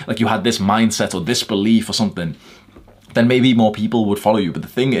acted like you had this mindset or this belief or something, then maybe more people would follow you. But the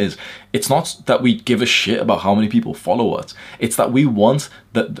thing is, it's not that we give a shit about how many people follow us. It's that we want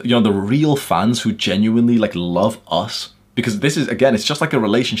that, you know, the real fans who genuinely like love us. Because this is, again, it's just like a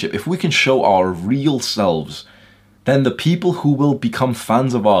relationship. If we can show our real selves, then the people who will become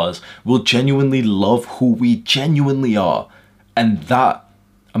fans of ours will genuinely love who we genuinely are. And that,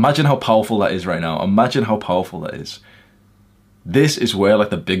 imagine how powerful that is right now. Imagine how powerful that is. This is where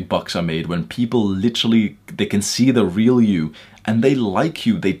like the big bucks are made, when people literally, they can see the real you and they like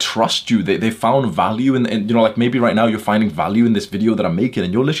you, they trust you, they found value in, you know, like maybe right now you're finding value in this video that I'm making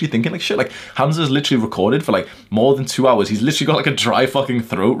and you're literally thinking like, shit, like Hamza's literally recorded for like more than 2 hours. He's literally got like a dry fucking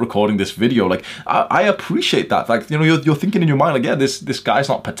throat recording this video. Like I appreciate that. Like, you know, you're thinking in your mind like, yeah, this guy's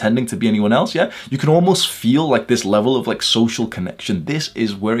not pretending to be anyone else. Yeah, you can almost feel like this level of like social connection. This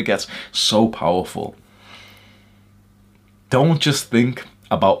is where it gets so powerful. Don't just think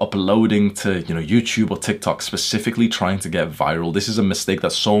about uploading to, you know, YouTube or TikTok specifically trying to get viral. This is a mistake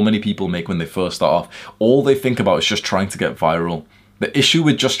that so many people make when they first start off. All they think about is just trying to get viral. The issue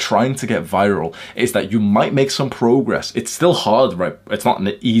with just trying to get viral is that you might make some progress. It's still hard, right? It's not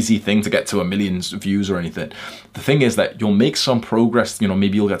an easy thing to get to 1 million views or anything. The thing is that you'll make some progress, you know,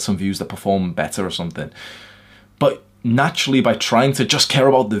 maybe you'll get some views that perform better or something. But naturally, by trying to just care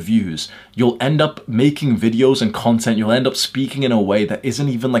about the views, you'll end up making videos and content, you'll end up speaking in a way that isn't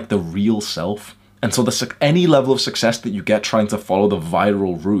even like the real self. And so any level of success that you get trying to follow the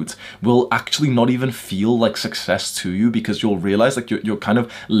viral route will actually not even feel like success to you, because you'll realize like you're kind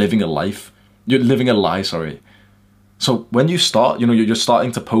of living a life. You're living a lie, sorry. So when you start, you know, you're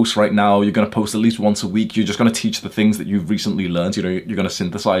starting to post right now, you're going to post at least once a week. You're just going to teach the things that you've recently learned. You know, you're going to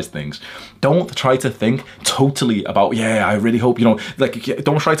synthesize things. Don't try to think totally about, yeah, I really hope, you know, like,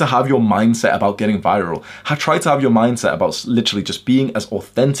 don't try to have your mindset about getting viral. Try to have your mindset about literally just being as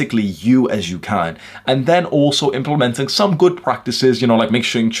authentically you as you can. And then also implementing some good practices, you know, like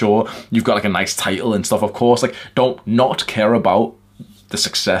making sure you've got like a nice title and stuff, of course. Like, don't not care about the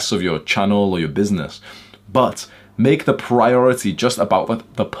success of your channel or your business, but make the priority just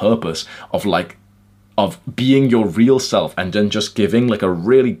about the purpose of like, of being your real self, and then just giving like a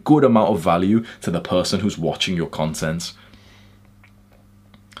really good amount of value to the person who's watching your content.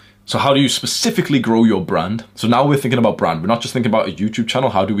 So how do you specifically grow your brand? So now we're thinking about brand. We're not just thinking about a YouTube channel.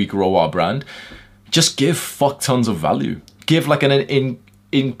 How do we grow our brand? Just give fuck tons of value. Give like an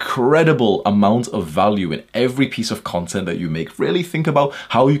incredible amount of value in every piece of content that you make. Really think about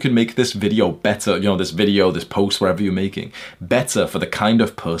how you can make this video better, you know, this video, this post, wherever you're making, better for the kind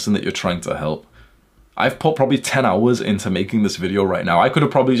of person that you're trying to help. I've put probably 10 hours into making this video right now. I could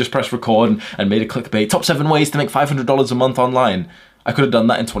have probably just pressed record and made a clickbait, top 7 ways to make $500 a month online. I could have done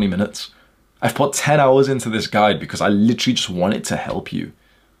that in 20 minutes. I've put 10 hours into this guide because I literally just want it to help you.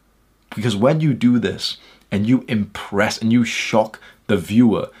 Because when you do this and you impress and you shock the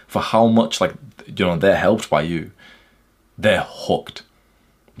viewer for how much, like, you know, they're helped by you, they're hooked.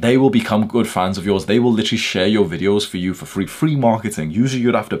 They will become good fans of yours. They will literally share your videos for you for free. Free marketing. Usually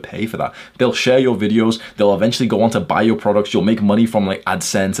you'd have to pay for that. They'll share your videos. They'll eventually go on to buy your products. You'll make money from like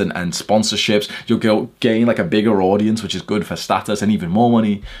AdSense and sponsorships. You'll gain like a bigger audience, which is good for status and even more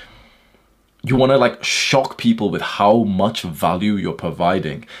money. You want to like shock people with how much value you're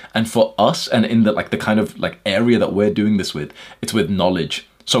providing. And for us, and in the like the kind of like area that we're doing this with, it's with knowledge.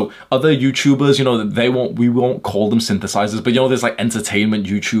 So other YouTubers, you know, we won't call them synthesizers, but you know, there's like entertainment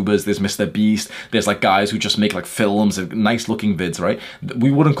YouTubers, there's Mr. Beast, there's like guys who just make like films and nice looking vids, right?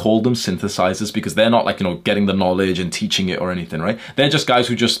 We wouldn't call them synthesizers because they're not like, you know, getting the knowledge and teaching it or anything, right? They're just guys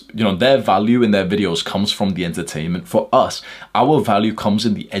who just, you know, their value in their videos comes from the entertainment. For us, our value comes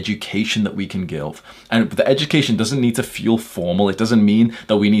in the education that we can give. And the education doesn't need to feel formal. It doesn't mean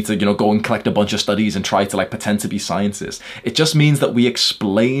that we need to, you know, go and collect a bunch of studies and try to like pretend to be scientists. It just means that we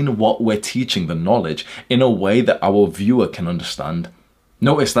explain what we're teaching, the knowledge, in a way that our viewer can understand.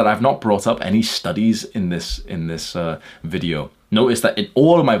 Notice that I've not brought up any studies in this video. Notice that in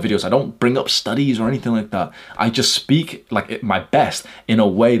all of my videos, I don't bring up studies or anything like that. I just speak like my best in a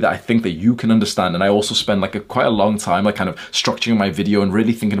way that I think that you can understand. And I also spend like quite a long time like kind of structuring my video and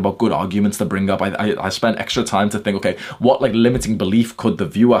really thinking about good arguments to bring up. I spend extra time to think, okay, what like limiting belief could the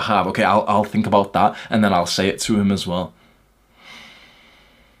viewer have? Okay, I'll think about that and then I'll say it to him as well.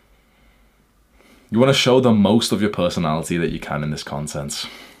 You want to show the most of your personality that you can in this content.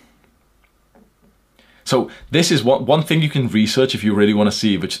 So this is one thing you can research if you really want to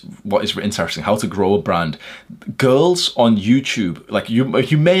see what is interesting, how to grow a brand. Girls on YouTube, like you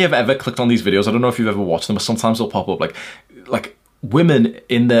may have ever clicked on these videos. I don't know if you've ever watched them, but sometimes they'll pop up like women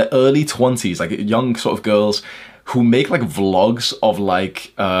in their early 20s, like young sort of girls who make like vlogs of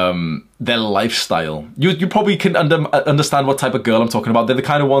like their lifestyle. You probably can understand what type of girl I'm talking about. They're the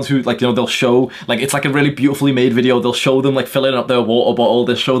kind of ones who, like, you know, they'll show, like, it's like a really beautifully made video. They'll show them like filling up their water bottle.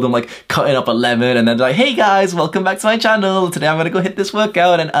 They'll show them like cutting up a lemon, and then they're like, hey guys, welcome back to my channel. Today I'm gonna go hit this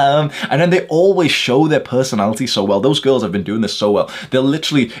workout, and then they always show their personality so well. Those girls have been doing this so well. They'll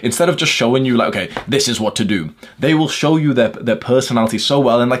literally, instead of just showing you like, okay, this is what to do, they will show you their personality so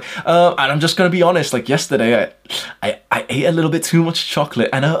well. And like, and I'm just gonna be honest, like yesterday I ate a little bit too much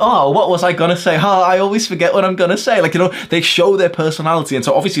chocolate, and oh, what was I gonna say? I always forget what I'm gonna say. Like, you know, they show their personality, and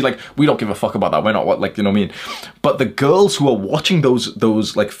so obviously, like, we don't give a fuck about that. We're not what, like, you know what I mean? But the girls who are watching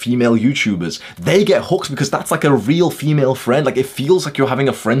those like female YouTubers, they get hooked because that's like a real female friend. Like, it feels like you're having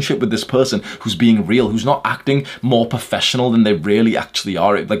a friendship with this person who's being real, who's not acting more professional than they really actually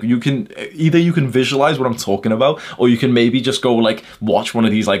are. Like, you can visualize what I'm talking about, or you can maybe just go like watch one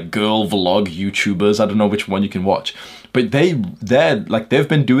of these like girl vlog YouTubers. I don't know which one you can watch. But they've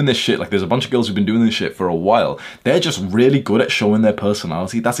been doing this shit. Like, there's a bunch of girls who've been doing this shit for a while. They're just really good at showing their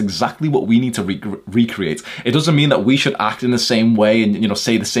personality. That's exactly what we need to recreate. It doesn't mean that we should act in the same way and, you know,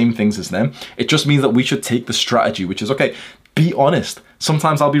 say the same things as them. It just means that we should take the strategy, which is, okay, be honest.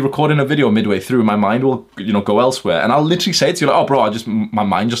 Sometimes I'll be recording a video midway through, my mind will, you know, go elsewhere, and I'll literally say to you like, oh bro, my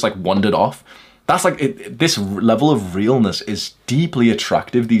mind just like wandered off. That's like, this level of realness is deeply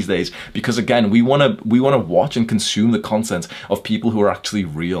attractive these days, because again, we want to watch and consume the content of people who are actually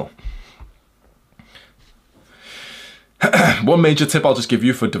real. One major tip I'll just give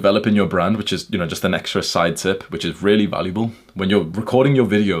you for developing your brand, which is, you know, just an extra side tip, which is really valuable. When you're recording your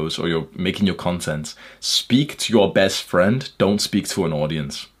videos or you're making your content, speak to your best friend, don't speak to an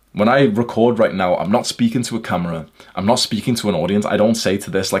audience. When I record right now, I'm not speaking to a camera. I'm not speaking to an audience. I don't say to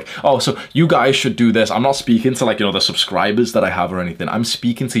this like, oh, so you guys should do this. I'm not speaking to like, you know, the subscribers that I have or anything. I'm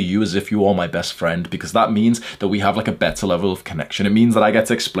speaking to you as if you are my best friend, because that means that we have like a better level of connection. It means that I get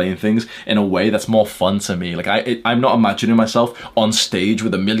to explain things in a way that's more fun to me. Like I'm not imagining myself on stage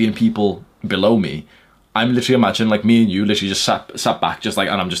with 1 million people below me. I'm literally imagining like me and you literally just sat back just like,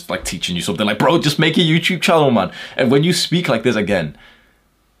 and I'm just like teaching you something like, bro, just make a YouTube channel, man. And when you speak like this again,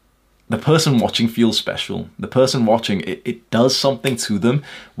 the person watching feels special. The person watching, it does something to them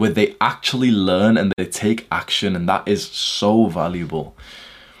where they actually learn and they take action, and that is so valuable.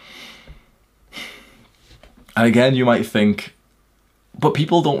 And again, you might think, but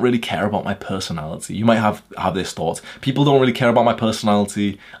people don't really care about my personality. You might have this thought. People don't really care about my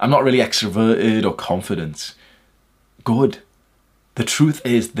personality. I'm not really extroverted or confident. Good. The truth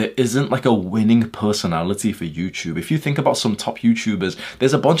is, there isn't like a winning personality for YouTube. If you think about some top YouTubers,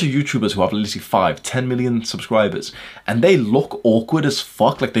 there's a bunch of YouTubers who have literally 5, 10 million subscribers, and they look awkward as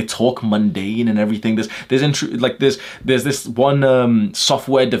fuck. Like they talk mundane and everything. There's this one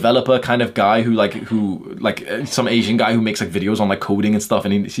software developer kind of guy who some Asian guy who makes like videos on like coding and stuff,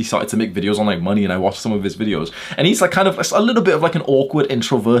 and he started to make videos on like money, and I watched some of his videos, and he's like kind of a little bit of like an awkward,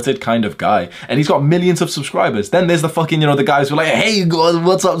 introverted kind of guy, and he's got millions of subscribers. Then there's the fucking, you know, the guys who are like, hey guys,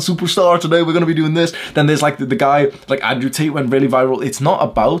 what's up, superstar, today we're gonna be doing this. Then there's like the guy like Andrew Tate went really viral. It's not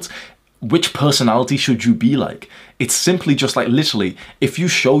about which personality should you be like. It's simply just like, literally, if you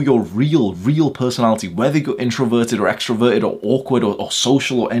show your real personality, whether you're introverted or extroverted or awkward or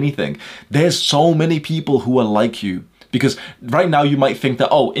social or anything, there's so many people who are like you. Because right now you might think that,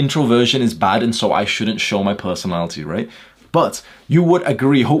 oh, introversion is bad and so I shouldn't show my personality, right? But you would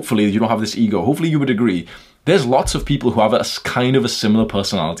agree, hopefully you don't have this ego, hopefully you would agree, there's lots of people who have a kind of a similar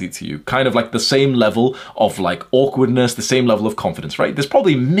personality to you, kind of like the same level of like awkwardness, the same level of confidence, right? There's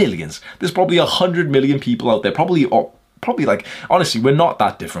probably millions. There's probably 100 million people out there, probably like, honestly, we're not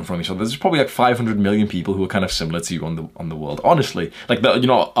that different from each other. There's probably like 500 million people who are kind of similar to you on the world, honestly. Like, you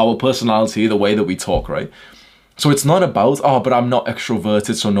know, our personality, the way that we talk, right? So it's not about, oh, but I'm not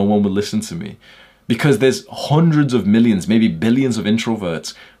extroverted, so no one will listen to me. Because there's hundreds of millions, maybe billions of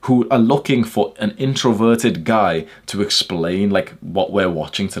introverts who are looking for an introverted guy to explain like what we're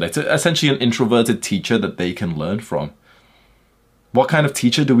watching today. It's essentially an introverted teacher that they can learn from. What kind of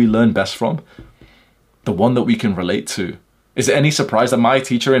teacher do we learn best from? The one that we can relate to. Is it any surprise that my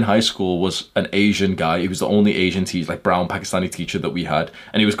teacher in high school was an Asian guy? He was the only Asian teacher, like brown Pakistani teacher that we had,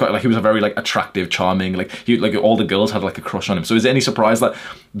 and he was quite like, he was a very like attractive, charming, like all the girls had like a crush on him. So is it any surprise that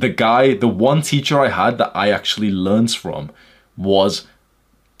the one teacher I had that I actually learned from was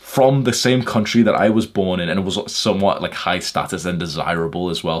from the same country that I was born in, and it was somewhat like high status and desirable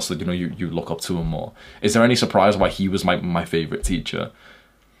as well. So, you know, you look up to him more. Is there any surprise why he was my favorite teacher?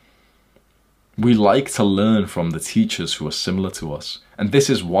 We like to learn from the teachers who are similar to us. And this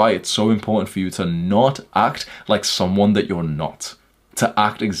is why it's so important for you to not act like someone that you're not. To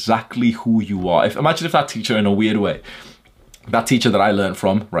act exactly who you are. Imagine if that teacher, in a weird way, that teacher that I learned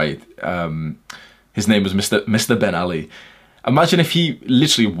from, right, his name was Mr. Ben Ali. Imagine if he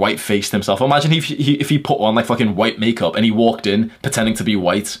literally white-faced himself. Imagine if he put on like fucking white makeup and he walked in pretending to be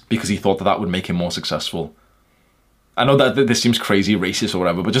white because he thought that would make him more successful. I know that this seems crazy, racist or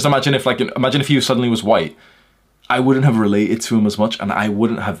whatever, but just imagine if he suddenly was white. I wouldn't have related to him as much, and I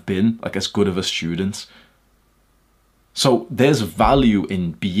wouldn't have been like as good of a student. So there's value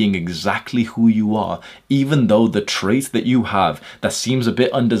in being exactly who you are, even though the trait that you have that seems a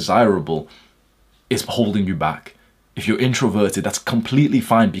bit undesirable is holding you back. If you're introverted, that's completely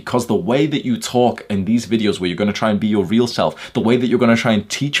fine, because the way that you talk in these videos where you're going to try and be your real self, the way that you're going to try and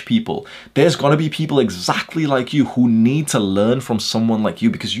teach people, there's going to be people exactly like you who need to learn from someone like you,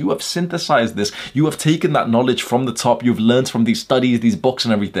 because you have synthesized this. You have taken that knowledge from the top. You've learned from these studies, these books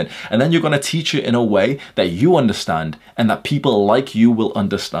and everything. And then you're going to teach it in a way that you understand and that people like you will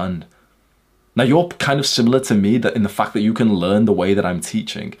understand. Now, you're kind of similar to me that in the fact that you can learn the way that I'm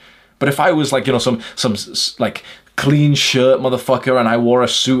teaching. But if I was like, you know, some like clean shirt motherfucker and I wore a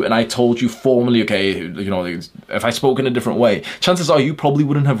suit and I told you formally, okay, you know, if I spoke in a different way, chances are you probably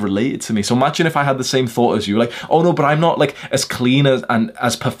wouldn't have related to me. So imagine if I had the same thought as you, like, oh no, but I'm not like as clean and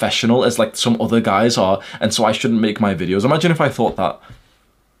as professional as like some other guys are, and so I shouldn't make my videos. Imagine if I thought that.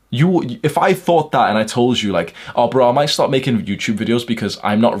 If I thought that and I told you like, oh bro, I might start making YouTube videos because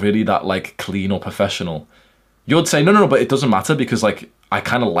I'm not really that like clean or professional. You'd say, no, but it doesn't matter because like, I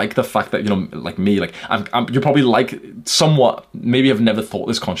kind of like the fact that, you know, like me, like you're probably like somewhat, maybe I've never thought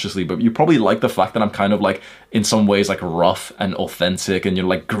this consciously, but you probably like the fact that I'm kind of like in some ways like rough and authentic and, you're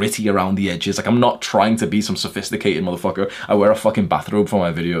like gritty around the edges. Like I'm not trying to be some sophisticated motherfucker. I wear a fucking bathrobe for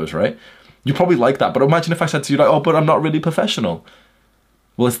my videos, right? You probably like that, but imagine if I said to you like, oh, but I'm not really professional.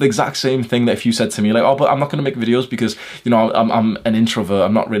 Well, it's the exact same thing that if you said to me like, oh, but I'm not going to make videos because, you know, I'm an introvert,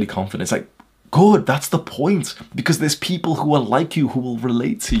 I'm not really confident. It's like, good, that's the point, because there's people who are like you who will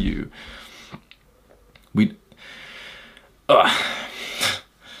relate to you.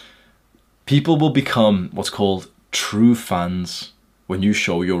 People will become what's called true fans when you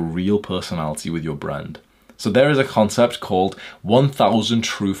show your real personality with your brand. So there is a concept called 1000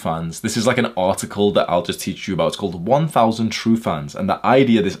 True Fans. This is like an article that I'll just teach you about. It's called 1000 True Fans. And the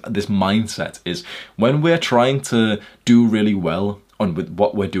idea, this mindset is when we're trying to do really well on with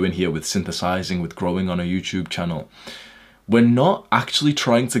what we're doing here with synthesizing, with growing on a YouTube channel, we're not actually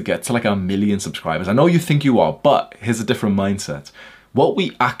trying to get to like 1 million subscribers. I know you think you are, but here's a different mindset. What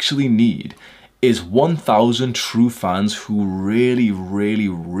we actually need is 1000 true fans who really, really,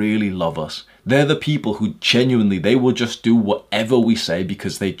 really love us. They're the people who genuinely, they will just do whatever we say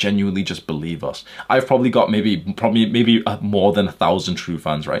because they genuinely just believe us. I've probably got maybe more than 1,000 true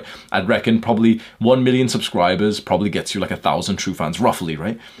fans, right? I'd reckon probably 1 million subscribers probably gets you like 1,000 true fans, roughly,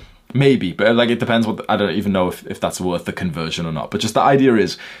 right? Maybe, but like it depends what, I don't even know if that's worth the conversion or not. But just the idea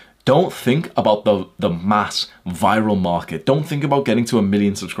is, don't think about the mass viral market. Don't think about getting to 1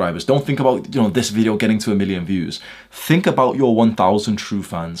 million subscribers. Don't think about, you know, this video getting to 1 million views. Think about your 1,000 true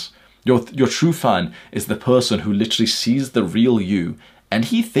fans. Your true fan is the person who literally sees the real you and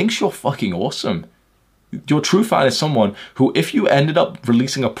he thinks you're fucking awesome. Your true fan is someone who, if you ended up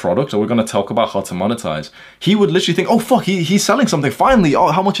releasing a product, or we're going to talk about how to monetize, he would literally think, oh fuck, he's selling something finally.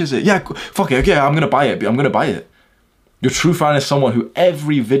 Oh, how much is it? Yeah, fuck it. Yeah, I'm going to buy it. I'm going to buy it. Your true fan is someone who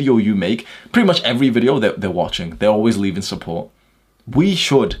every video you make, pretty much every video they're watching, they're always leaving support. We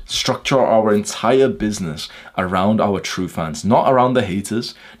should structure our entire business around our true fans, not around the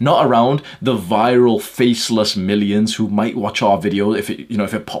haters, not around the viral faceless millions who might watch our video if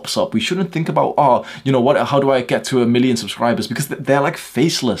it pops up. We shouldn't think about, oh, you know what, how do I get to 1 million subscribers? Because they're like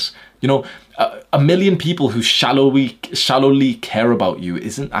faceless. You know, 1 million people who shallowly care about you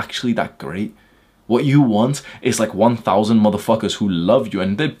isn't actually that great. What you want is like 1,000 motherfuckers who love you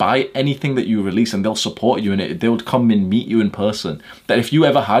and they buy anything that you release and they'll support you in it. They'll come and meet you in person. That if you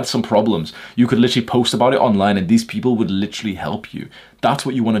ever had some problems, you could literally post about it online and these people would literally help you. That's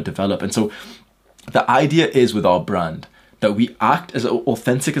what you want to develop. And so the idea is with our brand that we act as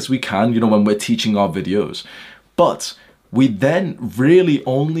authentic as we can, you know, when we're teaching our videos. But we then really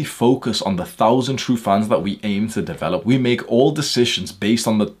only focus on the 1,000 true fans that we aim to develop. We make all decisions based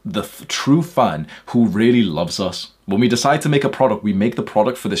on the true fan who really loves us. When we decide to make a product, we make the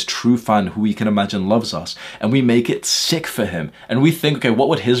product for this true fan who we can imagine loves us, and we make it sick for him. And we think, okay, what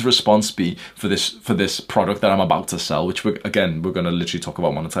would his response be for this product that I'm about to sell? Which we're going to literally talk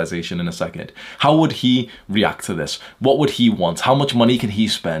about monetization in a second. How would he react to this? What would he want? How much money can he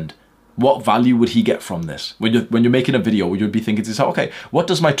spend? What value would he get from this? When you're making a video, you'd be thinking to yourself, okay, what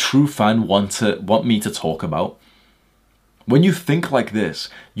does my true fan want me to talk about? When you think like this,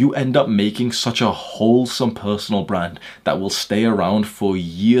 you end up making such a wholesome personal brand that will stay around for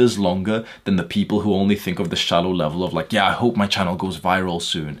years longer than the people who only think of the shallow level of like, yeah, I hope my channel goes viral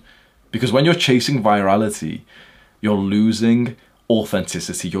soon. Because when you're chasing virality, you're losing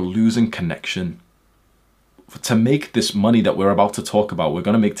authenticity, you're losing connection. To make this money that we're about to talk about, we're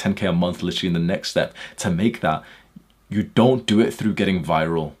going to make 10K a month literally in the next step. To make that, you don't do it through getting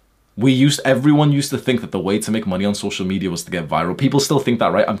viral. Everyone used to think that the way to make money on social media was to get viral. People still think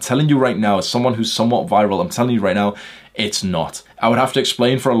that, right? I'm telling you right now, as someone who's somewhat viral, I'm telling you right now, it's not. I would have to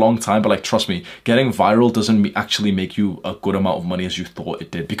explain for a long time, but like, trust me, getting viral doesn't actually make you a good amount of money as you thought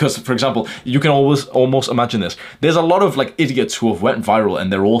it did. Because, for example, you can almost imagine this. There's a lot of like idiots who have went viral and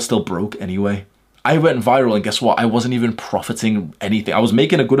they're all still broke anyway. I went viral and guess what? I wasn't even profiting anything. I was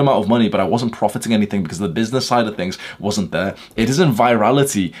making a good amount of money, but I wasn't profiting anything because the business side of things wasn't there. It isn't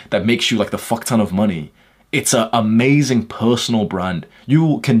virality that makes you like the fuck ton of money. It's an amazing personal brand.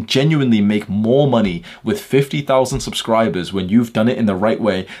 You can genuinely make more money with 50,000 subscribers when you've done it in the right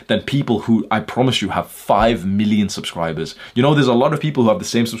way than people who, I promise you, have 5 million subscribers. You know, there's a lot of people who have the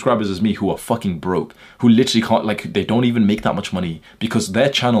same subscribers as me who are fucking broke, who literally can't, like, they don't even make that much money because their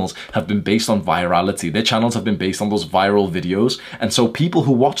channels have been based on virality. Their channels have been based on those viral videos. And so people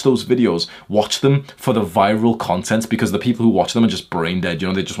who watch those videos watch them for the viral content because the people who watch them are just brain dead. You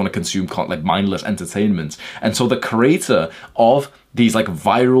know, they just want to consume like mindless entertainment. And so the creator of these like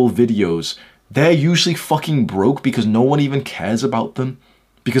viral videos they're usually fucking broke because no one even cares about them.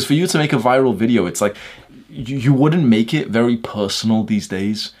 Because for you to make a viral video, it's like, you wouldn't make it very personal these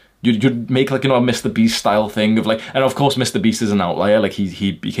days. You'd make like, you know, a Mr. Beast style thing of like, and of course Mr. Beast is an outlier, like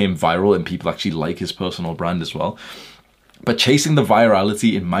he became viral and people actually like his personal brand as well. But chasing the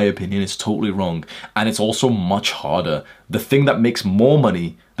virality, in my opinion, is totally wrong. And it's also much harder. The thing that makes more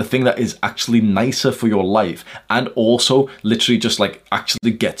money, the thing that is actually nicer for your life, and also literally just like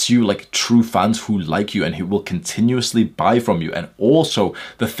actually gets you like true fans who like you and who will continuously buy from you. And also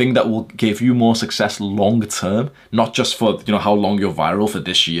the thing that will give you more success long term, not just for, you know, how long you're viral for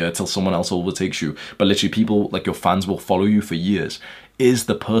this year till someone else overtakes you, but literally people like your fans will follow you for years, is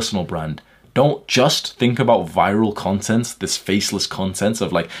the personal brand. Don't just think about viral content, this faceless content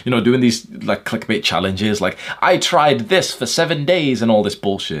of like, you know, doing these like clickbait challenges, like I tried this for 7 days and all this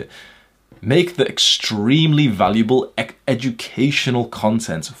bullshit. Make the extremely valuable educational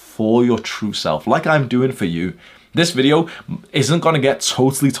content for your true self, like I'm doing for you. This video isn't going to get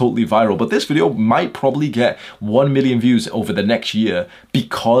totally viral, but this video might probably get 1 million views over the next year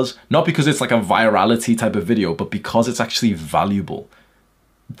because, not because it's like a virality type of video, but because it's actually valuable.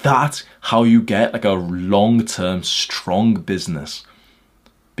 That's how you get like a long-term strong business.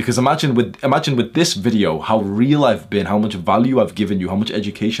 Because imagine with this video how real I've been, how much value I've given you, how much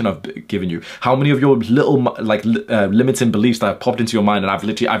education I've given you, how many of your little like limiting beliefs that have popped into your mind, and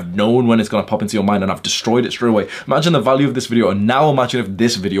I've known when it's gonna pop into your mind and I've destroyed it straight away. Imagine the value of this video, and now imagine if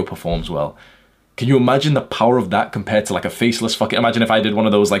this video performs well. Can you imagine the power of that compared to like a faceless fucking, imagine if I did one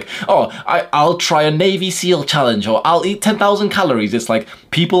of those like, oh, I'll try a Navy SEAL challenge, or I'll eat 10,000 calories. It's like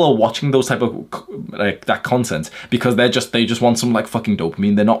people are watching those type of like that content because they just want some like fucking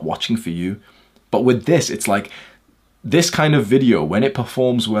dopamine. They're not watching for you. But with this, it's like this kind of video, when it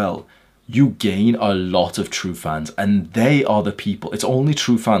performs well, you gain a lot of true fans, and they are the people. It's only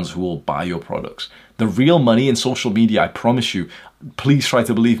true fans who will buy your products. The real money in social media, I promise you, please try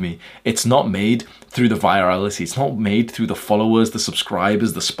to believe me, it's not made through the virality. It's not made through the followers, the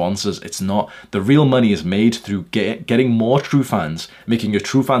subscribers, the sponsors. It's not. The real money is made through getting more true fans, making your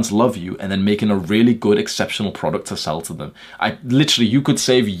true fans love you, and then making a really good, exceptional product to sell to them. You could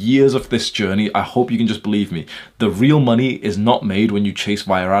save years of this journey. I hope you can just believe me. The real money is not made when you chase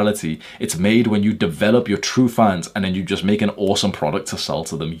virality. It's made when you develop your true fans and then you just make an awesome product to sell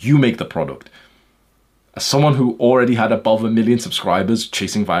to them. You make the product. As someone who already had above 1 million subscribers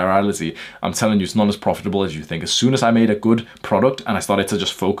chasing virality, I'm telling you, it's not as profitable as you think. As soon as I made a good product and I started to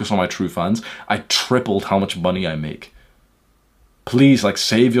just focus on my true fans, I tripled how much money I make. Please, like,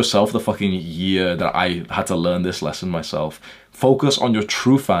 save yourself the fucking year that I had to learn this lesson myself. Focus on your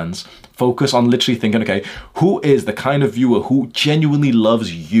true fans. Focus on literally thinking, okay, who is the kind of viewer who genuinely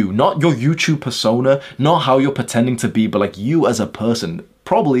loves you? Not your YouTube persona, not how you're pretending to be, but like you as a person.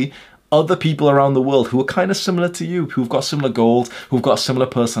 Probably other people around the world who are kind of similar to you, who've got similar goals, who've got a similar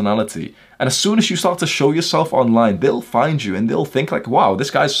personality. And as soon as you start to show yourself online, they'll find you and they'll think like, wow,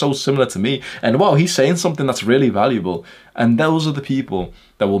 this guy's so similar to me. And wow, he's saying something that's really valuable. And those are the people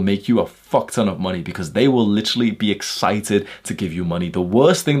that will make you a fuck ton of money, because they will literally be excited to give you money. The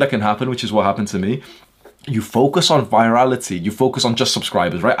worst thing that can happen, which is what happened to me, you focus on virality, you focus on just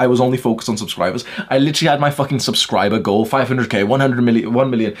subscribers, right? I was only focused on subscribers. I literally had my fucking subscriber goal, 500k, 100 million, 1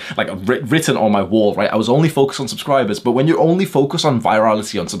 million, like written on my wall, right? I was only focused on subscribers. But when you're only focused on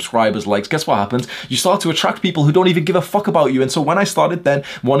virality, on subscribers, likes, guess what happens? You start to attract people who don't even give a fuck about you. And so when I started then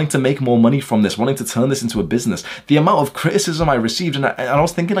wanting to make more money from this, wanting to turn this into a business, the amount of criticism I received, and I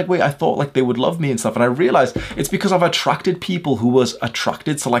was thinking like, wait, I thought like they would love me and stuff. And I realized it's because I've attracted people who was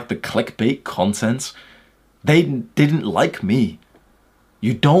attracted to like the clickbait content. They didn't like me.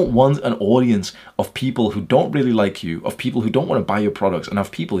 You don't want an audience of people who don't really like you, of people who don't want to buy your products, and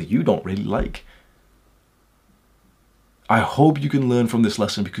of people you don't really like. I hope you can learn from this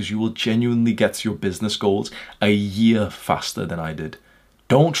lesson, because you will genuinely get to your business goals a year faster than I did.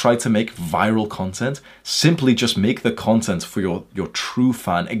 Don't try to make viral content. Simply just make the content for your true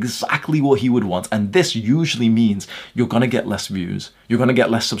fan, exactly what he would want. And this usually means you're going to get less views. You're going to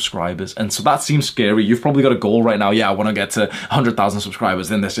get less subscribers. And so that seems scary. You've probably got a goal right now. Yeah, I want to get to 100,000 subscribers,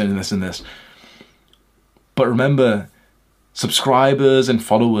 then this, and this, and this. But remember, subscribers and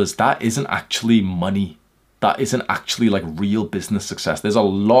followers, that isn't actually money. That isn't actually like real business success. There's a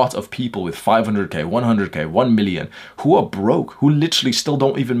lot of people with 500k, 100k, 1 million who are broke, who literally still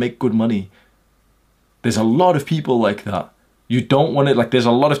don't even make good money. There's a lot of people like that. You don't want it, like there's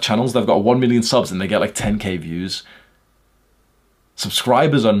a lot of channels that have got 1 million subs and they get like 10k views.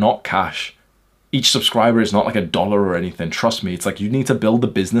 Subscribers are not cash. Each subscriber is not like $1 or anything. Trust me, it's like you need to build the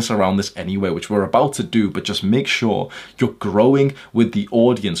business around this anyway, which we're about to do, but just make sure you're growing with the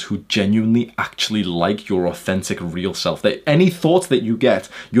audience who genuinely actually like your authentic, real self. That any thoughts that you get,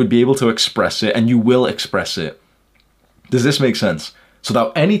 you'd be able to express it, and you will express it. Does this make sense? So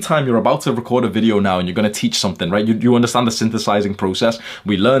that anytime you're about to record a video now and you're going to teach something, right? You understand the synthesizing process.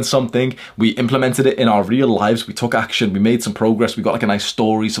 We learned something, we implemented it in our real lives, we took action, we made some progress, we got like a nice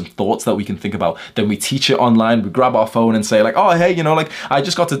story, some thoughts that we can think about. Then we teach it online, we grab our phone and say like, oh, hey, you know, like I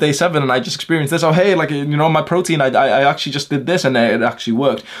just got to day 7 and I just experienced this. Oh, hey, like, you know, my protein, I actually just did this and it actually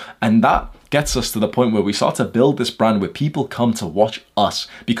worked. And that gets us to the point where we start to build this brand where people come to watch us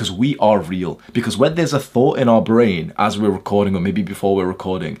because we are real. Because when there's a thought in our brain as we're recording, or maybe before we're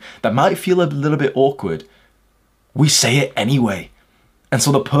recording, that might feel a little bit awkward, we say it anyway. And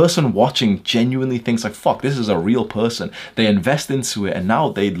so the person watching genuinely thinks like, fuck, this is a real person. They invest into it and now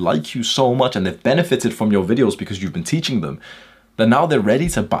they like you so much and they've benefited from your videos because you've been teaching them, that now they're ready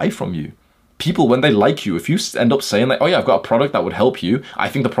to buy from you. People, when they like you, if you end up saying like, oh yeah, I've got a product that would help you, I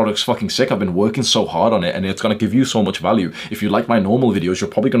think the product's fucking sick, I've been working so hard on it and it's going to give you so much value. If you like my normal videos, you're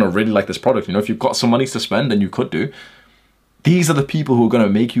probably going to really like this product. You know, if you've got some money to spend, then you could do. These are the people who are going to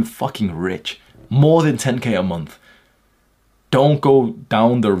make you fucking rich. More than 10K a month. Don't go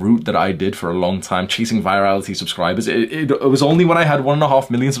down the route that I did for a long time, chasing virality subscribers. It was only when I had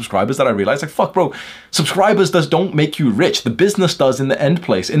 1.5 million subscribers that I realized, like, fuck, bro, subscribers don't make you rich. The business does in the end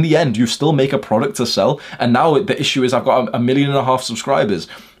place. In the end, you still make a product to sell. And now the issue is I've got 1.5 million subscribers,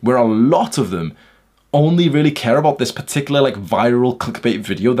 where a lot of them only really care about this particular like viral clickbait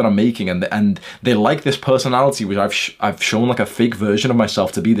video that I'm making, and they like this personality which I've shown like a fake version of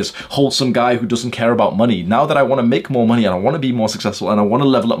myself to be this wholesome guy who doesn't care about money. Now that I want to make more money and I want to be more successful and I want to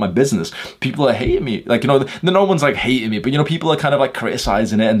level up my business, people are hating me. Like, you know, no one's like hating me, but you know, people are kind of like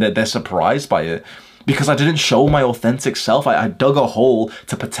criticizing it and they're surprised by it because I didn't show my authentic self. I dug a hole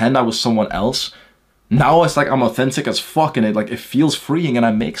to pretend I was someone else. Now it's like I'm authentic as fuck and it feels freeing and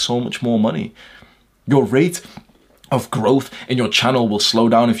I make so much more money. Your rate of growth in your channel will slow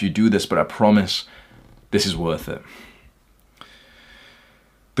down if you do this, but I promise this is worth it.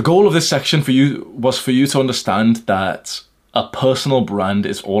 The goal of this section for you was for you to understand that a personal brand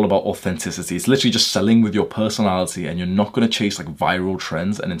is all about authenticity. It's literally just selling with your personality, and you're not going to chase like viral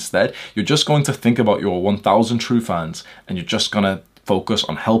trends, and instead you're just going to think about your 1,000 true fans and you're just going to focus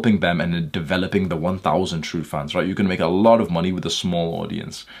on helping them and developing the 1,000 true fans, right? You're going to make a lot of money with a small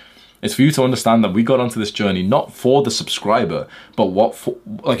audience. It's for you to understand that we got onto this journey not for the subscriber, but not for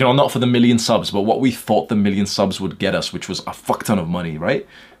the 1 million subs, but what we thought the 1 million subs would get us, which was a fuck ton of money, right?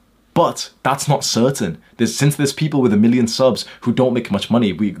 But that's not certain. Since there's people with 1 million subs who don't make much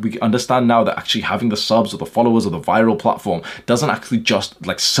money, we understand now that actually having the subs or the followers or the viral platform doesn't actually just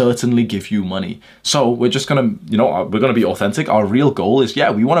like certainly give you money. So we're just gonna, you know, we're gonna be authentic. Our real goal is,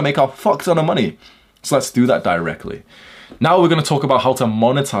 yeah, we wanna make a fuck ton of money. So let's do that directly. Now we're going to talk about how to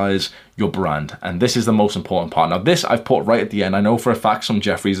monetize your brand, and this is the most important part. Now this I've put right at the end. I know for a fact some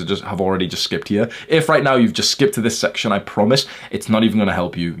Jeffries have already just skipped here. If right now you've just skipped to this section, I promise it's not even going to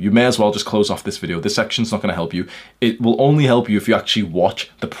help you. You may as well just close off this video. This section's not going to help you. It will only help you if you actually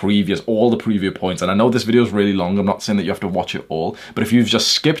watch all the previous points. And I know this video is really long. I'm not saying that you have to watch it all, but if you've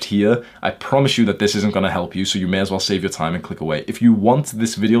just skipped here, I promise you that this isn't going to help you. So you may as well save your time and click away. If you want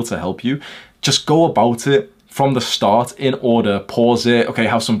this video to help you, just go about it from the start in order. Pause it, okay,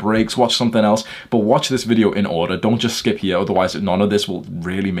 have some breaks, watch something else, but watch this video in order. Don't just skip here, otherwise none of this will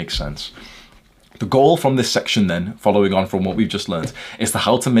really make sense. The goal from this section then, following on from what we've just learned, is to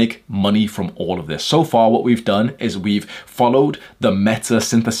how to make money from all of this. So far, what we've done is we've followed the meta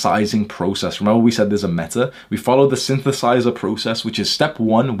synthesizing process. Remember we said there's a meta? We followed the synthesizer process, which is step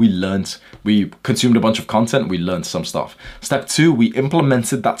 1, we consumed a bunch of content, we learned some stuff. Step 2, we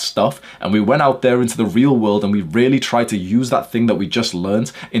implemented that stuff and we went out there into the real world and we really tried to use that thing that we just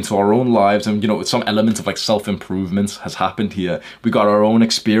learned into our own lives. And you know, some element of like self-improvement has happened here. We got our own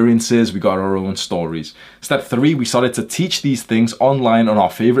experiences, we got our own stories. Step 3, we started to teach these things online on our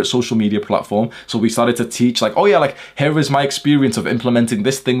favorite social media platform. So we started to teach like, oh yeah, like here is my experience of implementing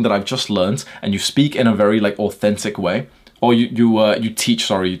this thing that I've just learned, and you speak in a very like authentic way. Or you teach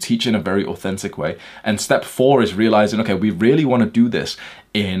in a very authentic way. And step 4 is realizing, okay, we really want to do this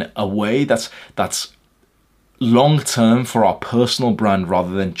in a way that's long-term for our personal brand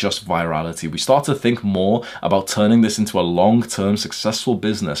rather than just virality. We start to think more about turning this into a long-term successful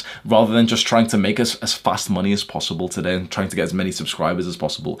business rather than just trying to make us as fast money as possible today and trying to get as many subscribers as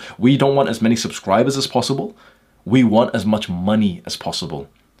possible. We don't want as many subscribers as possible. We want as much money as possible.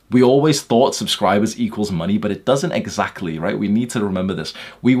 We always thought subscribers equals money, but it doesn't exactly, right? We need to remember this.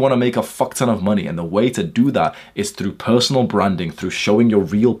 We want to make a fuck ton of money, and the way to do that is through personal branding, through showing your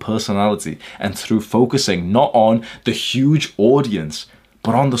real personality, and through focusing not on the huge audience,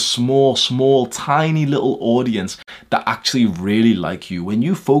 but on the small, tiny little audience that actually really like you. When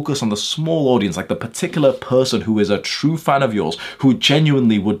you focus on the small audience, like the particular person who is a true fan of yours, who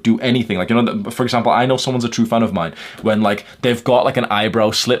genuinely would do anything. Like, you know, for example, I know someone's a true fan of mine when like they've got like an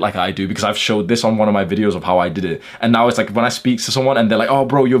eyebrow slit like I do, because I've showed this on one of my videos of how I did it. And now it's like when I speak to someone and they're like, oh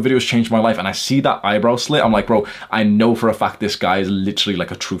bro, your videos changed my life, and I see that eyebrow slit, I'm like, bro, I know for a fact this guy is literally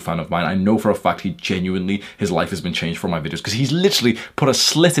like a true fan of mine. I know for a fact he genuinely, his life has been changed from my videos, because he's literally put a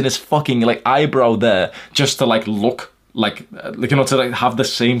slit in his fucking like eyebrow there just to like look like you know, to like have the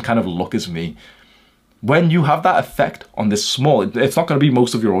same kind of look as me. When you have that effect on this small, it's not going to be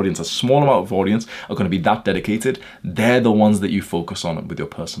most of your audience, a small amount of audience are going to be that dedicated. They're the ones that you focus on with your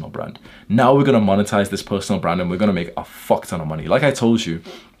personal brand. Now we're going to monetize this personal brand, and we're going to make a fuck ton of money. Like I told you,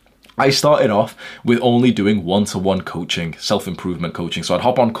 I started off with only doing one-to-one coaching, self-improvement coaching. So I'd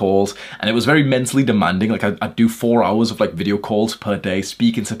hop on calls, and it was very mentally demanding. Like I'd do 4 hours of like video calls per day,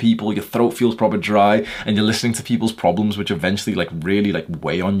 speaking to people. Your throat feels proper dry, and you're listening to people's problems, which eventually like really like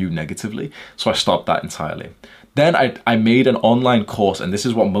weigh on you negatively. So I stopped that entirely. Then I made an online course, and this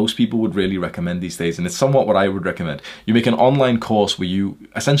is what most people would really recommend these days, and it's somewhat what I would recommend. You make an online course where you,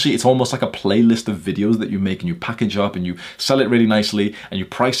 essentially it's almost like a playlist of videos that you make, and you package up and you sell it really nicely, and you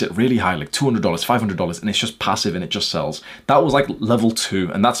price it really high, like $200, $500, and it's just passive and it just sells. That was like level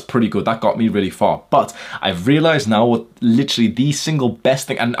 2, and that's pretty good. That got me really far. But I've realized now what literally the single best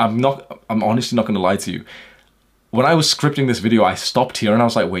thing, and I'm honestly not gonna lie to you, when I was scripting this video, I stopped here and I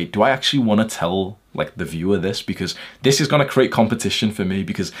was like, wait, do I actually want to tell like the viewer this? Because this is going to create competition for me,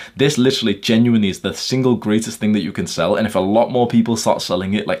 because this literally genuinely is the single greatest thing that you can sell. And if a lot more people start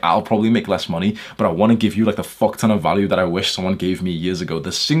selling it, like I'll probably make less money, but I want to give you like the fuck ton of value that I wish someone gave me years ago.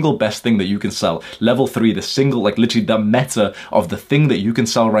 The single best thing that you can sell, level 3, the single, like literally the meta of the thing that you can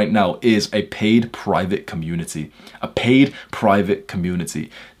sell right now is a paid private community. A paid private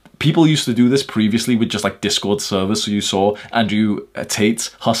community. People used to do this previously with just like Discord servers. So you saw Andrew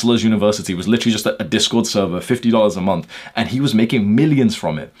Tate's Hustlers University was literally just a Discord server, $50 a month, and he was making millions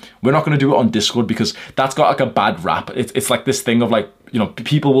from it. We're not going to do it on Discord because that's got like a bad rap. It's like this thing of like, you know,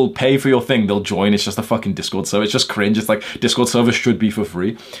 people will pay for your thing, they'll join, it's just a fucking Discord server. It's just cringe. It's like Discord servers should be for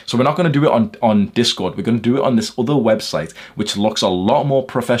free. So we're not going to do it on Discord. We're going to do it on this other website, which looks a lot more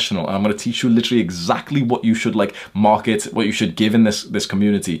professional. And I'm going to teach you literally exactly what you should like market, what you should give in this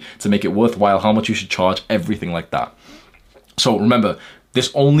community to make it worthwhile, how much you should charge, everything like that. So remember, this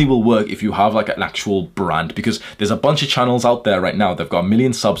only will work if you have like an actual brand, because there's a bunch of channels out there right now. They've got 1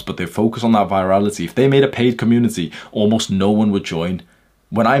 million subs, but they focus on that virality. If they made a paid community, almost no one would join.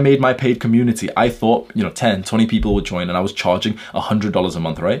 When I made my paid community, I thought, you know, 10, 20 people would join, and I was charging $100 a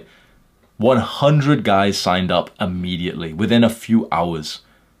month, right? 100 guys signed up immediately within a few hours.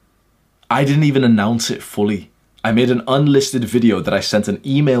 I didn't even announce it fully. I made an unlisted video that I sent an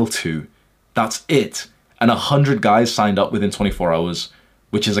email to. That's it. And 100 guys signed up within 24 hours.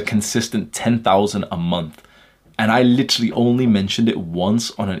 Which is a consistent 10,000 a month. And I literally only mentioned it once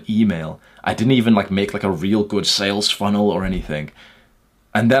on an email. I didn't even like make like a real good sales funnel or anything.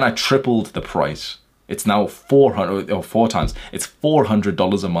 And then I tripled the price. It's now 400 or 4 times. It's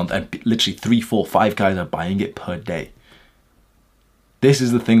 $400 a month, and literally 3, 4, 5 guys are buying it per day. This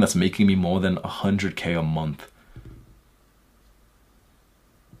is the thing that's making me more than 100K a month.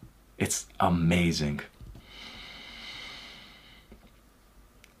 It's amazing.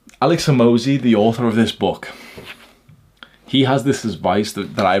 Alex Hormozi, the author of this book, he has this advice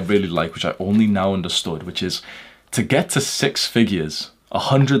that I really like, which I only now understood, which is to get to 6 figures,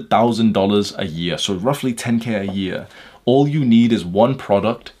 $100,000 a year, so roughly 10K a year, all you need is one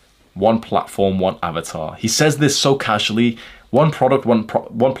product, one platform, one avatar. He says this so casually: one product, one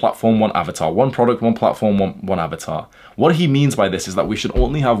platform, one avatar. One product, one platform, one avatar. What he means by this is that we should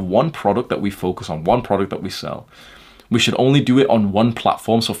only have one product that we focus on, one product that we sell. We should only do it on one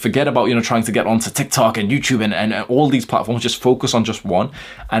platform. So forget about, you know, trying to get onto TikTok and YouTube and all these platforms. Just focus on just one,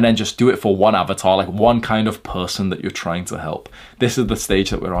 and then just do it for one avatar, like one kind of person that you're trying to help. This is the stage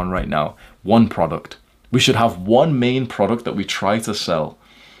that we're on right now. One product. We should have one main product that we try to sell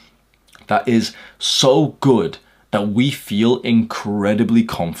that is so good that we feel incredibly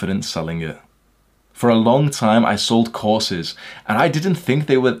confident selling it. For a long time, I sold courses and I didn't think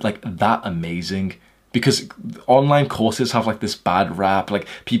they were like that amazing. because online courses have like this bad rap. Like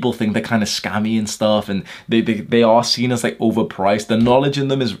people think they're kind of scammy and stuff, and they are seen as like overpriced. The knowledge in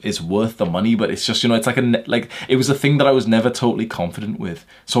them is worth the money, but it's just, you know, it's like it was a thing that I was never totally confident with.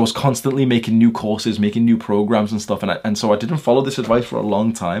 So I was constantly making new courses, making new programs and stuff, and so I didn't follow this advice for a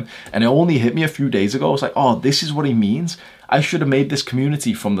long time, and it only hit me a few days ago. I was like, oh, this is what he means. I should have made this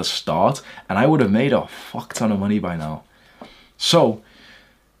community from the start, and I would have made a fuck ton of money by now. So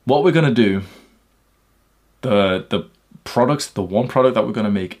what we're gonna do, the one product that we're going to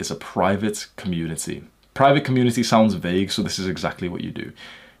make is a private community. Private community sounds vague, so this is exactly what you do.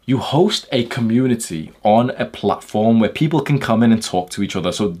 You host a community on a platform where people can come in and talk to each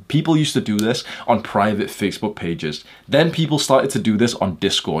other. So people used to do this on private Facebook pages. Then people started to do this on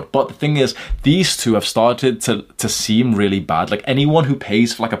Discord. But the thing is, these two have started to seem really bad. Like anyone who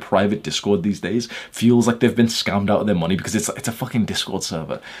pays for like a private Discord these days feels like they've been scammed out of their money because it's a fucking Discord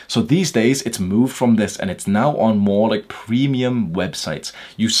server. So these days it's moved from this and it's now on more like premium websites.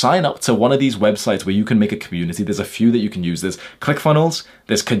 You sign up to one of these websites where you can make a community. There's a few that you can use. There's ClickFunnels,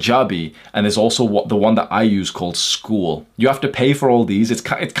 there's Kajabi, and there's also the one that I use called Skool. You have to pay for all these. It's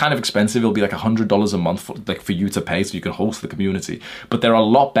kind of expensive. It'll be like $100 a month for you to pay so you can host the community. But there are a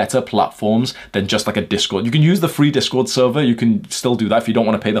lot better platforms than just like a Discord. You can use the free Discord server. You can still do that if you don't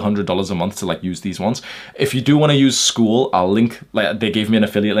want to pay the $100 a month to like use these ones. If you do want to use Skool, I'll link, like they gave me an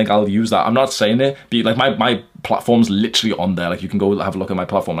affiliate link, I'll use that. I'm not saying it, but like my platform's literally on there. Like you can go have a look at my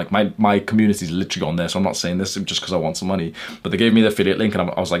platform. Like my community is literally on there. So I'm not saying this just because I want some money, but they gave me the affiliate link and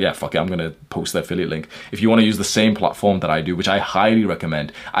I was like, yeah, fuck it, I'm gonna post the affiliate link. If you want to use the same platform that I do, which I highly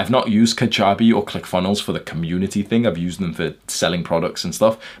recommend. I've not used Kajabi or ClickFunnels for the community thing. I've used them for selling products and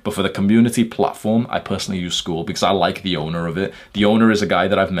stuff, but for the community platform, I personally use Skool because I like the owner of it. The owner is a guy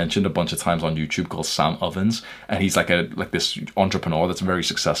that I've mentioned a bunch of times on YouTube called Sam Ovens, and he's like this entrepreneur that's very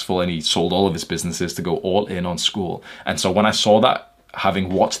successful, and he sold all of his businesses to go all in on Skool. And so when I saw that, having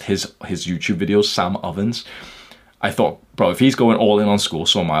watched his YouTube videos, Sam Ovens, I thought, bro, if he's going all in on Skool,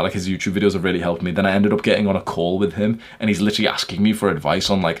 so am I. Like his YouTube videos have really helped me. Then I ended up getting on a call with him and he's literally asking me for advice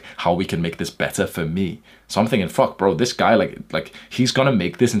on like how we can make this better for me. So I'm thinking, fuck, bro, this guy, like he's gonna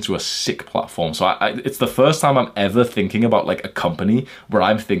make this into a sick platform. So it's the first time I'm ever thinking about like a company where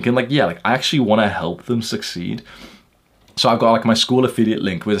I'm thinking like, yeah, like I actually want to help them succeed. So I've got like my Skool affiliate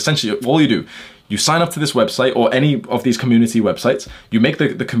link where essentially all you do, you sign up to this website or any of these community websites, you make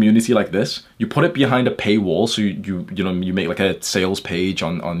the community like this, you put it behind a paywall, so you make like a sales page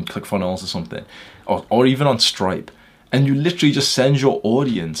on ClickFunnels or something, or even on Stripe, and you literally just send your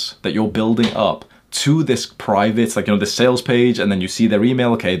audience that you're building up to this private, like, the sales page, and then you see their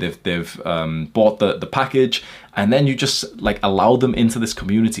email, okay, they've bought the package, and then you just like allow them into this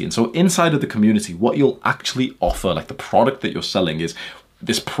community. And so inside of the community, what you'll actually offer, like the product that you're selling, is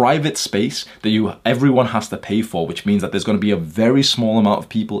this private space that everyone has to pay for, which means that there's going to be a very small amount of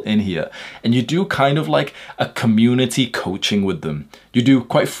people in here, and you do kind of like a community coaching with them. You do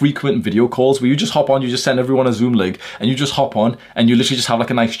quite frequent video calls where you just hop on, you just send everyone a Zoom link, and you just hop on and you literally just have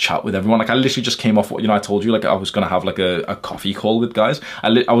like a nice chat with everyone. Like I literally just came off what, I told you like I was going to have like a coffee call with guys.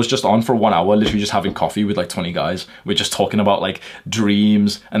 I was just on for 1 hour, literally just having coffee with like 20 guys. We're just talking about like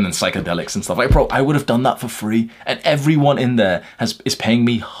dreams and then psychedelics and stuff. Like, bro, I would have done that for free, and everyone in there is paying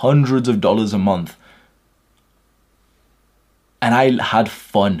me hundreds of dollars a month, and I had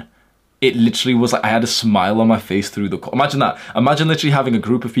fun. It literally was like I had a smile on my face through the call. Imagine that. Imagine literally having a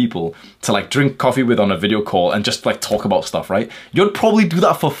group of people to like drink coffee with on a video call and just like talk about stuff, right? You'd probably do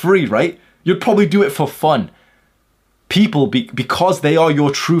that for free, right? You'd probably do it for fun. People, because they are your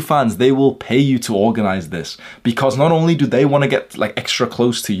true fans, they will pay you to organize this, because not only do they want to get like extra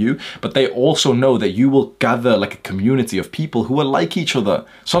close to you, but they also know that you will gather like a community of people who are like each other.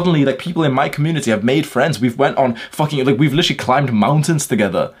 Suddenly, like people in my community have made friends. We've went on we've literally climbed mountains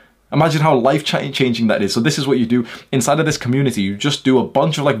together. Imagine how life-changing that is. So this is what you do inside of this community. You just do a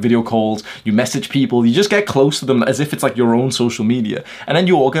bunch of like video calls, you message people, you just get close to them as if it's like your own social media. And then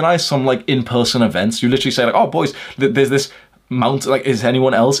you organize some like in-person events. You literally say like, oh boys, there's this mountain, like, is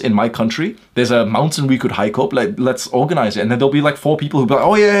anyone else in my country? There's a mountain we could hike up, like let's organize it. And then there'll be like 4 people who'll be like,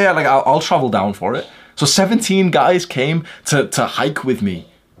 oh yeah, like I'll travel down for it. So 17 guys came to hike with me.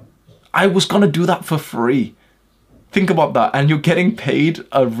 I was gonna do that for free. Think about that, and you're getting paid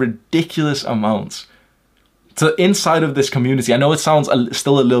a ridiculous amount. So inside of this community, I know it sounds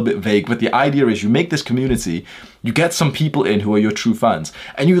still a little bit vague, but the idea is you make this community, You get some people in who are your true fans,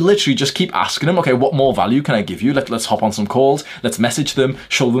 and you literally just keep asking them, okay, what more value can I give you? Let's hop on some calls, let's message them,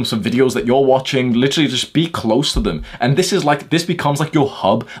 show them some videos that you're watching, literally just be close to them. And this becomes like your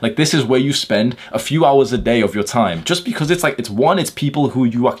hub. Like, this is where you spend a few hours a day of your time, just because it's people who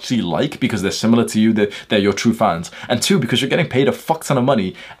you actually like because they're similar to you, they're your true fans. And two, because you're getting paid a fuck ton of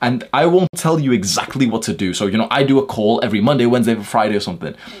money, and I won't tell you exactly what to do. So, you know, I do a call every Monday, Wednesday, Friday or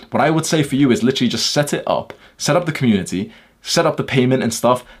something. What I would say for you is literally just set up the community, set up the payment and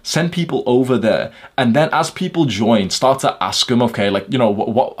stuff, send people over there, and then as people join, start to ask them, okay, like, you know,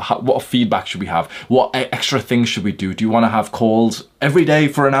 what feedback should we have? What extra things should we do? Do you want to have calls every day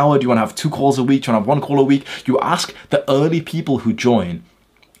for an hour? Do you want to have 2 calls a week? Do you want to have 1 call a week? You ask the early people who join,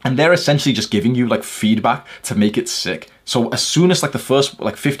 and they're essentially just giving you like feedback to make it sick. So as soon as like the first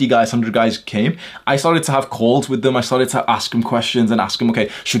like 50 guys, 100 guys came, I started to have calls with them. I started to ask them questions and ask them, okay,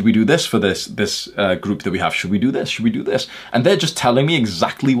 should we do this for this group that we have? Should we do this? Should we do this? And they're just telling me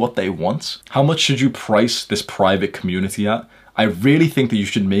exactly what they want. How much should you price this private community at? I really think that you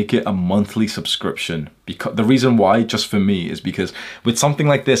should make it a monthly subscription. Because the reason why, just for me, is because with something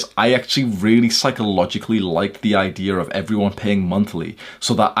like this, I actually really psychologically like the idea of everyone paying monthly,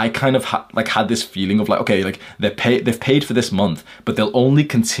 so that I kind of had this feeling of like, okay, like they've paid for this month, but they'll only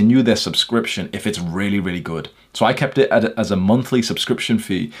continue their subscription if it's really, really good. So I kept it as a monthly subscription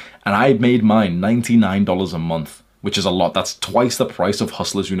fee, and I made mine $99 a month, which is a lot. That's twice the price of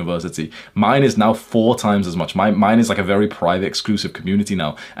Hustlers University. Mine is now 4 times as much. Mine is like a very private, exclusive community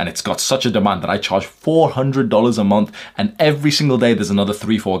now, and it's got such a demand that I charge $400 a month, and every single day there's another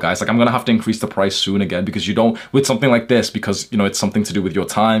 3-4 guys. Like, I'm gonna have to increase the price soon again, because you don't, with something like this, because, you know, it's something to do with your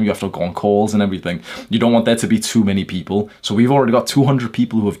time, you have to go on calls and everything, you don't want there to be too many people. So we've already got 200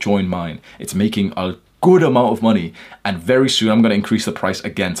 people who have joined mine. It's making a good amount of money, and very soon I'm going to increase the price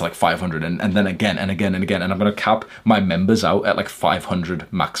again to like 500, and then again and again and again, and I'm going to cap my members out at like 500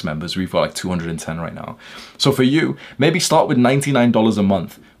 max members. We've got like 210 right now. So for you, maybe start with $99 a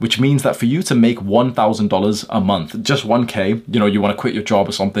month, which means that for you to make $1,000 a month, just 1K, you know, you want to quit your job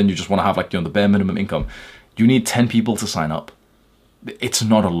or something, you just want to have like, you know, the bare minimum income, you need 10 people to sign up. It's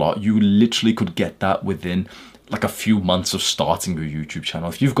not a lot. You literally could get that within like a few months of starting your YouTube channel.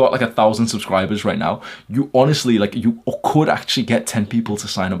 If you've got like 1,000 subscribers right now, you honestly, like, you could actually get 10 people to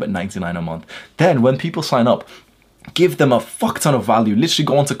sign up at $99 a month. Then when people sign up, give them a fuck ton of value. Literally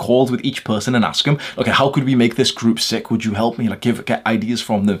go on to calls with each person and ask them, okay, how could we make this group sick? Would you help me? Like, get ideas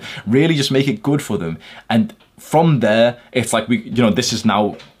from them. Really just make it good for them. And from there, it's like, you know, this is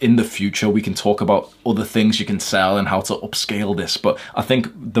now in the future, we can talk about other things you can sell and how to upscale this. But I think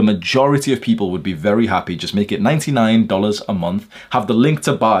the majority of people would be very happy. Just make it $99 a month, have the link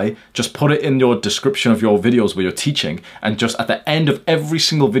to buy, just put it in your description of your videos where you're teaching, and just at the end of every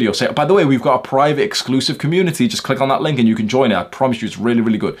single video say, oh, by the way, we've got a private exclusive community, just click on that link and you can join it. I promise you it's really,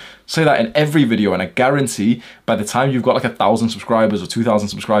 really good. Say that in every video, and I guarantee by the time you've got like 1,000 subscribers or 2,000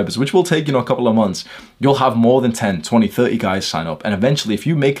 subscribers, which will take, you know, a couple of months, you'll have more than 10, 20, 30 guys sign up. And eventually, if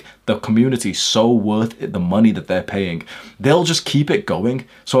you make the community so worth it, the money that they're paying, they'll just keep it going.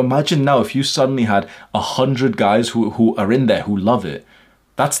 So imagine now if you suddenly had 100 guys who are in there who love it.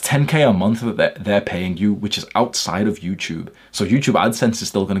 That's 10K a month that they're paying you, which is outside of YouTube. So YouTube AdSense is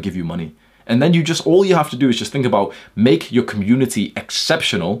still going to give you money. And then all you have to do is just think about, make your community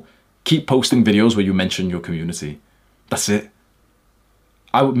exceptional, keep posting videos where you mention your community. That's it.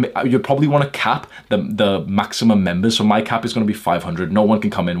 You'd probably want to cap the maximum members. So my cap is going to be 500. No one can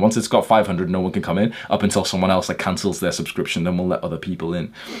come in. Once it's got 500, no one can come in up until someone else like cancels their subscription. Then we'll let other people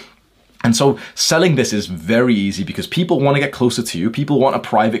in. And so selling this is very easy because people want to get closer to you. People want a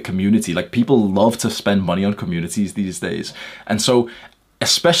private community. Like, people love to spend money on communities these days. And so,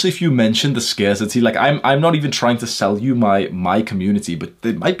 especially if you mention the scarcity, like I'm not even trying to sell you my community, but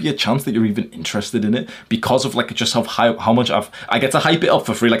there might be a chance that you're even interested in it because of like just how much I get to hype it up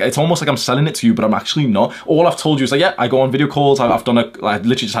for free. Like, it's almost like I'm selling it to you, but I'm actually not. All I've told you is like, yeah, I go on video calls. I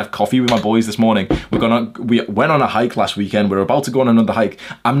literally just had coffee with my boys this morning. We went on a hike last weekend. We're about to go on another hike.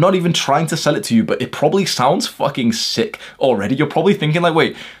 I'm not even trying to sell it to you, but it probably sounds fucking sick already. You're probably thinking like,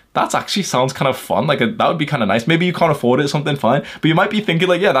 wait, that actually sounds kind of fun. Like, that would be kind of nice. Maybe you can't afford it or something, fine. But you might be thinking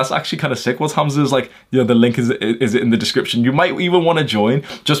like, yeah, that's actually kind of sick. What happens is like, you know, the link is in the description. You might even want to join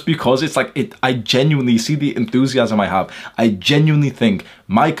just because it's like, I genuinely see the enthusiasm I have. I genuinely think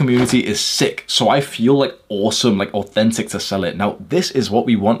my community is sick. So I feel like awesome, like authentic to sell it. Now, this is what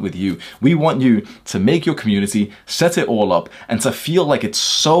we want with you. We want you to make your community, set it all up, and to feel like it's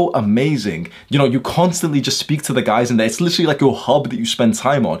so amazing. You know, you constantly just speak to the guys in there. It's literally like your hub that you spend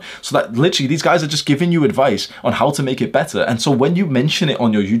time on. So that literally these guys are just giving you advice on how to make it better. And so when you mention it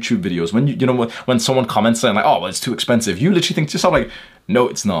on your YouTube videos, when you know, when someone comments saying like, oh, well, it's too expensive, you literally think to yourself like, no,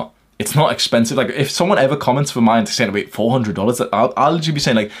 it's not. It's not expensive. Like if someone ever comments for mine to say, wait, $400, I'll literally be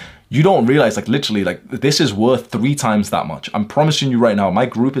saying like, you don't realize like literally like this is worth 3 times that much. I'm promising you right now, my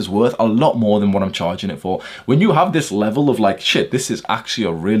group is worth a lot more than what I'm charging it for. When you have this level of like, shit, this is actually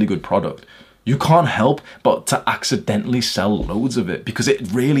a really good product, you can't help but to accidentally sell loads of it because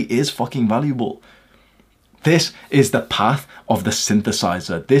it really is fucking valuable. This is the path of the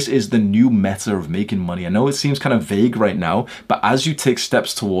synthesizer. This is the new meta of making money. I know it seems kind of vague right now, but as you take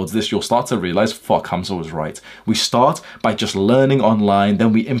steps towards this, you'll start to realize, fuck, Hamza was right. We start by just learning online,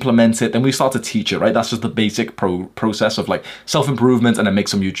 then we implement it, then we start to teach it, right? That's just the basic process of like self-improvement and then make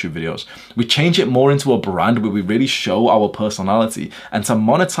some YouTube videos. We change it more into a brand where we really show our personality. And to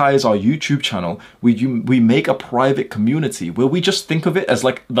monetize our YouTube channel, we make a private community where we just think of it as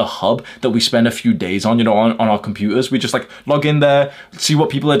like the hub that we spend a few days on, you know, on our computers. We just like log in there, see what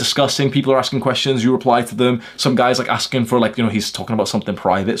people are discussing, people are asking questions, you reply to them. Some guy's like asking for like, you know, he's talking about something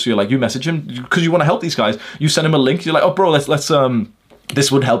private, so you're like, you message him because you want to help these guys, you send him a link, you're like, oh bro, let's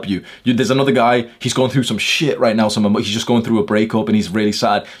this would help you. There's another guy, he's going through some shit right now, he's just going through a breakup and he's really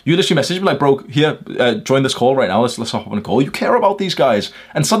sad. You literally message him like, bro, here, join this call right now, let's hop on a call. You care about these guys.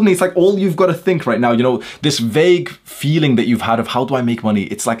 And suddenly it's like all you've got to think right now, you know, this vague feeling that you've had of how do I make money?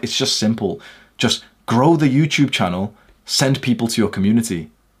 It's like, it's just simple. Just grow the YouTube channel, send people to your community.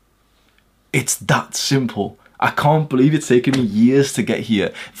 It's that simple. I can't believe it's taken me years to get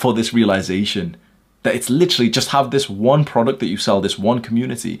here for this realization that it's literally just have this one product that you sell, this one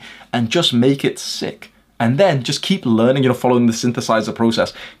community, and just make it sick. And then just keep learning, you know, following the synthesizer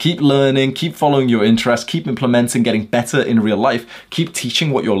process. Keep learning, keep following your interests, keep implementing, getting better in real life, keep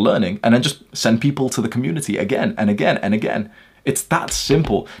teaching what you're learning, and then just send people to the community again and again and again. It's that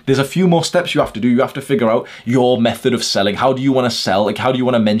simple. There's a few more steps you have to do. You have to figure out your method of selling. How do you want to sell? Like, how do you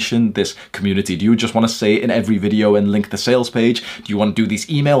want to mention this community? Do you just want to say it in every video and link the sales page? Do you want to do these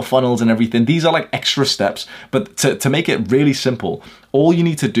email funnels and everything? These are like extra steps, but to make it really simple, all you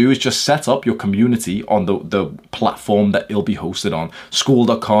need to do is just set up your community on the platform that it'll be hosted on.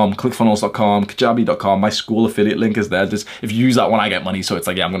 School.com, clickfunnels.com, kajabi.com. My school affiliate link is there. If you use that one, I get money. So it's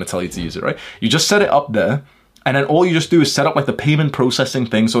like, yeah, I'm going to tell you to use it, right? You just set it up there. And then all you just do is set up like the payment processing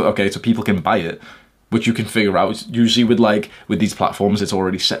thing. So, okay, so people can buy it, which you can figure out. Usually with these platforms, it's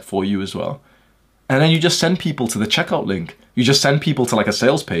already set for you as well. And then you just send people to the checkout link. You just send people to like a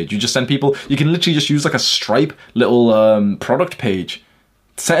sales page. You just send people, you can literally just use like a Stripe little product page.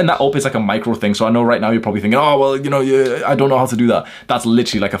 Setting that up is like a micro thing. So I know right now you're probably thinking, oh, well, you know, I don't know how to do that. That's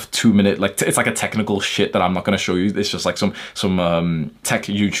literally like a 2-minute, like it's like a technical shit that I'm not going to show you. It's just like some tech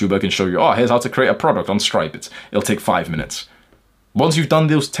YouTuber can show you, oh, here's how to create a product on Stripe. It'll take 5 minutes. Once you've done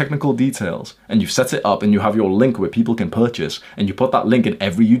those technical details and you've set it up and you have your link where people can purchase and you put that link in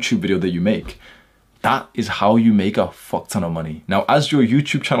every YouTube video that you make, that is how you make a fuck ton of money. Now, as your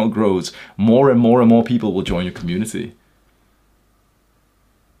YouTube channel grows, more and more and more people will join your community.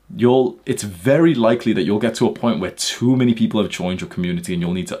 It's very likely that you'll get to a point where too many people have joined your community and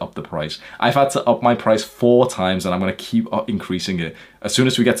you'll need to up the price. I've had to up my price 4 times and I'm going to keep increasing it. As soon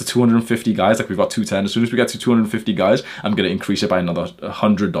as we get to 250 guys, like we've got 210, as soon as we get to 250 guys, I'm going to increase it by another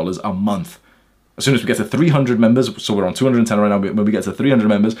 $100 a month. As soon as we get to 300 members, so we're on 210 right now, when we get to 300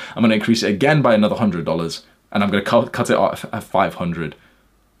 members, I'm going to increase it again by another $100 and I'm going to cut it off at 500.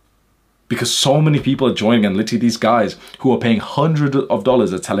 Because so many people are joining, and literally these guys who are paying hundreds of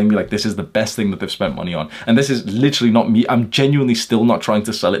dollars are telling me like this is the best thing that they've spent money on. And this is literally not me. I'm genuinely still not trying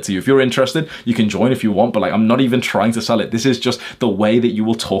to sell it to you. If you're interested, you can join if you want, but like I'm not even trying to sell it. This is just the way that you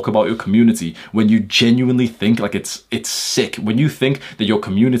will talk about your community when you genuinely think like it's sick. When you think that your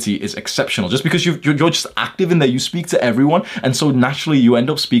community is exceptional, just because you're just active in there, you speak to everyone, and so naturally you end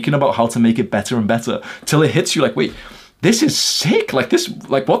up speaking about how to make it better and better till it hits you like, wait, this is sick. Like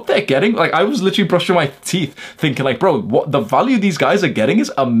what they're getting, like I was literally brushing my teeth thinking like, bro, what the value these guys are getting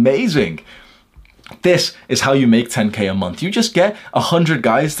is amazing. This is how you make 10K a month. You just get 100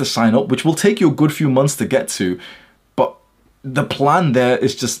 guys to sign up, which will take you a good few months to get to. But the plan there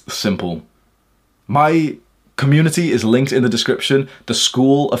is just simple. My community is linked in the description. The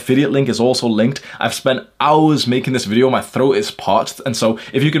school affiliate link is also linked. I've spent hours making this video. My throat is parched. And so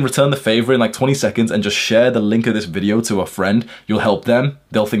if you can return the favor in like 20 seconds and just share the link of this video to a friend, you'll help them.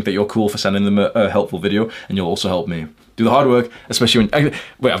 They'll think that you're cool for sending them a helpful video, and you'll also help me. Do the hard work, especially when,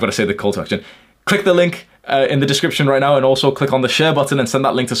 wait, I've got to say the call to action. Click the link in the description right now, and also click on the share button and send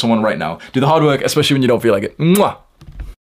that link to someone right now. Do the hard work, especially when you don't feel like it. Mwah!